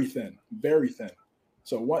very thin, very thin.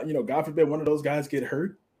 So God forbid one of those guys get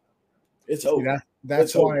hurt, it's over.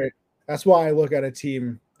 That's why I look at a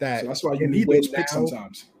team that. So that's why you need those picks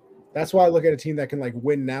sometimes. That's why I look at a team that can like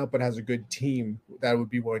win now, but has a good team that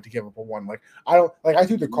would be willing to give up a 1. Like I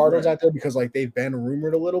threw the Cardinals out there because like they've been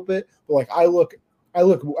rumored a little bit, but like I look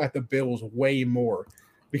at the Bills way more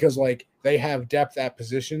because like they have depth at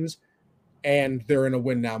positions. And they're in a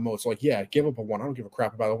win now mode. So, like, give up a 1. I don't give a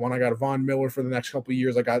crap about a 1. I got a Von Miller for the next couple of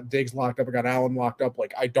years. I got Diggs locked up. I got Allen locked up.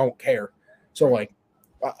 Like, I don't care. So, like,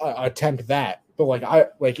 I attempt that. But, like,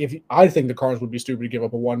 I think the Cardinals would be stupid to give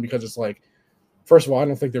up a 1 because it's like, first of all, I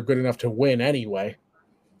don't think they're good enough to win anyway.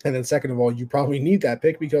 And then second of all, you probably need that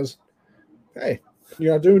pick because, hey,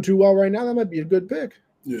 you're not doing too well right now. That might be a good pick.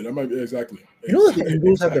 Yeah, that might be exactly. You know that the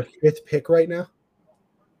Eagles have their 5th pick right now?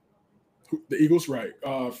 The Eagles, right?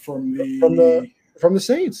 From the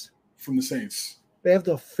Saints. From the Saints. They have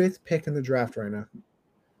the 5th pick in the draft right now.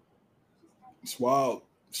 It's wild.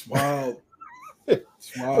 It's wild.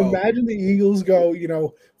 It's wild. Imagine the Eagles go,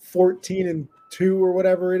 14-2 or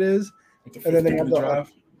whatever it is, and then they have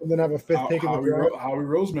draft. And then have a 5th pick in the draft. Howie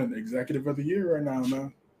Roseman, executive of the year right now,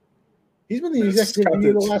 man. He's been the executive of the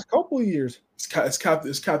year the last couple of years. It's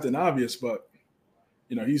Captain Obvious, but.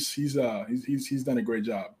 He's done a great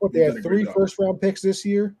job. What, they had 3 first-round picks this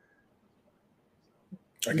year?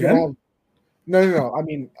 Again? No. I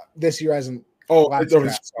mean, this year hasn't. Oh, I was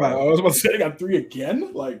about to say they got 3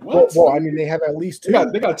 again. Like what? Well, I mean, they have at least 2.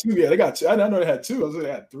 They got 2. Yeah, they got 2. I know they had 2. I was like,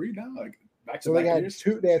 they had 3 now. Like back to back years.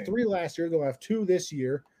 2. They had 3 last year. They'll have 2 this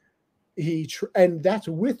year. And that's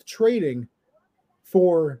with trading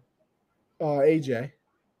for AJ.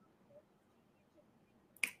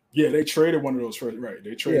 Yeah, they traded one of those first. Right,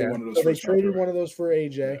 they traded one of those. So they traded one of those for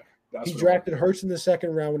AJ. He drafted Hurts in the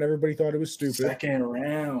 2nd round when everybody thought it was stupid. 2nd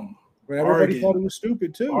round. When everybody thought it was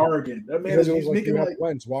stupid too. Oregon. That man is making like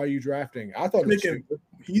Wentz. Why are you drafting? I thought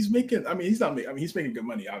he's making. I mean, he's not making. I mean, he's making good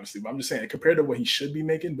money, obviously. But I'm just saying, compared to what he should be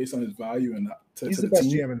making based on his value and he's the best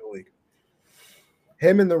GM in the league.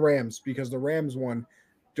 Him and the Rams, because the Rams one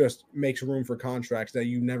just makes room for contracts that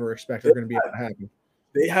you never expect are going to be able to happen.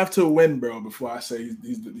 They have to win, bro. Before I say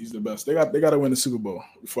he's the best, they got to win the Super Bowl.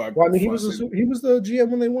 He was the GM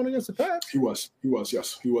when they won against the Pats. He was.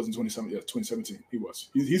 Yes, he was in 2017. He was.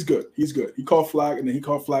 He's good. He's good. He called flag, and then he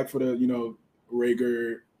called flag for the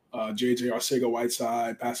Rager, JJ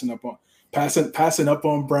Arcega-Whiteside passing up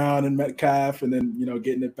on Brown and Metcalf, and then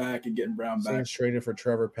getting it back and getting Brown back. Saints traded for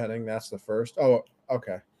Trevor Penning. That's the first. Oh,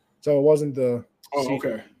 okay. So it wasn't the. Oh,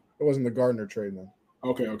 okay. It wasn't the Gardner trade then.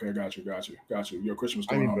 Okay, got you. Your question was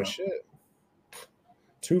going on. But shit.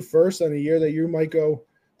 2 firsts in a year that you might go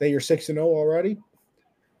that you're 6-0 already.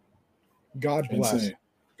 God bless. Insane.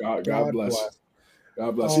 God bless.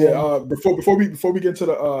 God bless. Before we get to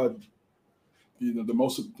the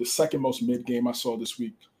the second most mid game I saw this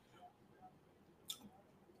week.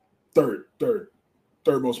 Third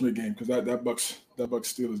most mid game because that Bucks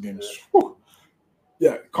Steelers game is. Whew.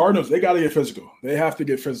 Yeah, Cardinals, they got to get physical. They have to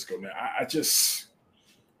get physical, man.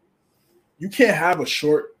 You can't have a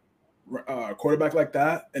short quarterback like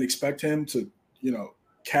that and expect him to,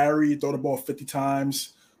 carry, throw the ball 50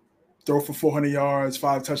 times, throw for 400 yards,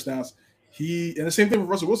 5 touchdowns. And the same thing with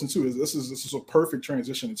Russell Wilson too. This is a perfect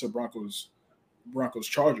transition into Broncos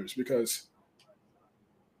Chargers because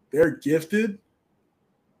they're gifted,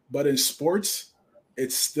 but in sports,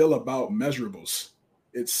 it's still about measurables.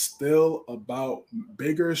 It's still about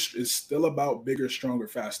bigger. It's still about bigger, stronger,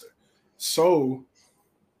 faster. So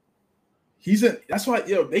that's why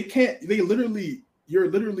they can't. They literally.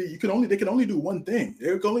 They can only do one thing.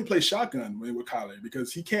 They can only play shotgun with Kyler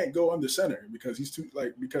because he can't go under center because he's too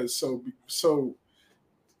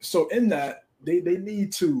so in that they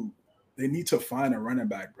need to find a running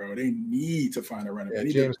back, bro. They need to find a running back.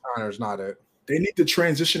 James Conner's not it. They need to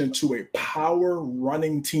transition into a power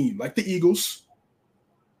running team like the Eagles,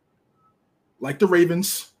 like the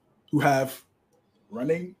Ravens, who have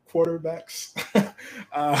running quarterbacks.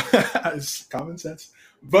 It's common sense,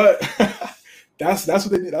 but that's what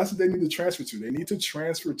they need. That's what they need to transfer to. They need to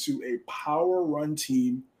transfer to a power run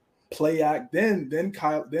team, play act. Then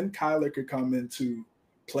Kyler could come into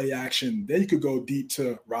play action. Then you could go deep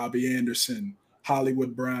to Robbie Anderson,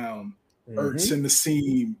 Hollywood Brown, Ertz in the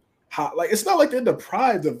seam. It's not like they're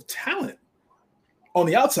deprived of talent on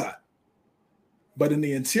the outside, but in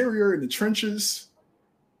the interior, in the trenches.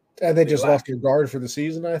 And they just lost their guard for the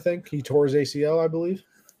season, I think. He tore his ACL, I believe.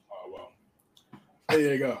 Oh, well.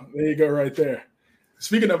 There you go. There you go right there.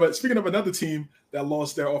 Speaking of another team that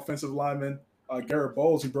lost their offensive lineman, Garrett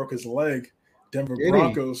Bowles, who broke his leg. Denver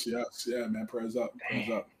Broncos. Yes, yeah, man. Prayers up. Prayers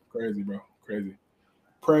up. Crazy, bro. Crazy.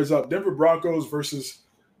 Prayers up. Denver Broncos versus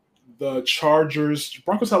the Chargers.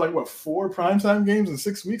 Broncos had 4 primetime games in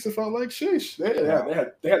 6 weeks, it felt like. Sheesh.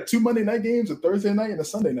 They had 2 Monday night games, a Thursday night and a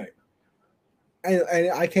Sunday night. And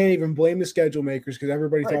I can't even blame the schedule makers because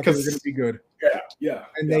everybody thought they were going to be good. Yeah.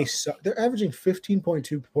 And they're averaging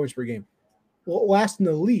 15.2 points per game. Last in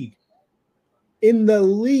the league. In the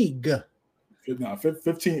league. No,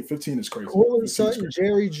 15 is crazy. Courtland Sutton,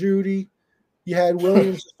 Jerry Jeudy. You had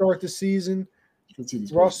Williams to start the season.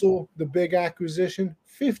 Russell, the big acquisition.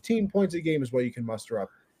 15 points a game is what you can muster up.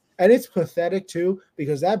 And it's pathetic, too,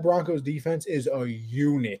 because that Broncos defense is a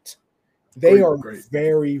unit. They are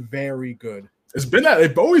very, very good.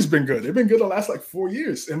 They've always been good. They've been good the last 4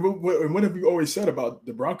 years. And what have you always said about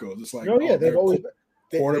the Broncos? It's they've always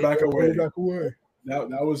quarterback away. That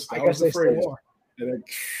was the phrase.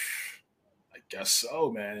 I guess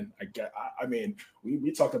so, man. I mean,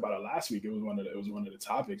 we talked about it last week. It was one of the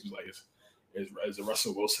topics. It was is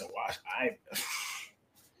Russell Wilson watch?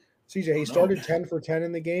 CJ, he started 10 for 10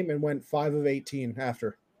 in the game and went 5 of 18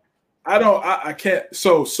 after. I can't.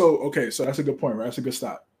 So okay. So that's a good point, right? That's a good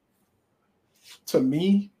stop. To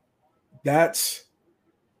me, that's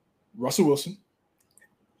Russell Wilson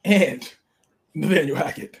and Nathaniel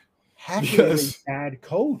Hackett. Hackett is a bad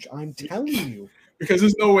coach. I'm telling you. Because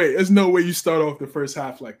there's no way you start off the first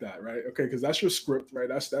half like that, right? Okay, because that's your script, right?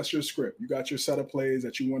 That's your script. You got your set of plays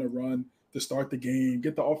that you want to run to start the game,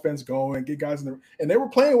 get the offense going, get guys and they were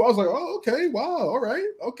playing well. I was like, oh, okay, wow, all right,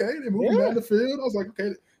 okay. They're moving down the field. I was like,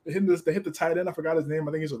 okay, they hit the tight end. I forgot his name.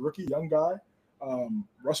 I think he's a rookie, young guy.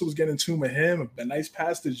 Russell was getting in tune with him. A nice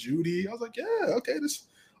pass to Jeudy. I was like, yeah, okay, this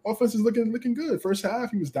offense is looking good. First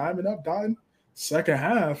half, he was diving up. Second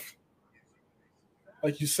half,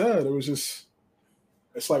 like you said, it was just.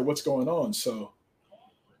 It's like, what's going on? So,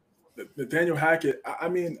 Nathaniel Hackett, I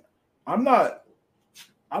mean, I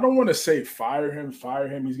don't want to say fire him.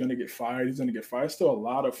 He's going to get fired. Still a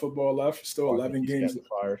lot of football left. Still 11 games.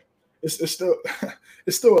 Fired. It's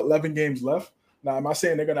still 11 games left. Now, am I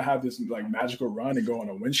saying they're going to have this magical run and go on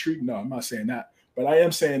a win streak? No, I'm not saying that. But I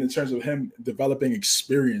am saying in terms of him developing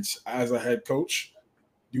experience as a head coach,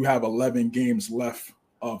 you have 11 games left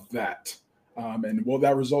of that. And will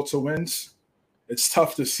that result to wins? It's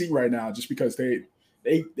tough to see right now just because they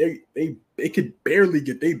could barely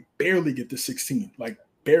get to 16,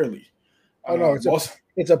 barely. Oh no,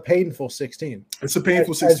 it's a painful 16. It's a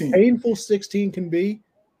painful 16. As painful 16 can be.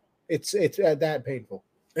 It's at that painful.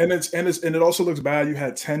 And it also looks bad. You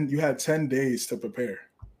had 10 days to prepare.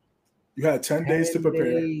 You had 10 days to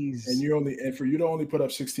prepare, and for you to only put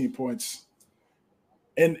up 16 points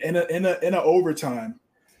in an overtime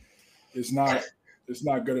is not. It's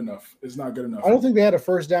not good enough. It's not good enough. I don't think they had a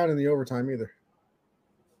first down in the overtime either.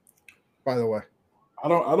 By the way, I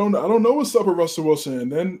don't know what's up with Russell Wilson, and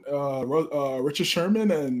then Richard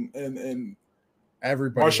Sherman and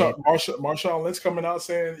everybody. Marshawn Lynch coming out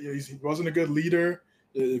saying he wasn't a good leader.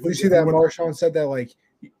 You see that Marshawn said that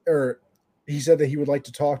or he said that he would like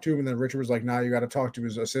to talk to him, and then Richard was like, "Nah, you got to talk to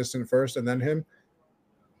his assistant first, and then him."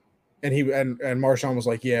 And Marshawn was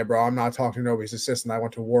like, "Yeah, bro, I'm not talking to nobody's assistant. I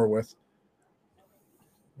went to war with."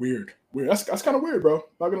 Weird. That's kind of weird, bro.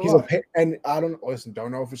 Not gonna lie. And I don't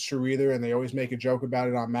know if it's true either. And they always make a joke about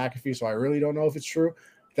it on McAfee, so I really don't know if it's true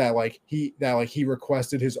that he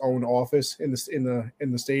requested his own office in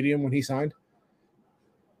the stadium when he signed.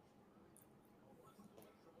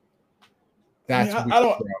 That's I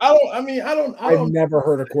don't. I've never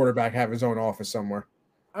heard a quarterback have his own office somewhere.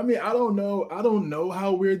 I mean, I don't know. I don't know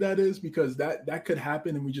how weird that is because that could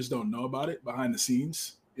happen and we just don't know about it behind the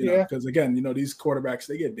scenes. You know, because again, these quarterbacks,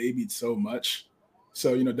 they get babied so much.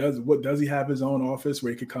 So, does he have his own office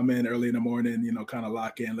where he could come in early in the morning, kind of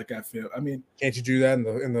lock in, look at film? I mean, can't you do that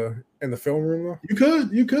in the film room though? You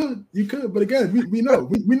could. But again, we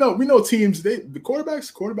know teams. The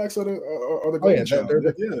quarterbacks are the golden child. They're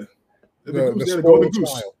the golden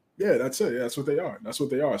goose. Yeah, that's it. Yeah, that's what they are. That's what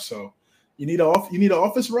they are. So you need an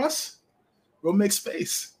office, Russ. We'll make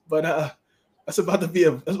space. But that's about to be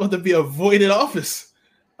a voided office,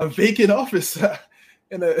 a vacant office,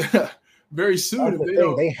 in a very soon.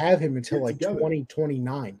 They have him until like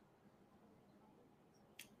 2029.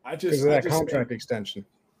 Because of that contract extension.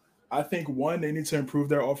 I think they need to improve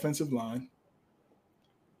their offensive line.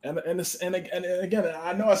 And again,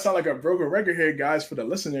 I know I sound like a broken record here, guys, for the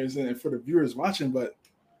listeners and for the viewers watching, but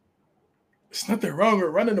there's nothing wrong with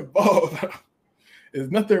running the ball. There's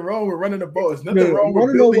nothing wrong with running the ball. There's nothing wrong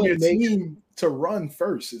with building your team to run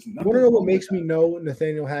first. You want to know what makes me know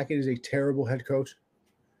Nathaniel Hackett is a terrible head coach?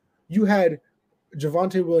 You had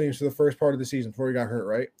Javonte Williams for the first part of the season before he got hurt,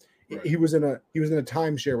 right? He was in a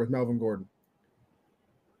timeshare with Melvin Gordon.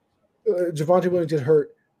 Javonte Williams gets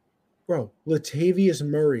hurt. Bro, Latavius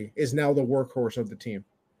Murray is now the workhorse of the team.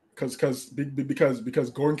 Because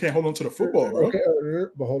Gordon can't hold on to the football, bro. Okay,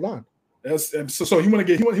 but hold on. So he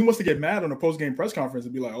wants to get mad on a post-game press conference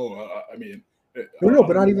and be like, no,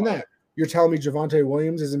 but not even that. You're telling me Javonte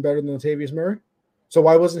Williams isn't better than Latavius Murray? So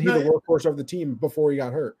why wasn't he the workhorse of the team before he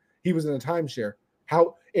got hurt? He was in a timeshare.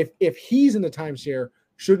 How if he's in the timeshare,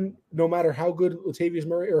 shouldn't, no matter how good Latavius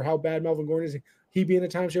Murray or how bad Melvin Gordon is, he be in a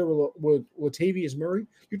timeshare with Latavius Murray?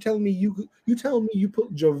 You're telling me you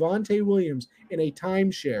put Javonte Williams in a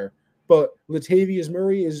timeshare, but Latavius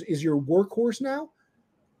Murray is your workhorse now?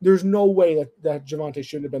 There's no way that Javonte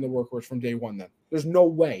shouldn't have been the workhorse from day one. Then there's no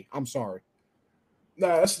way. I'm sorry. No,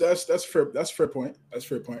 that's fair. That's a fair point. That's a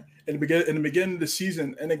fair point. In the beginning of the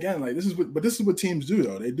season, and again, like this is what teams do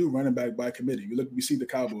though. They do running back by committee. We see the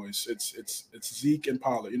Cowboys. It's Zeke and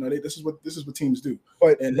Pollard. This is what teams do.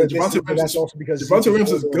 But Javonte Williams, also because Javonte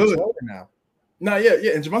Williams is good now. No,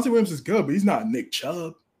 yeah, and Javonte Williams is good, but he's not Nick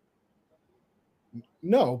Chubb.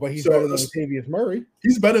 No, but he's better than Latavius Murray.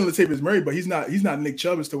 He's better than Latavius Murray, but he's not Nick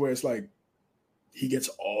Chubb as to where it's like he gets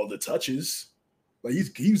all the touches. Like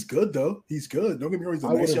he's good though. He's good. Don't get me wrong. He's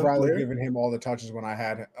a nice young player. I would have rather given him all the touches when he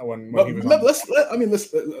was.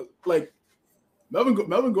 Let's like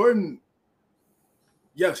Melvin Gordon.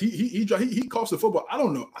 Yes, he calls the football. I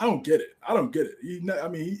don't know. I don't get it.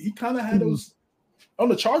 He kind of had those on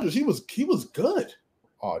the Chargers. He was good.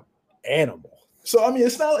 Oh, animal. So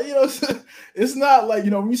it's not it's not like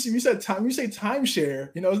when you say timeshare.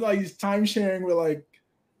 It's not like he's time sharing with like.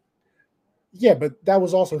 Yeah, but that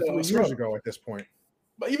was also 3 years ago at this point.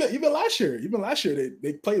 But even last year,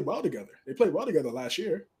 they played well together. They played well together last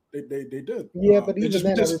year. They did. Yeah, but even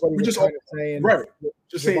then, everybody was kind of saying, right?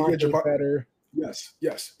 Just saying, better. Yes,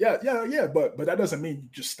 yeah. But that doesn't mean you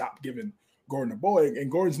just stop giving Gordon a ball.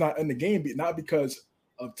 And Gordon's not in the game, not because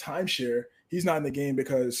of timeshare. He's not in the game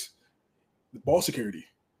because the ball security.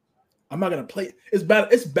 I'm not gonna play. It's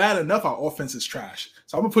bad. It's bad enough our offense is trash.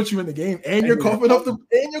 So I'm gonna put you in the game, and you're coughing up the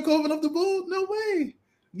ball. No way.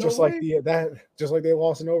 Just like they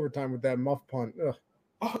lost in overtime with that muff punt. Ugh.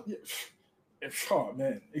 Oh, yeah. Oh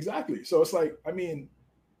man, exactly. So it's like,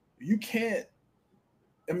 you can't.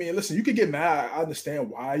 Listen, you could get mad. I understand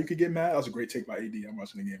why you could get mad. That was a great take by AD. I'm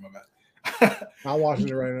watching the game. I'm I'm watching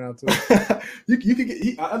it right now too. you could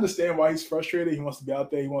get. I understand why he's frustrated. He wants to be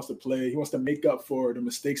out there. He wants to play. He wants to make up for the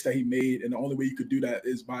mistakes that he made, and the only way you could do that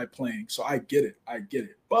is by playing. So I get it.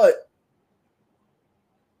 But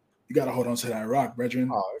you got to hold on to that rock,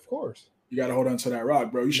 brethren. Oh, of course. You got to hold on to that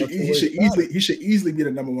rock, bro. He should easily be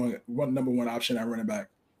the number one option at running back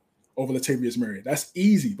over Latavius Murray. That's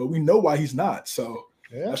easy, but we know why he's not. So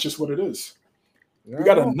that's just what it is. Yeah. We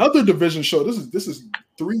got another division show. This is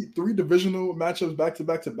three divisional matchups back to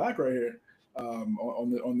back right here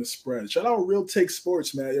on the spread. Shout out Real Take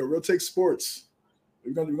Sports, man. Yo, Real Take Sports.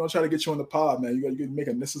 We're gonna try to get you on the pod, man. You make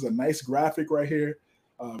this is a nice graphic right here.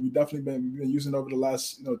 We've definitely been using over the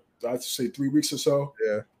last I'd say 3 weeks or so.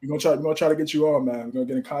 Yeah, we're gonna try to get you on, man. We're gonna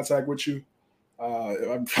get in contact with you.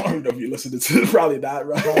 I don't know if you listened to probably not,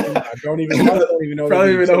 right? I don't even know.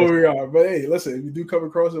 Probably even know who we are. But hey, listen, if you do come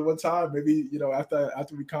across it one time, maybe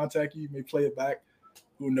after we contact you, you may play it back.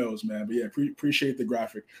 Who knows, man? But yeah, appreciate the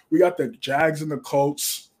graphic. We got the Jags and the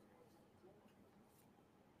Colts.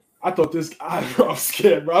 I thought I'm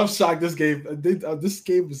scared, bro. I'm shocked. This game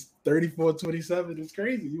was 34-27. It's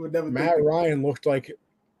crazy. You would never Matt think Ryan looked like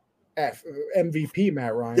MVP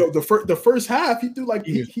Matt Ryan. Yo, the first half, he threw like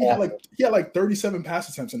he had like 37 pass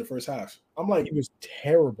attempts in the first half. I'm like, he was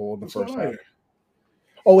terrible in the first half.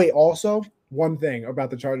 Oh wait, also one thing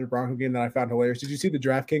about the Charger Bronco game that I found hilarious. Did you see the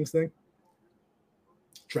DraftKings thing?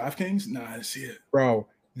 DraftKings? Nah, I didn't see it. Bro,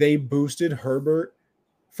 they boosted Herbert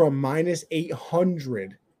from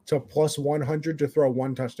 -800 to +100 to throw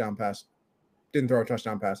one touchdown pass. Didn't throw a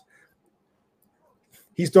touchdown pass.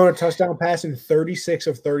 He's thrown a touchdown pass in 36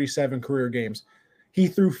 of 37 career games. He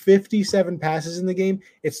threw 57 passes in the game.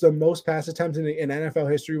 It's the most pass attempts in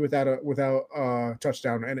NFL history without a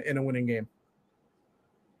touchdown in a winning game.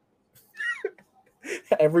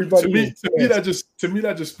 Everybody to me that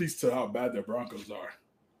just speaks to how bad the Broncos are.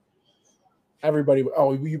 Everybody,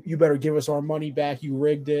 you better give us our money back. You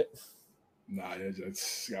rigged it. Nah, they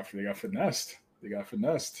got finessed. They got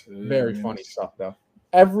finessed. Very funny stuff though.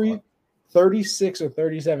 Every 36 or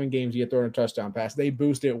 37 games, you get thrown a touchdown pass. They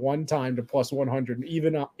boost it one time to +100,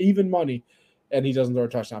 even money, and he doesn't throw a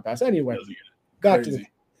touchdown pass. Anyway, back to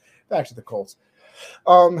the Colts.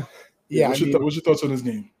 Yeah. What's your thoughts on this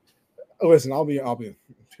game? Listen, I'll be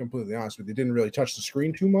completely honest with you. Didn't really touch the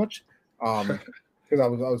screen too much, because I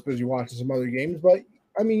was busy watching some other games. But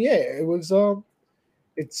I mean, yeah, it was.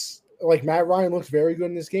 It's like Matt Ryan looks very good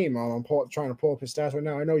in this game. I'm trying to pull up his stats right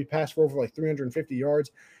now. I know he passed for over like 350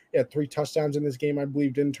 yards. He had 3 touchdowns in this game, I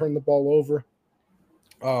believe. Didn't turn the ball over.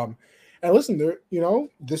 And listen,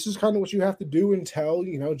 this is kind of what you have to do until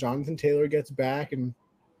Jonathan Taylor gets back, and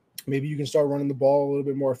maybe you can start running the ball a little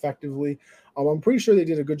bit more effectively. I'm pretty sure they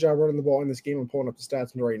did a good job running the ball in this game. I'm pulling up the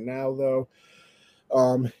stats right now, though.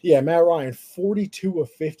 Matt Ryan, 42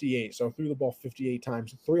 of 58, so threw the ball 58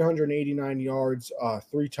 times, 389 yards,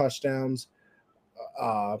 3 touchdowns.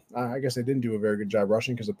 I guess they didn't do a very good job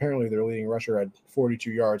rushing because apparently their leading rusher had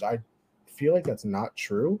 42 yards. I feel like that's not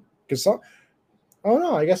true because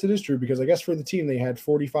I guess it is true because I guess for the team they had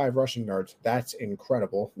 45 rushing yards. That's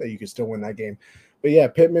incredible that you could still win that game. But yeah,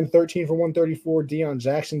 Pittman 13 for 134, Deion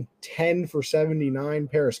Jackson 10 for 79,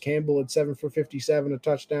 Paris Campbell at 7 for 57, a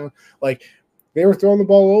touchdown. Like they were throwing the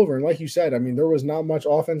ball over, and like you said, I mean there was not much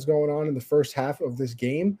offense going on in the first half of this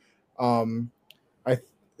game.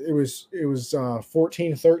 It was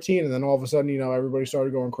 14-13, and then all of a sudden, everybody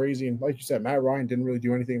started going crazy. And like you said, Matt Ryan didn't really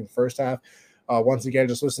do anything in the first half. Once again,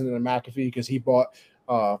 just listening to McAfee because he bought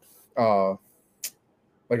like a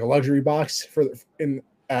luxury box in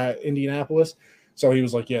Indianapolis. So he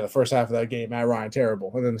was like, yeah, the first half of that game, Matt Ryan,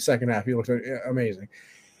 terrible. And then the second half, he looked amazing.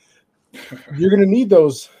 You're going to need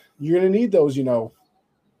those,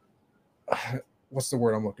 what's the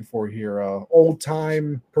word I'm looking for here?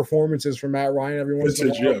 Old-time performances from Matt Ryan every once in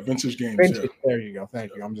a while. Vintage games. Yeah. There you go.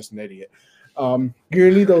 Thank you. I'm just an idiot. You're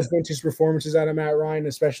going to need those vintage performances out of Matt Ryan,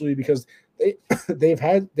 especially because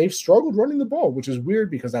they've struggled running the ball, which is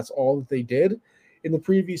weird because that's all that they did in the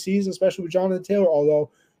previous season, especially with Jonathan Taylor,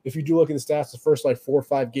 although if you do look at the stats, the first 4 or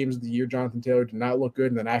 5 games of the year, Jonathan Taylor did not look good.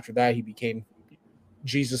 And then after that, he became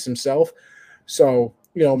Jesus himself. So,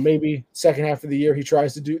 maybe second half of the year he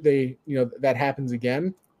tries to that happens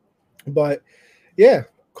again. But yeah,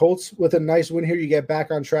 Colts with a nice win here. You get back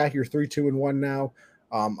on track. You're 3-2-1 now.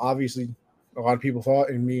 Obviously, a lot of people thought,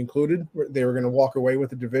 and me included, they were going to walk away with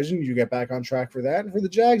the division. You get back on track for that. And for the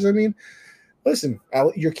Jags, I mean, listen,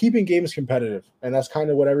 you're keeping games competitive, and that's kind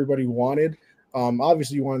of what everybody wanted.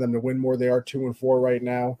 Obviously, you wanted them to win more. They are 2-4 right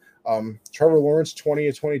now. Trevor Lawrence, 20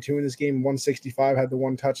 of 22 in this game, 165, had the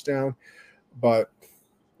 1 touchdown. But,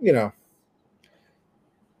 they're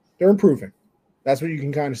improving. That's what you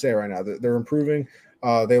can kind of say right now. They're improving.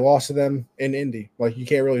 They lost to them in Indy. Like, you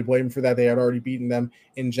can't really blame them for that. They had already beaten them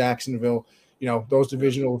in Jacksonville. Those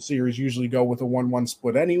divisional series usually go with a 1-1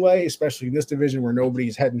 split anyway, especially in this division where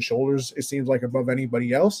nobody's head and shoulders, it seems like, above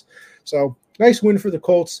anybody else. So, nice win for the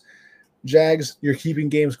Colts. Jags, you're keeping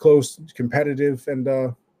games close, competitive,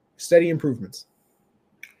 and steady improvements.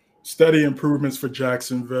 Steady improvements for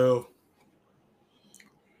Jacksonville.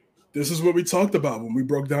 This is what we talked about when we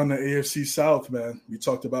broke down the AFC South, man. We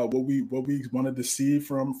talked about what we wanted to see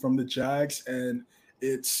from the Jags, and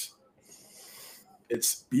it's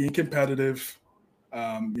being competitive.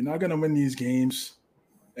 You're not gonna win these games,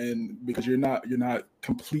 and because you're not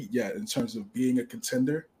complete yet in terms of being a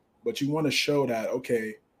contender, but you want to show that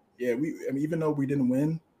yeah, even though we didn't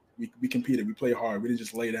win, we competed, we played hard, we didn't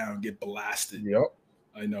just lay down and get blasted. Yep.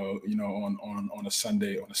 I know, on a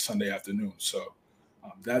Sunday afternoon. So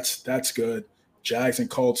that's good. Jags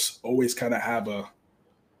and Colts always kind of have a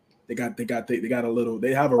they have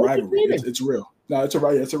a rivalry. It's real. No, it's a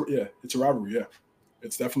rivalry. Yeah.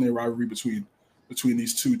 It's definitely a rivalry between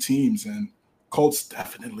these two teams, and Colts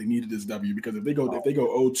definitely needed this W because if they go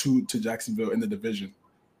 0-2 to Jacksonville in the division,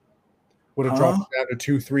 would have dropped down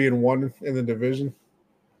to 2-3-1 in the division.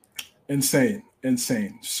 Insane.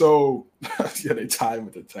 So yeah, they tied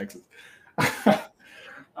with the Texans.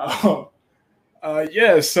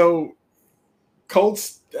 So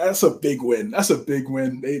Colts, that's a big win.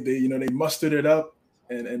 They mustered it up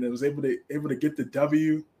and it was able to get the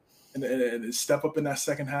W and step up in that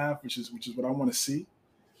second half, which is what I want to see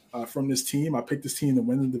from this team. I picked this team to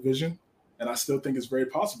win the division, and I still think it's very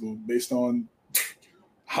possible based on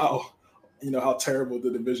how terrible the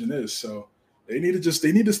division is. So they need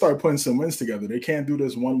to start putting some wins together. They can't do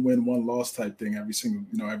this 1 win, 1 loss type thing every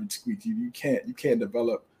week. You can't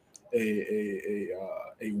develop a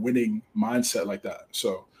winning mindset like that.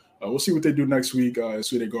 So we'll see what they do next week.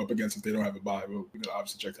 See who they go up against if they don't have a bye. We're gonna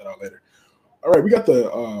obviously check that out later. All right, we got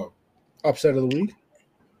the upset of the week.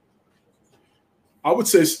 I would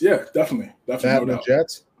say, yeah, definitely, no doubt.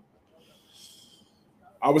 Jets.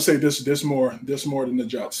 I would say this more than the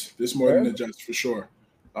Jets. This more than the Jets for sure.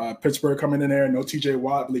 Pittsburgh coming in there. No T.J.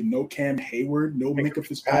 Watt. I believe no Cam Hayward. No Minkah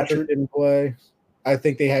Fitzpatrick didn't play. I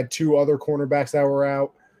think they had 2 other cornerbacks that were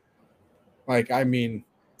out. I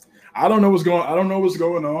don't know what's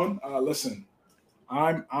going on. Listen,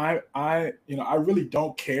 I really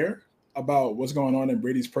don't care about what's going on in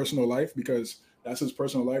Brady's personal life because that's his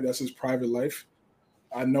personal life. That's his private life.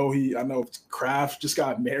 I know Kraft just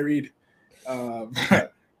got married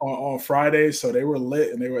on Friday, so they were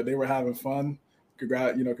lit and they were having fun.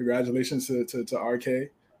 Congratulations to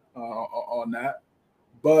RK on that.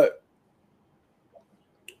 But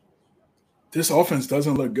this offense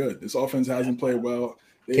doesn't look good. This offense hasn't played well.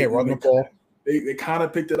 They can't run the ball. They kind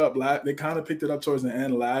of picked it up. They kind of picked it up towards the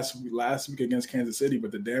end last week against Kansas City,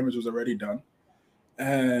 but the damage was already done.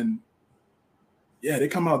 And yeah, they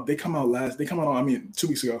come out 2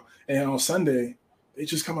 weeks ago, and on Sunday they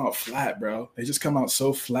just come out flat, bro. They just come out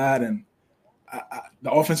so flat, and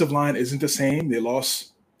the offensive line isn't the same. They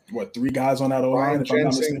lost 3 guys on that O-line, if I'm not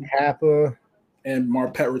mistaken. Kappa, and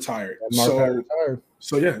Marpet retired. Retired.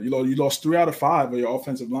 So yeah, you lost 3 out of 5 of your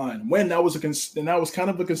offensive line. When that was kind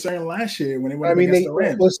of a concern last year when they went against the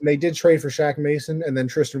Rams. Listen, they did trade for Shaq Mason, and then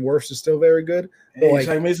Tristan Wirfs is still very good. Hey,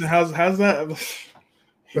 Shaq Mason, how's that?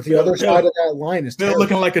 But the other side of that line is Bill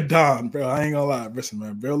looking like a Don, bro. I ain't gonna lie, listen,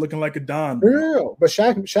 man. Bill looking like a Don. No, but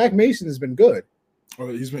Shaq Mason has been good. Oh,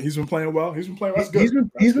 he's been playing well. He's been playing well. That's good.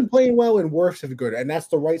 He's been playing well, and Wirfs is good, and that's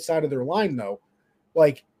the right side of their line, though.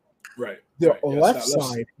 Right. The left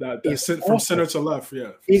side is from center to left.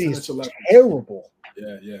 Yeah, it is terrible.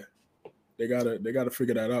 Yeah. They gotta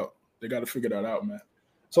figure that out. They gotta figure that out, man.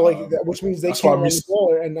 So which means they can't run the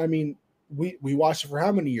ball. And I mean, we watched it for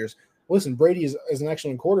how many years? Listen, Brady is an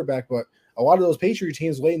excellent quarterback, but a lot of those Patriot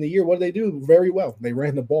teams late in the year, what do they do? Very well. They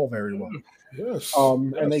ran the ball very well. Yes.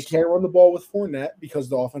 And they can't run the ball with Fournette because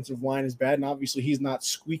the offensive line is bad, and obviously he's not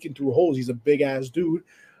squeaking through holes. He's a big ass dude.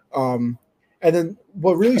 And then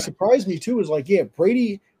what really surprised me too is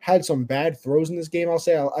Brady had some bad throws in this game. I'll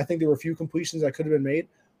say I think there were a few completions that could have been made.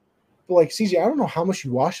 But CJ, I don't know how much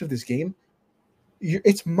you watched of this game.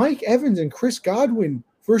 It's Mike Evans and Chris Godwin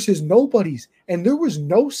versus nobodies, and there was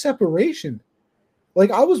no separation.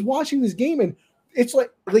 I was watching this game, and it's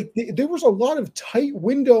there was a lot of tight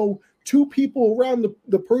window, 2 people around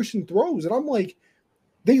the person throws, and I'm like,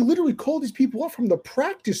 they literally called these people up from the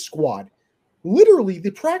practice squad, literally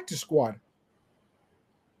the practice squad.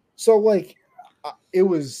 So it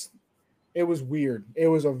was weird. It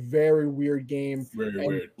was a very weird game. Very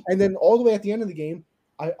weird. And then all the way at the end of the game,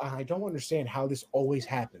 I don't understand how this always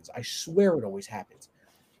happens. I swear it always happens.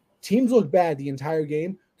 Teams look bad the entire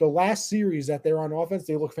game. The last series that they're on offense,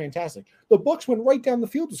 they look fantastic. The Bucs went right down the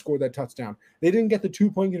field to score that touchdown. They didn't get the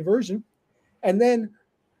 2-point conversion. And then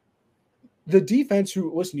the defense,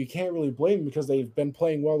 you can't really blame them because they've been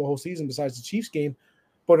playing well the whole season besides the Chiefs game.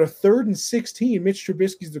 But a 3rd and 16, Mitch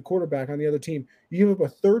Trubisky's the quarterback on the other team. You give up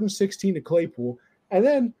a 3rd and 16 to Claypool, and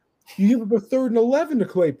then you give up a 3rd and 11 to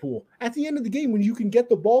Claypool. At the end of the game, when you can get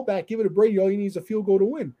the ball back, give it to Brady, all you need is a field goal to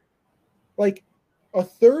win. A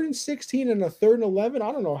 3rd and 16 and a 3rd and 11,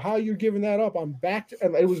 I don't know how you're giving that up. And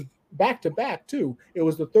it was back-to-back, too. It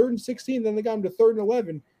was the 3rd and 16, then they got him to 3rd and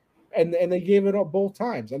 11, and they gave it up both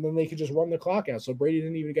times, and then they could just run the clock out. So Brady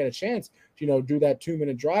didn't even get a chance to do that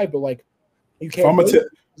 2-minute drive, but you can't.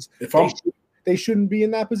 They shouldn't be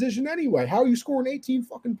in that position anyway. How are you scoring 18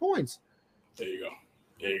 fucking points? There you go.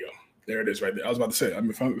 There it is, right there. I was about to say. I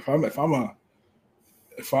mean, if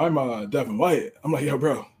I'm Devin White, I'm like, yo,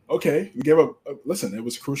 bro. Okay, we gave up. Listen, it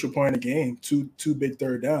was a crucial point in the game. Two big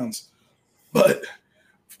 3rd downs, but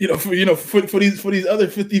for these other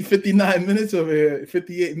 59 minutes of it,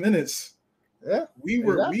 58 minutes. Yeah, we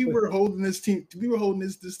were holding this team. We were holding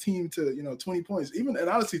this team to 20 points. Even and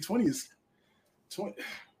honestly, 20 is 20.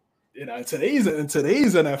 In today's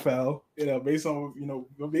NFL, based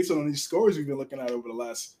on these scores we've been looking at over the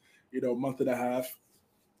last month and a half,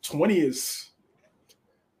 20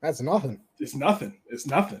 that's nothing. It's nothing. It's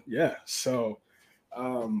nothing. Yeah. So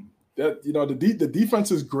the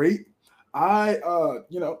defense is great.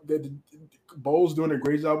 The Bowles doing a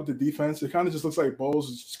great job with the defense. It kind of just looks like Bowles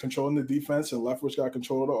is controlling the defense and Leftwich got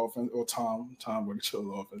control of the offense, or Tom will control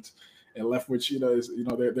the offense, and Leftwich,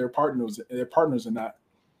 they're partners in that.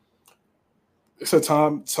 So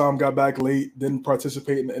Tom got back late, didn't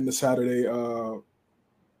participate in the Saturday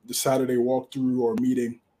walkthrough or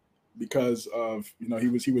meeting because of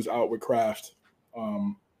he was out with Kraft.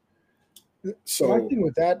 So my thing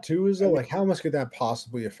with that too is though, like, how much could that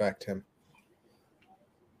possibly affect him?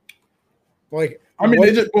 Like, I mean,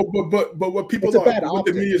 they just but what people don't with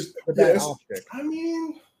the media is a bad optic. I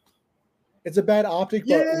mean, it's a bad optic,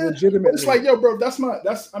 but legitimately, it's like, yo, bro, bro,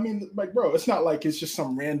 it's not like it's just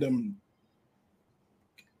some random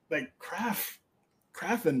like Kraft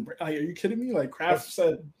and like, are you kidding me? Like Kraft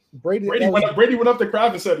said, Brady went up to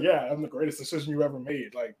Kraft and said, "Yeah, I'm the greatest decision you ever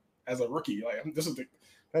made." Like as a rookie, like I'm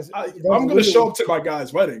going to show up to my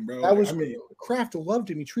guy's wedding, bro. Kraft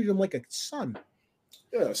loved him. He treated him like a son.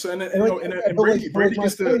 Yeah. So and Brady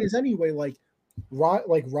gets to is anyway like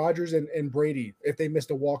Rodgers and Brady. If they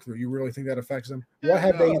missed a walkthrough, you really think that affects them? What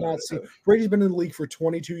have they not seen? Brady's been in the league for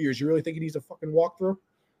 22 years. You really think he needs a fucking walkthrough?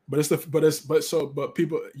 But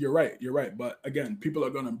people, you're right. But again, people are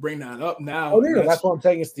going to bring that up now. Oh, no, that's what I'm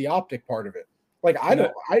saying. It's the optic part of it. Like, I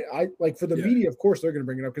like for the media, of course, they're going to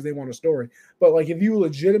bring it up because they want a story. But like, if you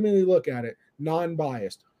legitimately look at it,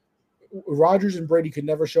 non-biased, Rodgers and Brady could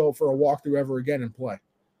never show up for a walkthrough ever again and play.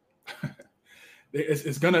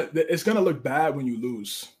 It's gonna look bad when you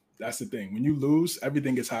lose. That's the thing. When you lose,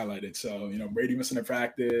 everything gets highlighted. So Brady missing a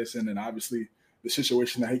practice, and then obviously the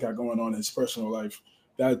situation that he got going on in his personal life.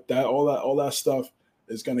 All that stuff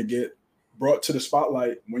is gonna get brought to the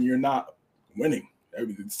spotlight when you're not winning.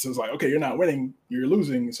 It's just like, okay, you're not winning, you're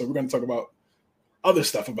losing. So we're gonna talk about other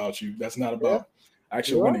stuff about you that's not about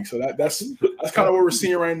actual winning. So that's kind of what we're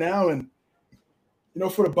seeing right now. And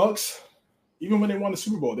for the Bucs, even when they won the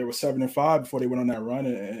Super Bowl, they were 7-5 before they went on that run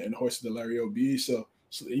and hoisted the Larry O.B. So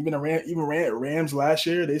even Rams last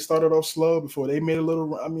year, they started off slow before they made a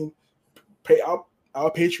little. I mean,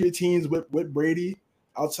 our Patriot teams with Brady,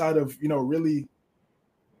 outside of really,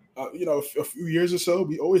 a few years or so,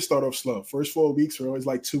 we always start off slow. First 4 weeks, we're always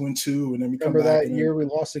like 2-2, and then we come back. Remember that year we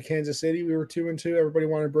lost to Kansas City? We were 2-2. Everybody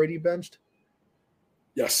wanted Brady benched.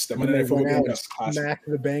 Yes, that Monday Night Football game. Smacked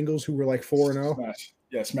the Bengals, who were like 4-0.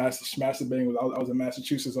 Smash the Bengals. I was in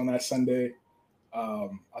Massachusetts on that Sunday. I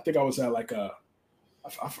think I was at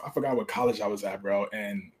I forgot what college I was at, bro.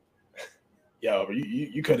 And yo,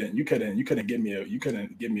 you couldn't get me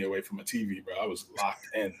away from a TV, bro. I was locked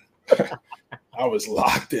in. I was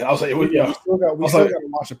locked in. I was like, we still got to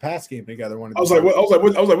watch a pass game together. I was like,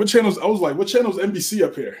 what channels NBC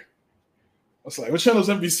up here? I was like, what channel's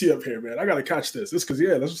NBC up here, man? I gotta catch this. This because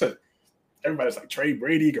that's what I said. Everybody's like Trey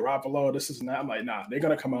Brady, Garoppolo, this and that. I'm like, nah, they're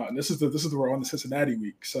gonna come out, and this is the we're on the Cincinnati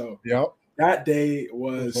week. So that day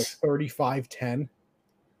was 35-10.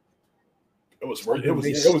 It was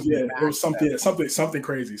something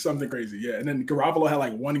crazy. Yeah. And then Garoppolo had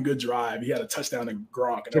like one good drive. He had a touchdown to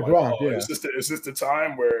Gronk. And is this the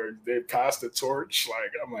time where they passed the torch?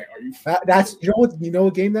 Like, I'm like, are you that's you know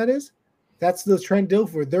what game that is? That's the Trent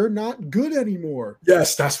Dilfer. They're not good anymore.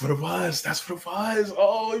 Yes, that's what it was.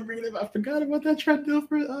 Oh, you bring it up. I forgot about that Trent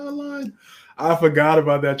Dilfer line. I forgot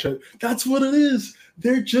about that Trent. That's what it is.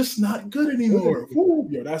 They're just not good anymore.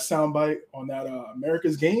 Yo, that soundbite on that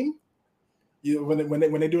America's Game. When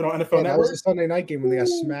they do it on NFL Network. That was a Sunday night game when they got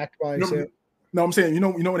smacked by. No, I'm saying,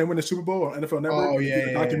 when they win the Super Bowl on NFL Network. Oh yeah.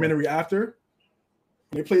 The documentary after.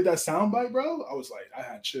 When they played that soundbite, bro, I was like, I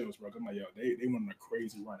had chills, bro. I'm like, yo, they went on a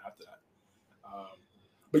crazy run after that.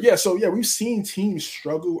 We've seen teams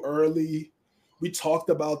struggle early. We talked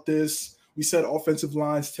about this. We said offensive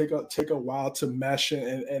lines take a while to mesh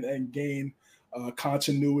and gain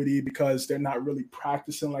continuity because they're not really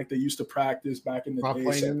practicing like they used to practice back in the day. Not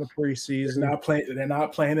playing in the preseason. They're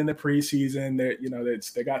not playing in the preseason.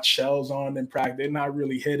 They got shells on in practice. They're not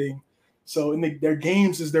really hitting. So their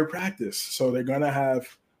games is their practice. So there's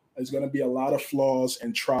gonna be a lot of flaws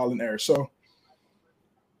and trial and error. So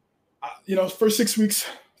first 6 weeks,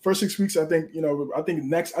 I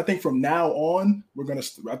think from now on,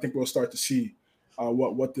 we'll start to see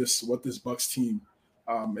what this Bucs team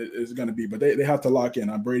is going to be. But they have to lock in.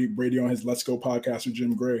 Brady on his Let's Go podcast with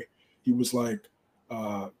Jim Gray, he was like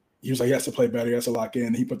he has to play better. He has to lock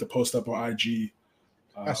in. He put the post up on IG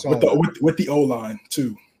with the O-line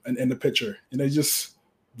too, and in the picture. And they just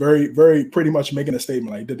very, very pretty much making a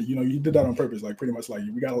statement like, you did that on purpose. Like pretty much like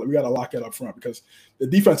we gotta lock it up front because the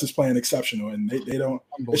defense is playing exceptional and they don't.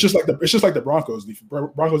 It's just like the Broncos.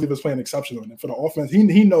 Broncos defense playing exceptional, and for the offense,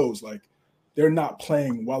 he knows like they're not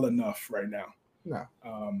playing well enough right now. No,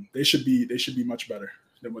 they should be much better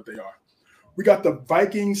than what they are. We got the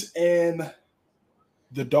Vikings and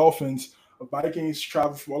the Dolphins. The Vikings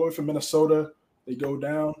travel all the way from Minnesota. They go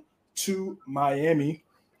down to Miami.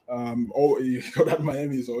 You go down to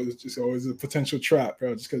Miami is always a potential trap,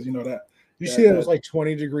 bro. Just because that. You see that it was like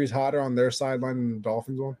 20 degrees hotter on their sideline than the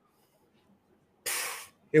Dolphins one.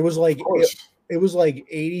 It was like it was like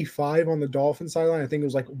 85 on the Dolphins sideline. I think it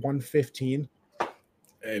was like 115.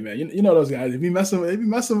 Hey man, you know those guys. They be messing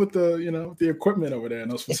with the the equipment over there in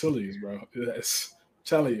those facilities, bro. I'm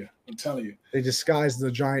telling you. They disguised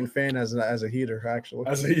the Giant fan as a heater, actually.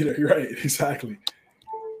 As a heater, right? Exactly.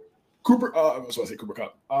 I was going to say Cooper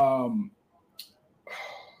Kupp.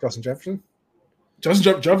 Justin Jefferson.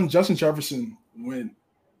 Justin Jefferson went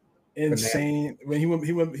insane. When he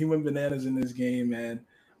went bananas in this game, man.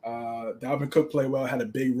 Dalvin Cook played well, had a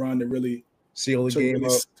big run to really seal the game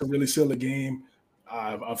up. To really seal the game.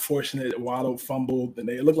 Unfortunate, Waddle fumbled, and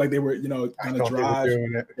it looked like they were, going to drive.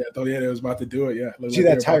 Yeah, they was about to do it. Yeah. See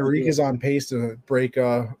that Tyreek is on pace to break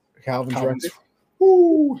Calvin's record.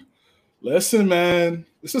 Woo! Listen, man,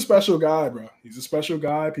 this is a special guy, bro. He's a special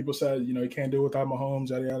guy. People said, he can't do it without Mahomes,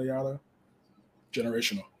 yada yada yada.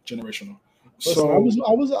 Generational. Listen, so I was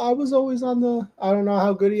always on the. I don't know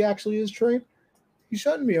how good he actually is, train. He's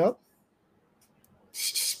shutting me up.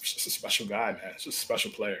 Just a special guy, man. It's just a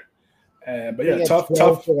special player. But yeah, tough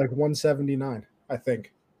for like 179, I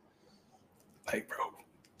think. Like, bro,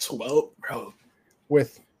 12, bro.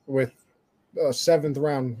 With a seventh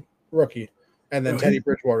round rookie, and then Teddy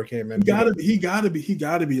Bridgewater came in. He gotta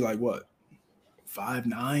be like what?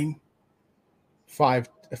 5'9",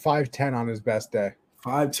 5'10" on his best day.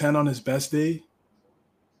 5'10" on his best day.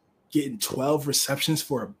 Getting 12 receptions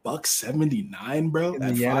for $179, bro. In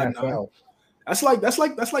the NFL. That's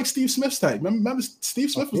like Steve Smith's type. Remember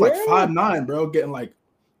Steve Smith was like 5'9", bro, getting like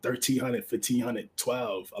 1,300, 1,500,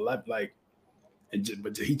 12, 11, like,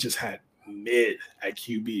 but he just had mid at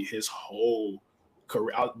QB his whole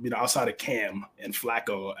career, outside of Cam and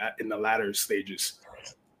Flacco in the latter stages.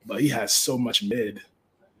 But he has so much mid.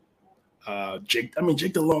 Jake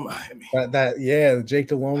Delhomme. Jake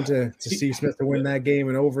Delhomme to Steve Smith to win that game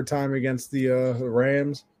in overtime against the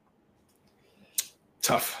Rams.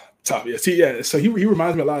 Tough. Yeah. See, yeah. So he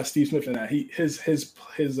reminds me a lot of Steve Smith in that he's just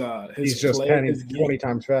 20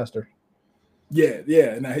 times faster. Yeah,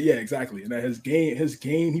 exactly. And that his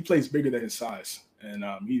game, he plays bigger than his size, and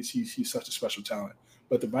he's such a special talent.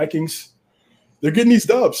 But the Vikings, they're getting these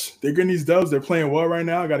dubs. They're playing well right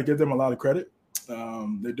now. I got to give them a lot of credit.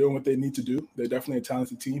 They're doing what they need to do. They're definitely a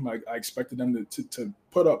talented team. I expected them to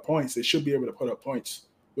put up points. They should be able to put up points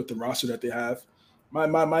with the roster that they have.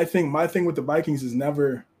 My thing with the Vikings is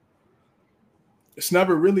it's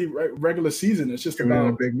never really regular season. It's just about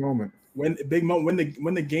a big moment. When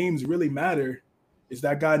the games really matter, is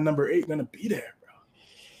that guy number 8 gonna be there, bro?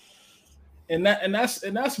 And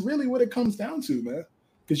that's really what it comes down to, man.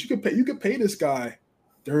 Because you could pay this guy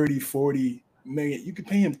 30, 40 million. You could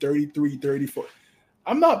pay him 33, 34.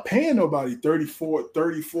 I'm not paying nobody 34,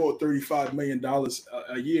 35 million dollars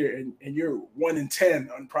a year, and you're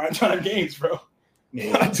 1-10 on primetime games, bro.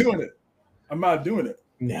 I'm not doing it.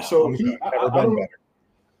 No, so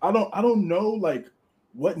I don't know like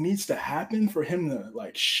what needs to happen for him to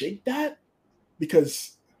like shake that,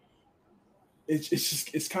 because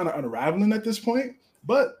it's kind of unraveling at this point.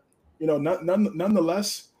 But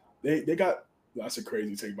nonetheless, they got, that's a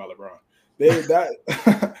crazy take by LeBron.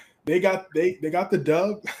 They got the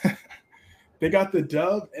dub. They got the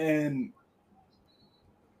dub, and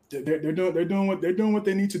they're doing what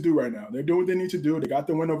they need to do right now. They're doing what they need to do. They got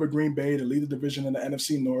the win over Green Bay to lead the division in the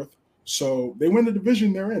NFC North. So they win the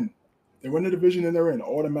division they're in. They win the division and they're in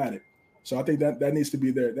automatic. So I think that needs to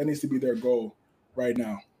be their goal right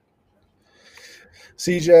now.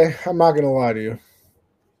 CJ, I'm not gonna lie to you.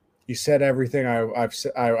 You said everything I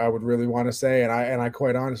would really want to say, and I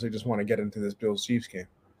quite honestly just want to get into this Bills Chiefs game.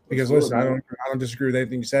 Because listen, I don't disagree with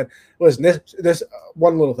anything you said. Listen, this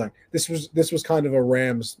one little thing. This was kind of a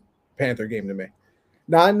Rams Panther game to me.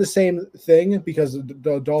 Not in the same thing, because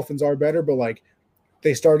the Dolphins are better, but like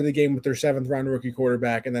they started the game with their 7th round rookie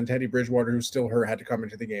quarterback, and then Teddy Bridgewater, who's still hurt, had to come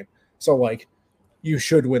into the game. So like you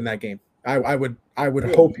should win that game. I would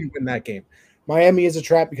hope you win that game. Miami is a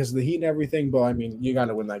trap because of the heat and everything, but I mean, you got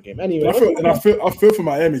to win that game anyway. I feel for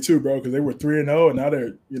Miami too, bro, because they were 3-0 and now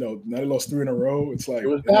they lost 3 in a row. It's like it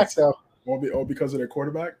was back though, all because of their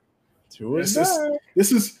quarterback. This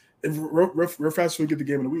is real fast. We get the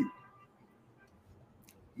game of the week,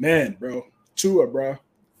 man, bro. Tua, bro.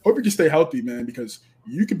 Hope you can stay healthy, man, because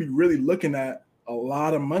you could be really looking at a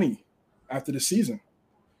lot of money after the season.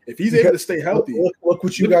 If he's able to stay healthy, look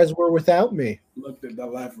what you guys were without me. Look at the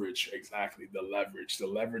leverage, exactly. The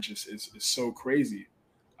leverage is so crazy.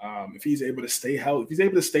 If he's able to stay healthy,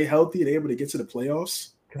 and able to get to the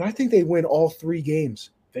playoffs, because I think they win all 3 games.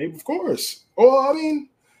 Of course. Oh, I mean,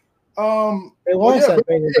 they lost that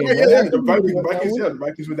game. The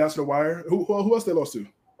Vikings went down to the wire. Who else they lost to?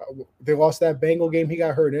 They lost that Bengal game he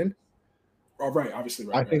got hurt in. Oh, right, obviously.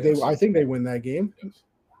 Right, I think they win that game.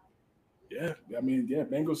 Yes. Yeah, I mean,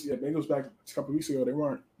 Bengals back a couple of weeks ago,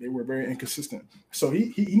 they were very inconsistent. So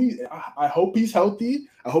I hope he's healthy.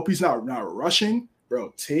 I hope he's not rushing,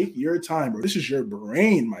 bro. Take your time, bro. This is your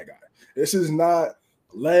brain, my guy. This is not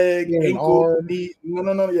leg, ankle, knee.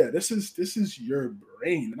 No. Yeah, this is your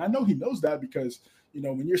brain, and I know he knows that because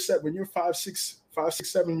when you're 5, 6,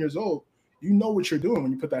 7 years old, you know what you're doing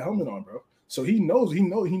when you put that helmet on, bro. So he knows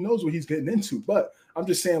what he's getting into. But I'm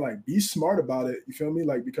just saying, like, be smart about it. You feel me?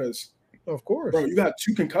 Like, because. Of course, bro. You got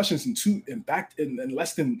 2 concussions in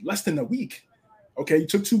less than a week. Okay, you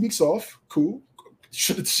took 2 weeks off. Cool.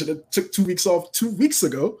 Should have took 2 weeks off 2 weeks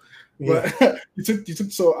ago. But yeah. you took.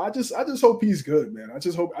 So I just hope he's good, man. I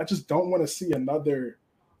just don't want to see another,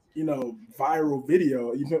 viral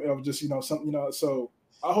video. Of just something. So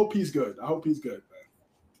I hope he's good. I hope he's good, man,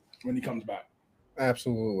 when he comes back.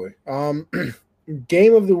 Absolutely.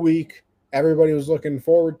 Game of the week. Everybody was looking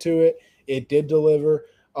forward to it. It did deliver.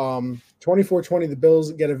 24-20, the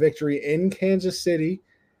Bills get a victory in Kansas City,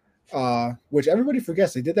 which everybody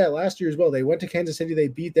forgets. They did that last year as well. They went to Kansas City, they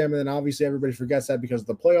beat them, and then obviously everybody forgets that because of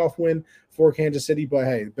the playoff win for Kansas City. But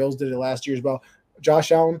hey, the Bills did it last year as well.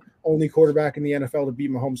 Josh Allen, only quarterback in the NFL to beat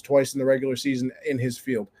Mahomes twice in the regular season in his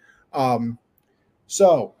field.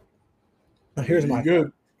 So here's my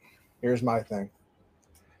thing.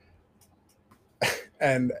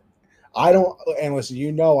 And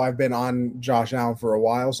listen, I've been on Josh Allen for a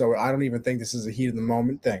while, so I don't even think this is a heat of the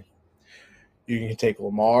moment thing. You can take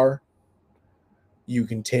Lamar, you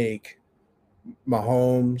can take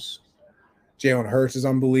Mahomes, Jalen Hurts is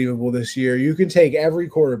unbelievable this year. You can take every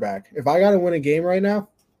quarterback. If I got to win a game right now,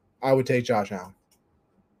 I would take Josh Allen.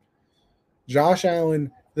 Josh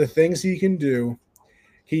Allen, the things he can do,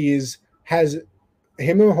 him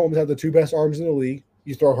and Mahomes have the 2 best arms in the league.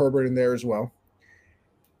 You throw Herbert in there as well.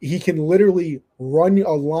 He can literally run a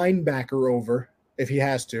linebacker over if he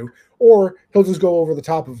has to, or he'll just go over the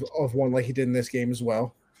top of one like he did in this game as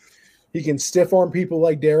well. He can stiff arm people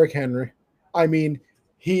like Derrick Henry. I mean,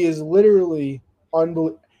 he is literally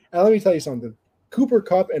unbelievable. And let me tell you something. Cooper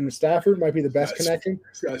Kupp and Stafford might be the best connection.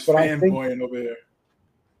 But I think over there.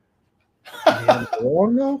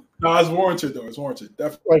 Wrong though? No, it's warranted though. It's warranted.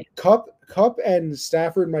 Definitely. Like Kupp and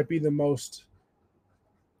Stafford might be the most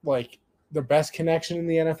the best connection in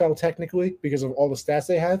the NFL technically because of all the stats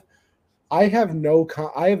they have. I have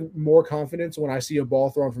more confidence when I see a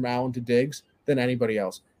ball thrown from Allen to Diggs than anybody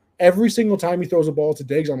else. Every single time he throws a ball to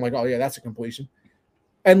Diggs, I'm like, oh yeah, that's a completion.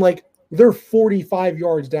 And they're 45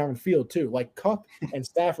 yards downfield too. Like Kupp and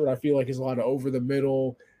Stafford, I feel like is a lot of over the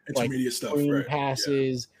middle, intermediate stuff, right?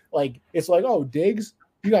 Passes. Yeah. Like it's like, oh, Diggs,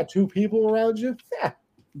 you got 2 people around you. Yeah,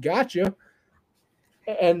 gotcha.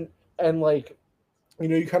 And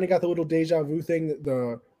you kind of got the little deja vu thing that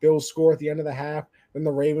the Bills score at the end of the half. Then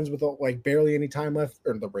the Ravens with barely any time left,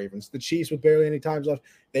 or the Chiefs with barely any time left,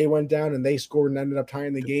 they went down and they scored and ended up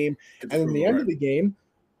tying the game. And then the end of the game,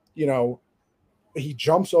 he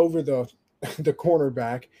jumps over the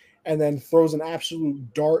cornerback and then throws an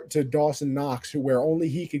absolute dart to Dawson Knox, where only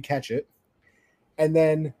he could catch it. And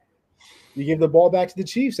then you give the ball back to the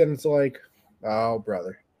Chiefs, and it's like, oh,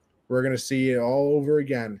 brother, we're going to see it all over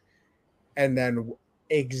again. And then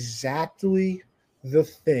exactly the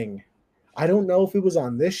thing. I don't know if it was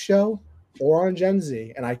on this show or on Gen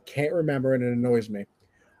Z, and I can't remember, and it annoys me.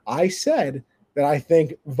 I said that I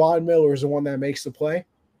think Von Miller is the one that makes the play.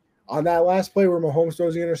 On that last play where Mahomes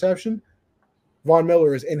throws the interception, Von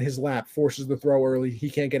Miller is in his lap, forces the throw early. He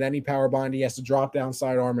can't get any power behind. He has to drop down,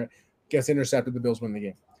 side arm it, gets intercepted. The Bills win the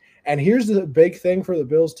game. And here's the big thing for the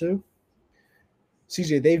Bills too.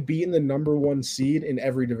 CJ, they've beaten the number 1 seed in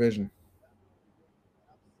every division.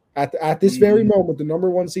 At this very moment, the number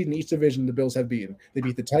 1 seed in each division, the Bills have beaten. They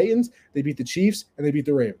beat the Titans, they beat the Chiefs, and they beat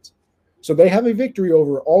the Ravens. So they have a victory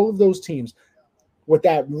over all of those teams. What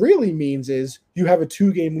that really means is you have a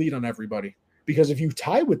 2-game lead on everybody, because if you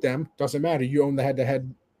tie with them, doesn't matter. You own the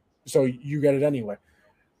head-to-head, so you get it anyway.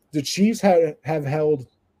 The Chiefs have held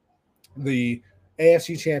the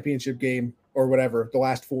AFC Championship game or whatever the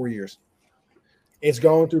last 4 years. It's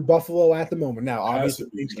going through Buffalo at the moment. Now, obviously,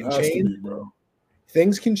 things can change.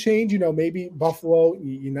 Things can change. Maybe Buffalo,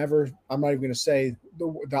 you never – I'm not even going to say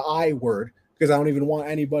the I word, because I don't even want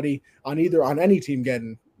anybody on any team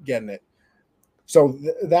getting it. So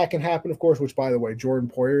that can happen, of course, which, by the way,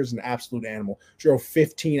 Jordan Poyer is an absolute animal. Drove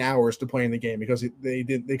 15 hours to play in the game because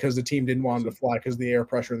the team didn't want him to fly because of the air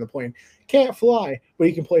pressure in the plane. Can't fly, but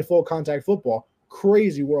he can play full contact football.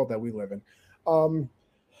 Crazy world that we live in.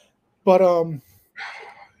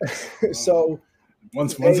 So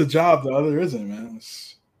one's a job, the other isn't, man.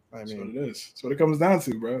 That's what it is. That's what it comes down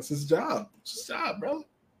to, bro. It's his job. It's his job, bro.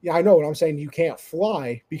 Yeah, I know what I'm saying. You can't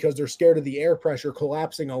fly because they're scared of the air pressure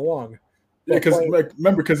collapsing a lung. Yeah, because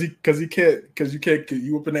remember, because you up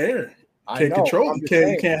in the air. You can't control.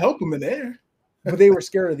 You can't help them in the air. But they were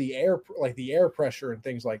scared of the air pressure and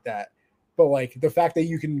things like that. But like the fact that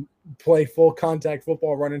you can play full contact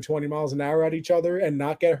football running 20 miles an hour at each other and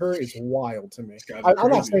not get hurt is wild to me. I'm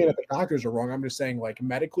not saying that the doctors are wrong. I'm just saying, like,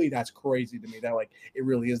 medically, that's crazy to me that, like, it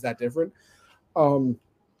really is that different.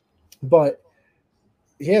 But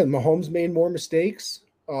yeah, Mahomes made more mistakes.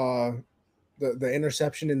 The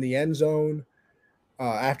interception in the end zone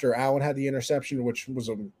after Allen had the interception, which was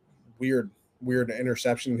a weird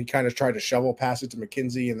interception. He kind of tried to shovel pass it to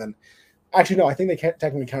McKenzie, and then actually no, I think they can't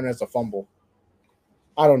technically count it as a fumble.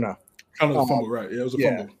 I don't know. Kind of a fumble, right? Yeah, it was a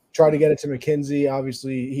fumble. Tried to get it to McKenzie.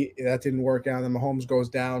 Obviously, that didn't work out. Then Mahomes goes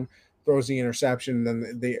down, throws the interception, and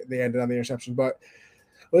then they ended on the interception. But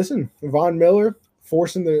listen, Von Miller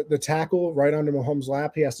forcing the tackle right onto Mahomes'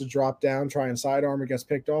 lap. He has to drop down, try and sidearm. It gets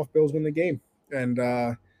picked off. Bills win the game. And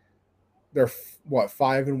they're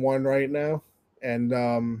 5-1 right now, and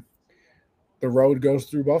the road goes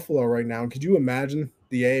through Buffalo right now. And could you imagine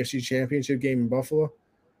the AFC Championship game in Buffalo?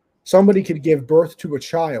 Somebody could give birth to a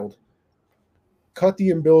child, cut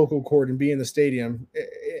the umbilical cord, and be in the stadium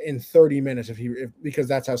in 30 minutes because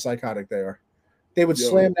that's how psychotic they are. They would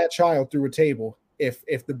slam that child through a table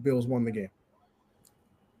if the Bills won the game.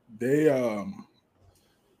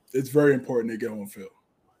 It's very important they get home field.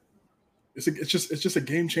 It's just a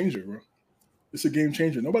game changer, bro. It's a game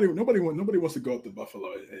changer. Nobody wants to go up to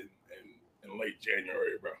Buffalo in late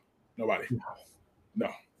January, bro. Nobody. No.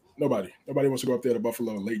 Nobody wants to go up there to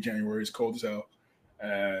Buffalo in late January. It's cold as hell,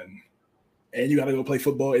 and you got to go play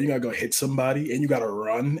football, and you got to go hit somebody, and you got to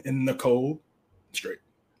run in the cold. I'm straight.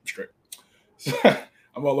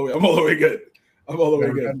 I'm all the way good.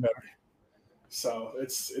 So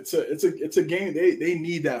it's a game. They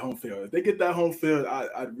need that home field. If they get that home field,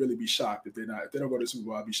 I'd really be shocked if they don't go to the Super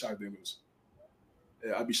Bowl. I'd be shocked they lose.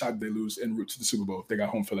 Yeah, I'd be shocked they lose en route to the Super Bowl if they got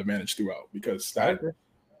home field advantage throughout, because that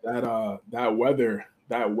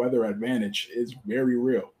weather advantage is very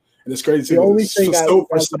real, and it's crazy. For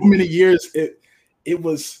so many years it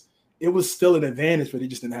was still an advantage, but they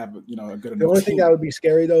just didn't have a good enough. The only thing that would be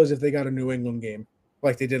scary though is if they got a New England game,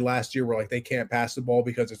 like they did last year, where like they can't pass the ball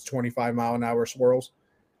because it's 25-mile-an-hour swirls,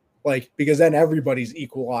 like, because then everybody's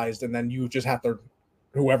equalized, and then you just have to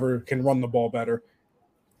whoever can run the ball better.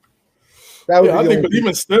 That would but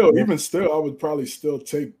even still, I would probably still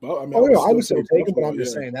take. I would still take it, but I'm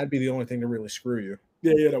just saying that'd be the only thing to really screw you.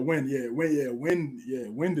 Yeah, the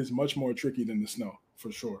wind is much more tricky than the snow,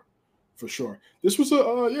 for sure. This was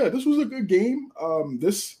a good game.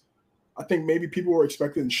 I think maybe people were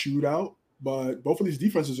expecting shootout, but both of these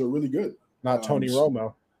defenses are really good. Not Tony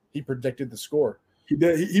Romo. He predicted the score. He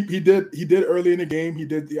did early in the game. He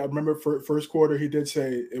did. I remember first quarter, he did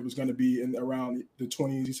say it was going to be in around the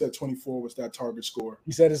 20s. He said 24 was that target score.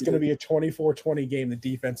 He said it's going to be a 24-20 game. The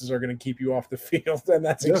defenses are going to keep you off the field, and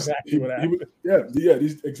that's exactly what happened.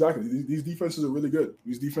 These defenses are really good.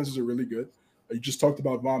 You just talked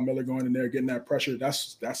about Von Miller going in there, getting that pressure.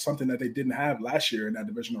 That's something that they didn't have last year in that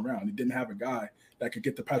divisional round. He didn't have a guy that could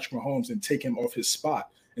get to Patrick Mahomes and take him off his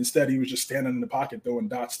spot. Instead, he was just standing in the pocket throwing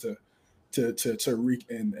dots to Tariq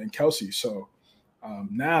and Kelsey. So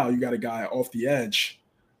now you got a guy off the edge,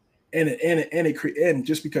 and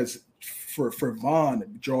just because for Von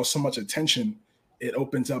it draws so much attention, it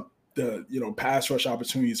opens up the pass rush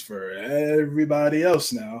opportunities for everybody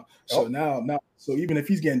else now. So so even if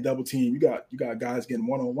he's getting double teamed, you got guys getting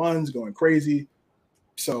one-on-ones going crazy.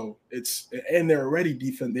 So they're already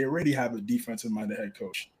defense. They already have a defensive-minded head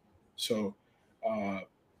coach. So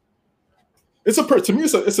it's a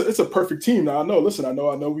perfect team. Now I know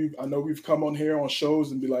we've come on here on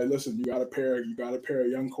shows and be like, listen, you got to pair a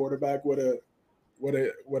young quarterback with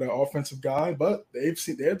an offensive guy, but they're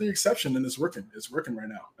the exception, and it's working. It's working right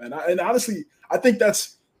now. And honestly, I think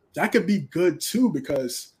that could be good too,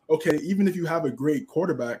 because okay, even if you have a great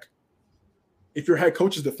quarterback, if your head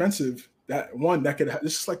coach is defensive,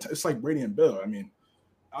 it's like Brady and Bill. I mean,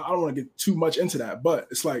 I don't want to get too much into that, but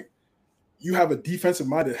it's like you have a defensive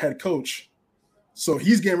minded head coach, so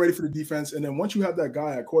he's getting ready for the defense, and then once you have that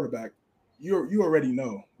guy at quarterback, you already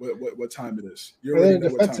know what time it is. You already know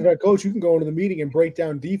defensive head coach, you can go into the meeting and break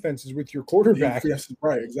down defenses with your quarterback.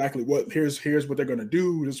 Right, exactly. Here's what they're going to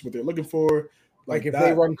do. This is what they're looking for. Like if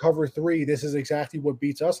they run cover 3, this is exactly what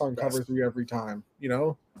beats us on cover 3 every time. You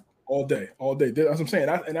know, all day. That's what I'm saying,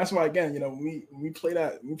 and that's why again, we play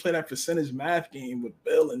that percentage math game with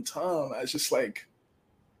Bill and Tom. It's just like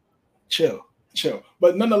chill.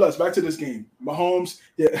 But nonetheless, back to this game. Mahomes,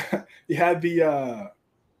 he had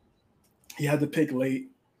the pick late.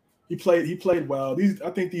 He played well. I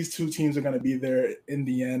think these two teams are going to be there in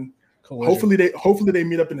the end. Collision. Hopefully they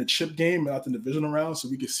meet up in the chip game, not the divisional round, so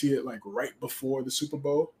we can see it like right before the Super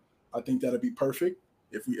Bowl. I think that'd be perfect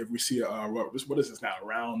if we see what is this now,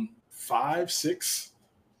 round 5, 6,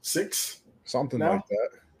 something now? Like that.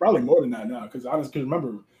 Probably more than that now, because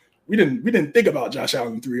remember we didn't think about Josh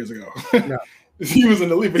Allen 3 years ago. No. He was in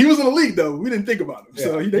the league, but he was in the league though. We didn't think about him,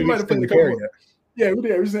 so they might have played a couple. Yeah, we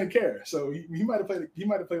just didn't care. So he might have played. He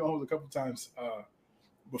might have played Mahomes a couple times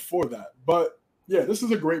before that. But yeah, this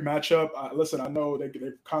is a great matchup. Listen, I know they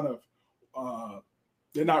kind of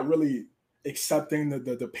they're not really accepting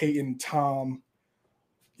the Peyton Tom,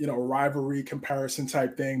 rivalry comparison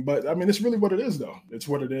type thing. But I mean, it's really what it is, though. It's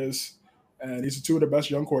what it is. And these are two of the best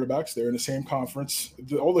young quarterbacks. They're in the same conference.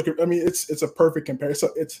 It's a perfect comparison.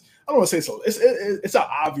 I don't want to say so. It's an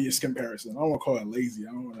obvious comparison. I don't want to call it lazy.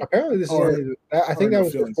 Apparently, I think that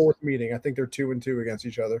was their 4th meeting. I think they're 2-2 against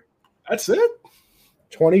each other. That's it.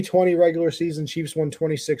 2020 regular season, Chiefs won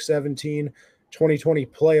 26-17. 2020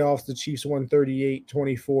 playoffs, the Chiefs won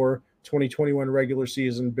 38-24. 2021 regular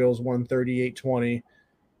season, Bills won 38-20.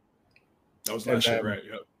 That was last year, right?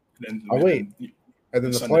 Yep. And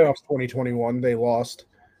then the playoffs 2021, they lost.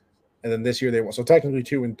 And then this year they won. So technically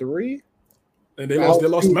 2-3. And they lost.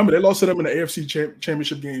 Remember, they lost to them in the AFC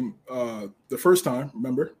championship game the first time.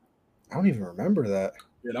 Remember? I don't even remember that.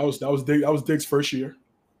 Yeah, that was Diggs' first year.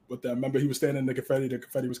 With that, remember he was standing in the confetti. The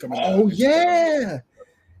confetti was coming. Oh yeah,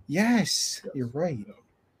 yes, you're right. Yeah.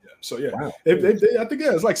 So yeah, wow. I think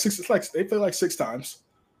it's like 6. It's like they play like 6 times.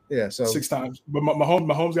 Yeah, so 6 times. But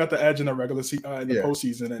Mahomes got the edge in the regular season, in the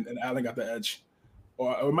postseason, and Allen got the edge.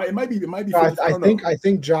 Or it might be. I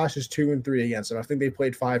think Josh is 2-3 against him. I think they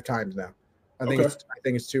played 5 times now. I think it's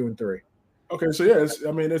 2-3. Okay, so yeah,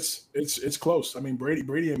 it's close. I mean,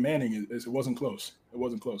 Brady and Manning, it wasn't close. It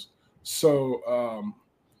wasn't close. So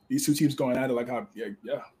these two teams going at it like how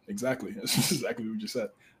exactly. That's exactly what you just said.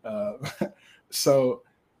 So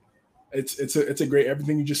it's a great.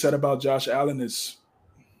 Everything you just said about Josh Allen is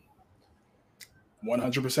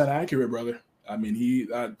 100% accurate, brother. I mean,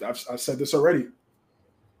 I've said this already.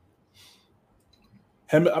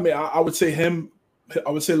 I would say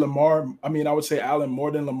Lamar. I mean, I would say Allen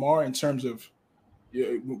more than Lamar in terms of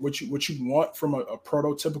what you want from a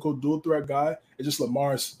prototypical dual threat guy. It's just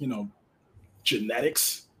Lamar's,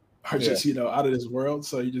 genetics are just out of this world.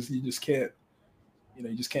 So you just can't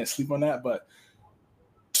sleep on that. But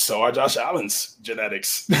so are Josh Allen's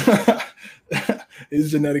genetics.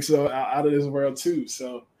 His genetics are out of this world too.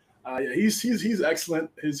 So he's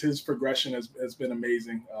excellent. His progression has been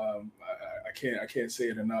amazing. I can't say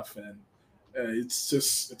it enough, and it's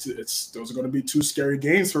those are going to be 2 scary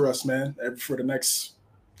games for us, man, for the next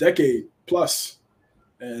decade plus,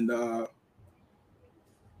 and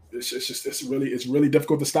it's really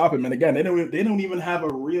difficult to stop him. And again, they don't even have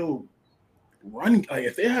a real run. Like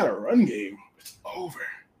if they had a run game, it's over.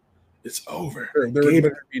 It's over. There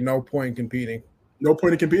would be no point in competing. No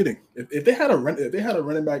point in competing. If they had a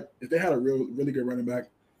running back, if they had a really good running back,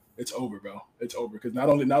 it's over, bro. It's over because not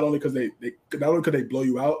only could they blow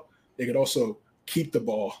you out, they could also keep the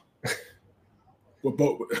ball.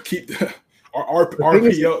 Keep our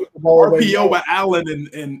RPO with Allen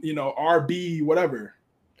and RB whatever.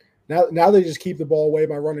 Now they just keep the ball away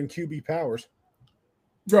by running QB powers.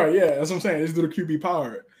 Right, yeah, that's what I'm saying. They just do the QB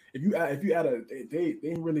power. If you add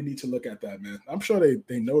they really need to look at that, man. I'm sure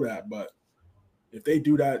they know that, but if they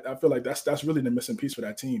do that, I feel like that's really the missing piece for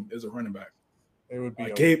that team is a running back. It would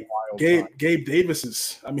be Gabe Davis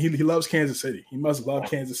is. I mean, he loves Kansas City. He must love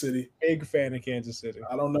Kansas City. Big fan of Kansas City.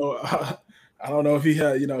 I don't know. I don't know if he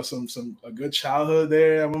had a good childhood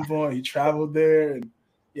there at one point. He traveled there, and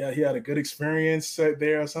he had a good experience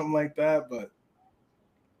there or something like that. But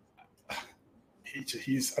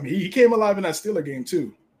he's. I mean, he came alive in that Steeler game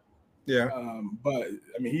too. Yeah. But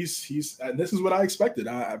I mean, he's. And this is what I expected.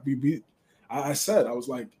 I said I was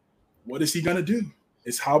like, what is he gonna do?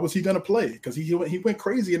 How was he gonna play? Because he went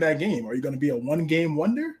crazy in that game. Are you gonna be a 1-game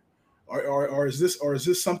wonder, or is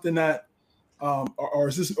this something that, or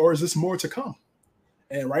is this more to come?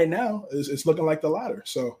 And right now, it's looking like the latter.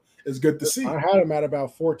 So it's good to see. I had him at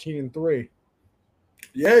about 14-3.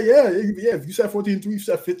 Yeah. If you said 14-3, you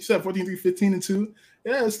said 14-3, 15-2.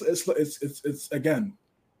 Yeah, it's again,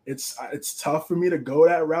 it's tough for me to go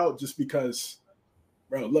that route just because,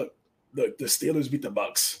 bro. Look, the Steelers beat the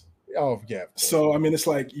Bucks. Oh yeah. So I mean, it's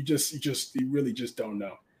like you really just don't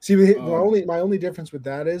know. See, my only difference with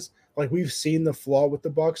that is like we've seen the flaw with the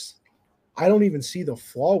Bucks. I don't even see the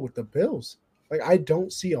flaw with the Bills. Like I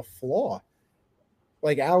don't see a flaw.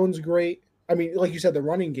 Like Allen's great. I mean, like you said, the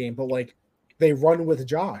running game, but like they run with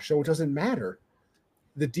Josh, so it doesn't matter.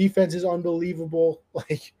 The defense is unbelievable.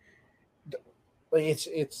 Like it's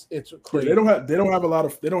crazy. Yeah, they don't have a lot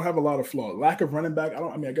of flaw. Lack of running back.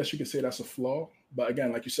 I guess you could say that's a flaw. But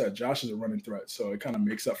again, like you said, Josh is a running threat, so it kind of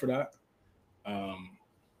makes up for that.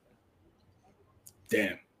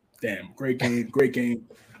 Damn, great game.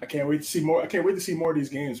 I can't wait to see more. I can't wait to see more of these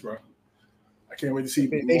games, bro. I can't wait to see.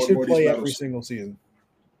 They should play every single season.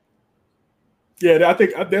 Yeah, I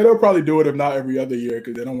think they'll probably do it if not every other year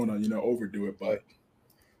because they don't want to, overdo it. But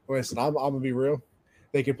listen, I'm gonna be real.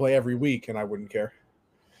 They could play every week, and I wouldn't care.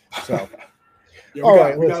 So, we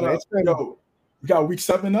got week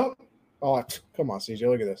 7 up. Oh, come on, CJ,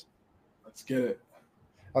 look at this. Let's get it.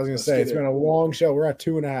 I was gonna say it's been a long show. We're at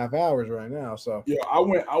 2.5 hours right now. So yeah, I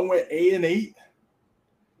went 8-8,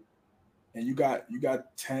 and you got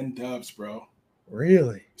 10 dubs, bro.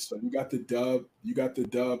 Really? So you got the dub. You got the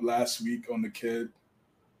dub last week on the kid.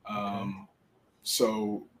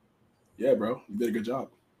 So yeah, bro, you did a good job.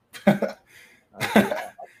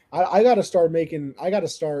 I got to start making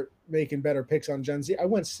better picks on Gen Z. I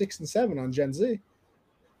went 6 and 7 on Gen Z.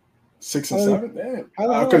 6 and 7, damn.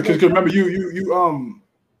 Because remember you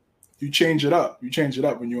change it up. You change it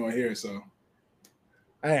up when you're on here. So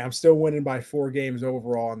hey, I'm still winning by 4 games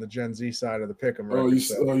overall on the Gen Z side of the pick'em. Right? You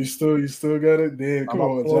still got it. Damn, come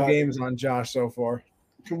on, 4 games on Josh so far.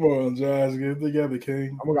 Come on, Josh, get it together,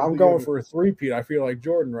 King. I'm going for a 3-peat. I feel like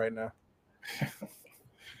Jordan right now.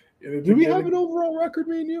 Do we have an overall record,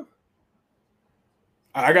 me and you?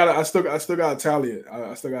 I still got to tally it.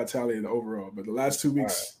 I still got to tally it overall. But the last 2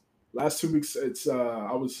 weeks, it's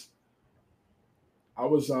I was.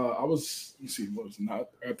 Let me see. What was not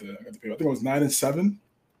at the paper? I think I was 9 and 7.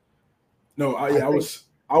 No, I was.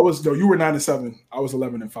 No, you were 9 and 7. I was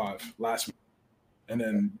 11 and 5 last week, and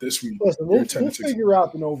then this week we'll figure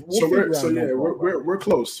out the over. We're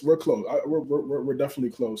close. We're close. We're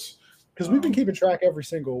definitely close. Because we've been keeping track every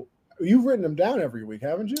single. You've written them down every week,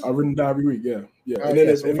 haven't you? I've written down every week, yeah. And then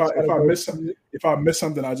if I miss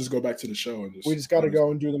something, I just go back to the show and we just got to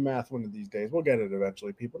go and do the math one of these days. We'll get it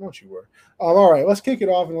eventually, people. Don't you worry. All right, let's kick it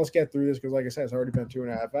off and let's get through this because, like I said, it's already been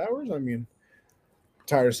 2.5 hours. I mean, I'm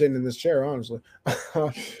tired of sitting in this chair, honestly.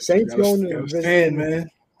 Saints going to visit, man.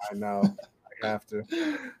 I know. I have to.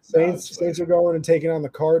 Saints are going and taking on the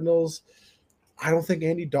Cardinals. I don't think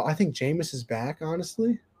I think Jameis is back,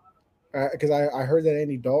 honestly. Because I heard that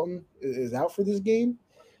Andy Dalton is out for this game.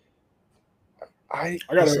 I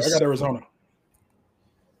got Arizona.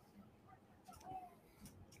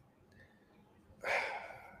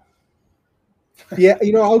 Yeah,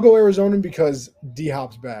 I'll go Arizona because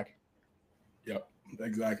D-Hop's back. Yep,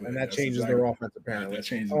 exactly. And that changes their offense, apparently. That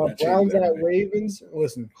changes. Browns at Ravens.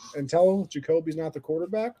 Listen, until Jacoby's not the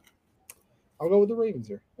quarterback, I'll go with the Ravens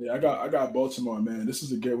here. Yeah, I got Baltimore, man. This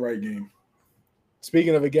is a get-right game.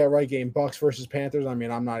 Speaking of a get-right game, Bucks versus Panthers, I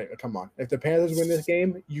mean, come on. If the Panthers win this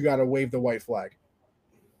game, you got to wave the white flag.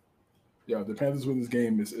 Yeah, if the Panthers win this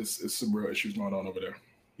game, it's some real issues going on over there.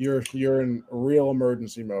 You're in real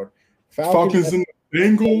emergency mode. Falcons and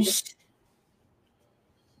Bengals.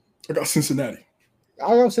 I got Cincinnati.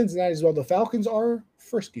 I got Cincinnati as well. The Falcons are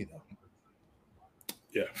frisky, though.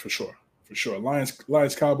 Yeah, for sure. Lions,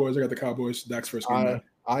 Cowboys. I got the Cowboys. Dak's first game.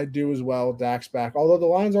 I do as well. Dak's back. Although the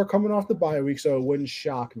Lions are coming off the bye week, so it wouldn't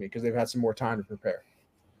shock me because they've had some more time to prepare.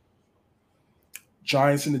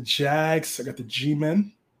 Giants and the Jags. I got the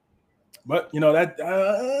G-Men. But that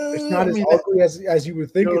it's not as ugly as you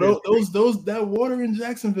would think. That water in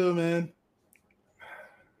Jacksonville, man.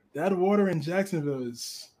 That water in Jacksonville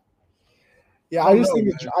is. Yeah, I think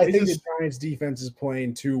the Giants defense is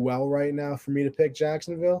playing too well right now for me to pick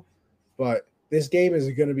Jacksonville. But this game is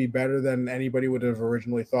going to be better than anybody would have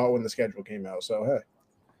originally thought when the schedule came out. So hey,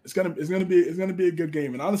 It's gonna be a good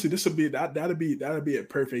game. And honestly, that'll be a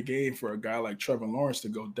perfect game for a guy like Trevor Lawrence to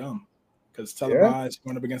go dumb. Because televised,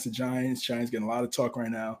 going up against the Giants. Giants getting a lot of talk right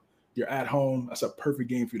now. You're at home. That's a perfect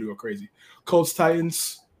game for you to go crazy. Colts,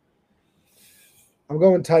 Titans. I'm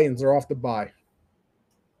going Titans. They're off the bye.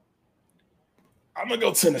 I'm gonna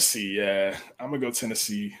go Tennessee. Yeah, I'm gonna go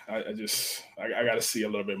Tennessee. I got to see a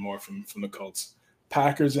little bit more from the Colts.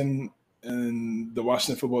 Packers and the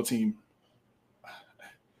Washington football team.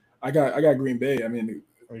 I got Green Bay. I mean,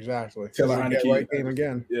 exactly. Taylor Heineke. Get right game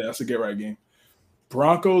again. Yeah, that's a get right game.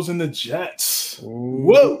 Broncos and the Jets. Ooh.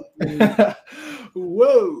 Whoa.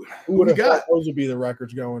 Whoa. Who would have thought those would be the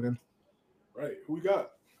records going in? Right. Who we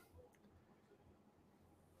got?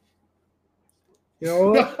 You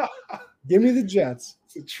know what? Give me the Jets.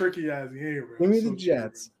 It's a tricky ass game, bro. Give me the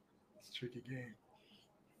Jets. It's a tricky game.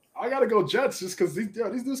 I gotta go Jets just because these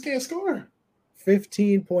dudes can't score.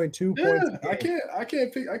 15.2 points. I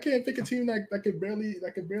can't pick a team that could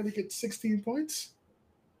barely get 16 points.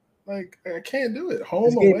 Like I can't do it.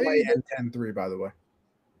 Home away. Might end 10-3, by the way.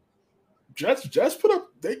 Jets put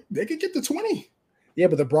up. They could get to 20. Yeah,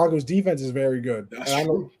 but the Broncos defense is very good. That's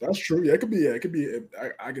true. That's true. Yeah, it could be.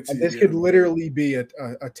 I could see. This could literally be a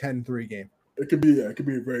 10-3 game. It could be a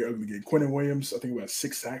very ugly game. Quentin Williams, I think we have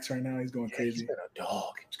 6 sacks right now. He's going crazy. He's been a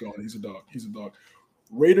dog. He's a dog.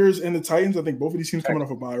 Raiders and the Titans. I think both of these teams coming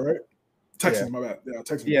off a bye, right? Texans, my bad. Yeah,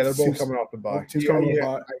 Texans. Yeah, they're both coming off the bye. Teams coming off the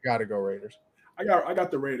bye. I gotta go Raiders. I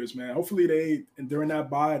got the Raiders, man. Hopefully during that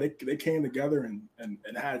bye they came together and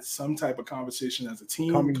had some type of conversation as a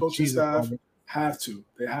team, coaching staff. They have to.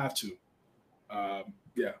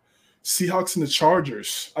 Yeah. Seahawks and the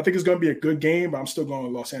Chargers. I think it's going to be a good game, but I'm still going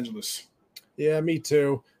with Los Angeles. Yeah, me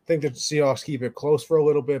too. I think that the Seahawks keep it close for a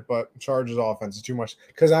little bit, but Chargers offense is too much.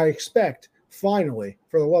 Because I expect, finally,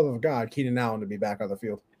 for the love of God, Keenan Allen to be back on the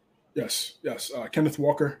field. Yes. Kenneth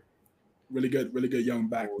Walker, really good young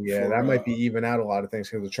back. Oh, yeah, that might be even out a lot of things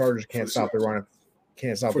because the Chargers can't stop the run.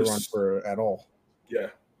 Can't stop the run for at all. Yeah,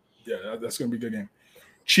 that's going to be a good game.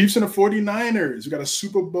 Chiefs and the 49ers. We got a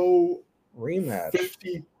Super Bowl rematch.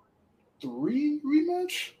 53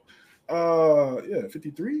 rematch.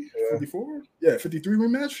 53, 54. Yeah, 53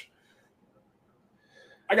 rematch.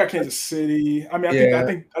 I got Kansas City. I mean, I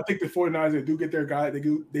think the 49ers, they do get their guy. They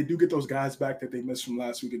do get those guys back that they missed from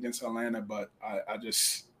last week against Atlanta. But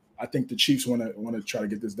I think the Chiefs want to try to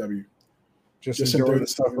get this W. Just enjoy the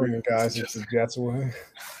suffering, guys. It's the Jets win.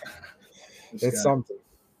 It's something.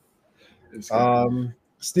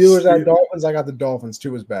 Steelers at Dolphins. I got the Dolphins.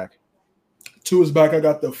 Tua's back. I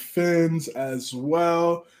got the Fins as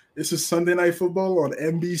well. This is Sunday Night Football on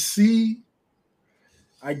NBC.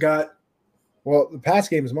 Well, the Pats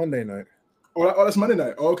game is Monday night. Oh, that's Monday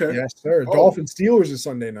night. Oh, okay. Yes, sir. Dolphins Steelers is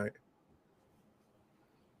Sunday night.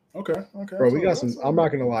 Okay. Bro, we got some. I'm not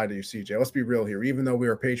going to lie to you, CJ. Let's be real here. Even though we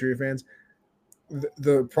are Patriot fans,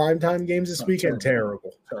 the primetime games this weekend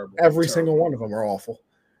terrible. Every single one of them are awful.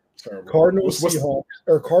 Terrible.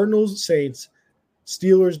 Cardinals, Saints,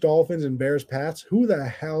 Steelers, Dolphins, and Bears, Pats. Who the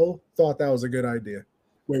hell thought that was a good idea?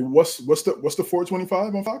 Wait, what's the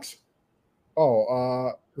 425 on Fox?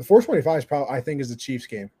 Oh, the 425 is probably, I think, is the Chiefs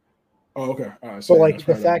game. Oh, okay. All right. So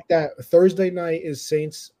the fact that Thursday night is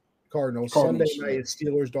Saints, Cardinals, Sunday night is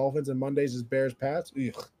Steelers, Dolphins, and Mondays is Bears, Pats.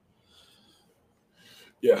 Ugh.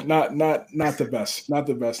 Yeah, not the best. Not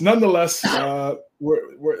the best. Nonetheless,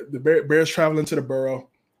 we're the Bears traveling to the Borough.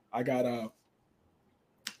 I got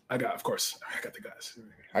of course, I got the guys.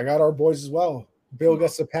 I got our boys as well. Bill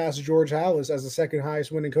gets to pass George Halas as the second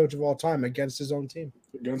highest winning coach of all time against his own team.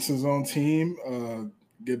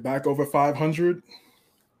 Get back over 500.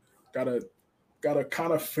 Got a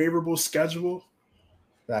kind of favorable schedule.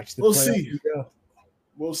 Back to the we'll see.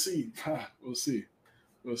 We'll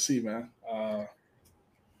see, man.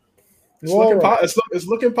 It's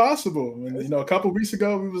looking possible. And, a couple of weeks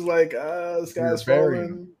ago, we was like, this guy's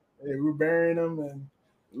falling. Yeah, we were burying him. And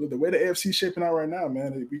the way the AFC is shaping out right now,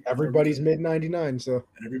 man. Everybody's mid 99, so.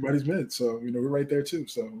 Everybody's mid. So, we're right there, too.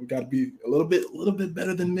 So, we got to be a little bit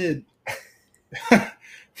better than mid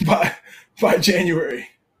by January.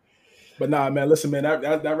 But nah, man, listen, man,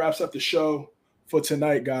 that wraps up the show for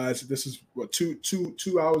tonight, guys. This is, 2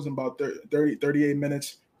 hours and about 38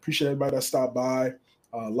 minutes. Appreciate everybody that stopped by.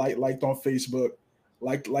 Liked on Facebook,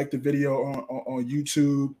 liked the video on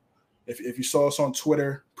YouTube. If you saw us on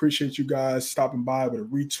Twitter, appreciate you guys stopping by with a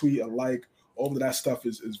retweet, a like. All of that stuff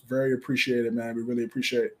is very appreciated, man. We really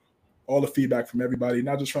appreciate all the feedback from everybody,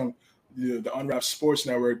 not just from the Unwrapped Sports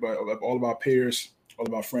Network, but all of our peers, all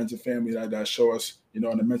of our friends and family that show us, an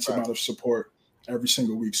immense amount of support every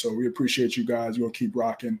single week. So we appreciate you guys. We're gonna keep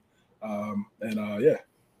rocking, yeah.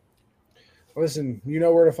 Listen, you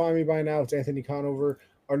know where to find me by now. It's Anthony Conover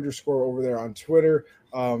 _ over there on Twitter.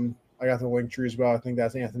 I got the link tree as well. I think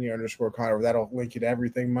that's Anthony _ Conover. That'll link you to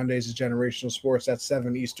everything. Mondays is Generational Sports. That's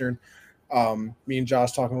 7 Eastern. Me and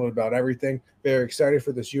Josh talking a little about everything. Very excited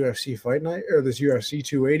for this UFC fight night or this UFC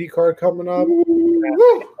 280 card coming up.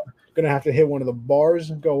 Gonna have to hit one of the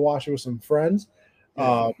bars and go watch it with some friends.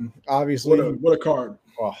 Obviously, what a card.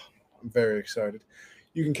 Oh, I'm very excited.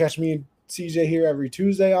 You can catch me and CJ here every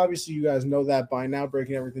Tuesday. Obviously, you guys know that by now.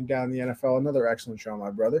 Breaking everything down in the NFL. Another excellent show, my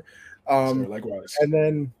brother. Likewise. And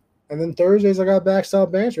then Thursdays, I got Backstyle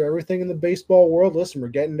Banter. Everything in the baseball world. Listen, we're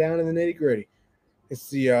getting down in the nitty gritty. It's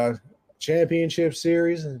the championship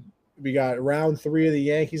series. We got round 3 of the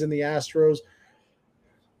Yankees and the Astros.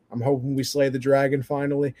 I'm hoping we slay the dragon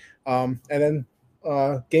finally. And then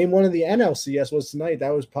game 1 of the NLCS was tonight.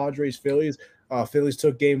 That was Padres Phillies. Phillies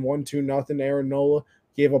took game 1 2-0. Aaron Nola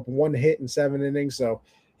gave up 1 hit in 7 innings. So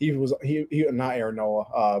he not Aaron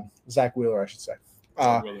Nola, Zach Wheeler, I should say.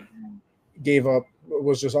 Gave up,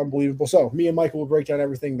 was just unbelievable. So me and Michael will break down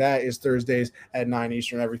everything. That is Thursdays at 9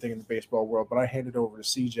 Eastern, everything in the baseball world. But I hand it over to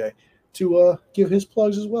CJ to give his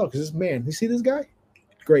plugs as well. Because you see this guy?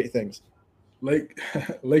 Great things.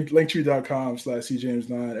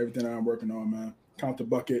 Linktree.com/cjames9. Everything I'm working on, man. Count the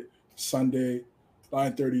Bucket, Sunday,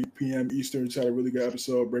 9:30 p.m. Eastern. Just had a really good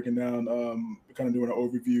episode breaking down, kind of doing an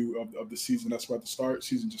overview of the season that's about to start.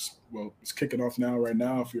 Season it's kicking off right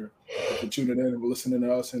now. If you're tuning in and listening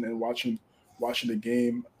to us and watching the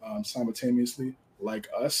game simultaneously like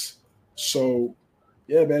us. So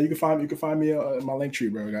yeah, man, you can find me in my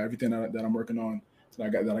Linktree, bro. I got everything that I'm working on.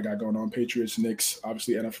 That I got going on. Patriots, Knicks,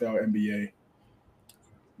 obviously NFL, NBA.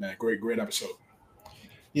 Man, great episode.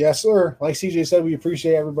 Yes, sir. Like CJ said, we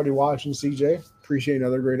appreciate everybody watching, CJ. Appreciate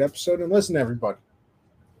another great episode. And listen, everybody.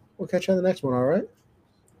 We'll catch you on the next one, all right?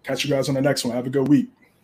 Catch you guys on the next one. Have a good week.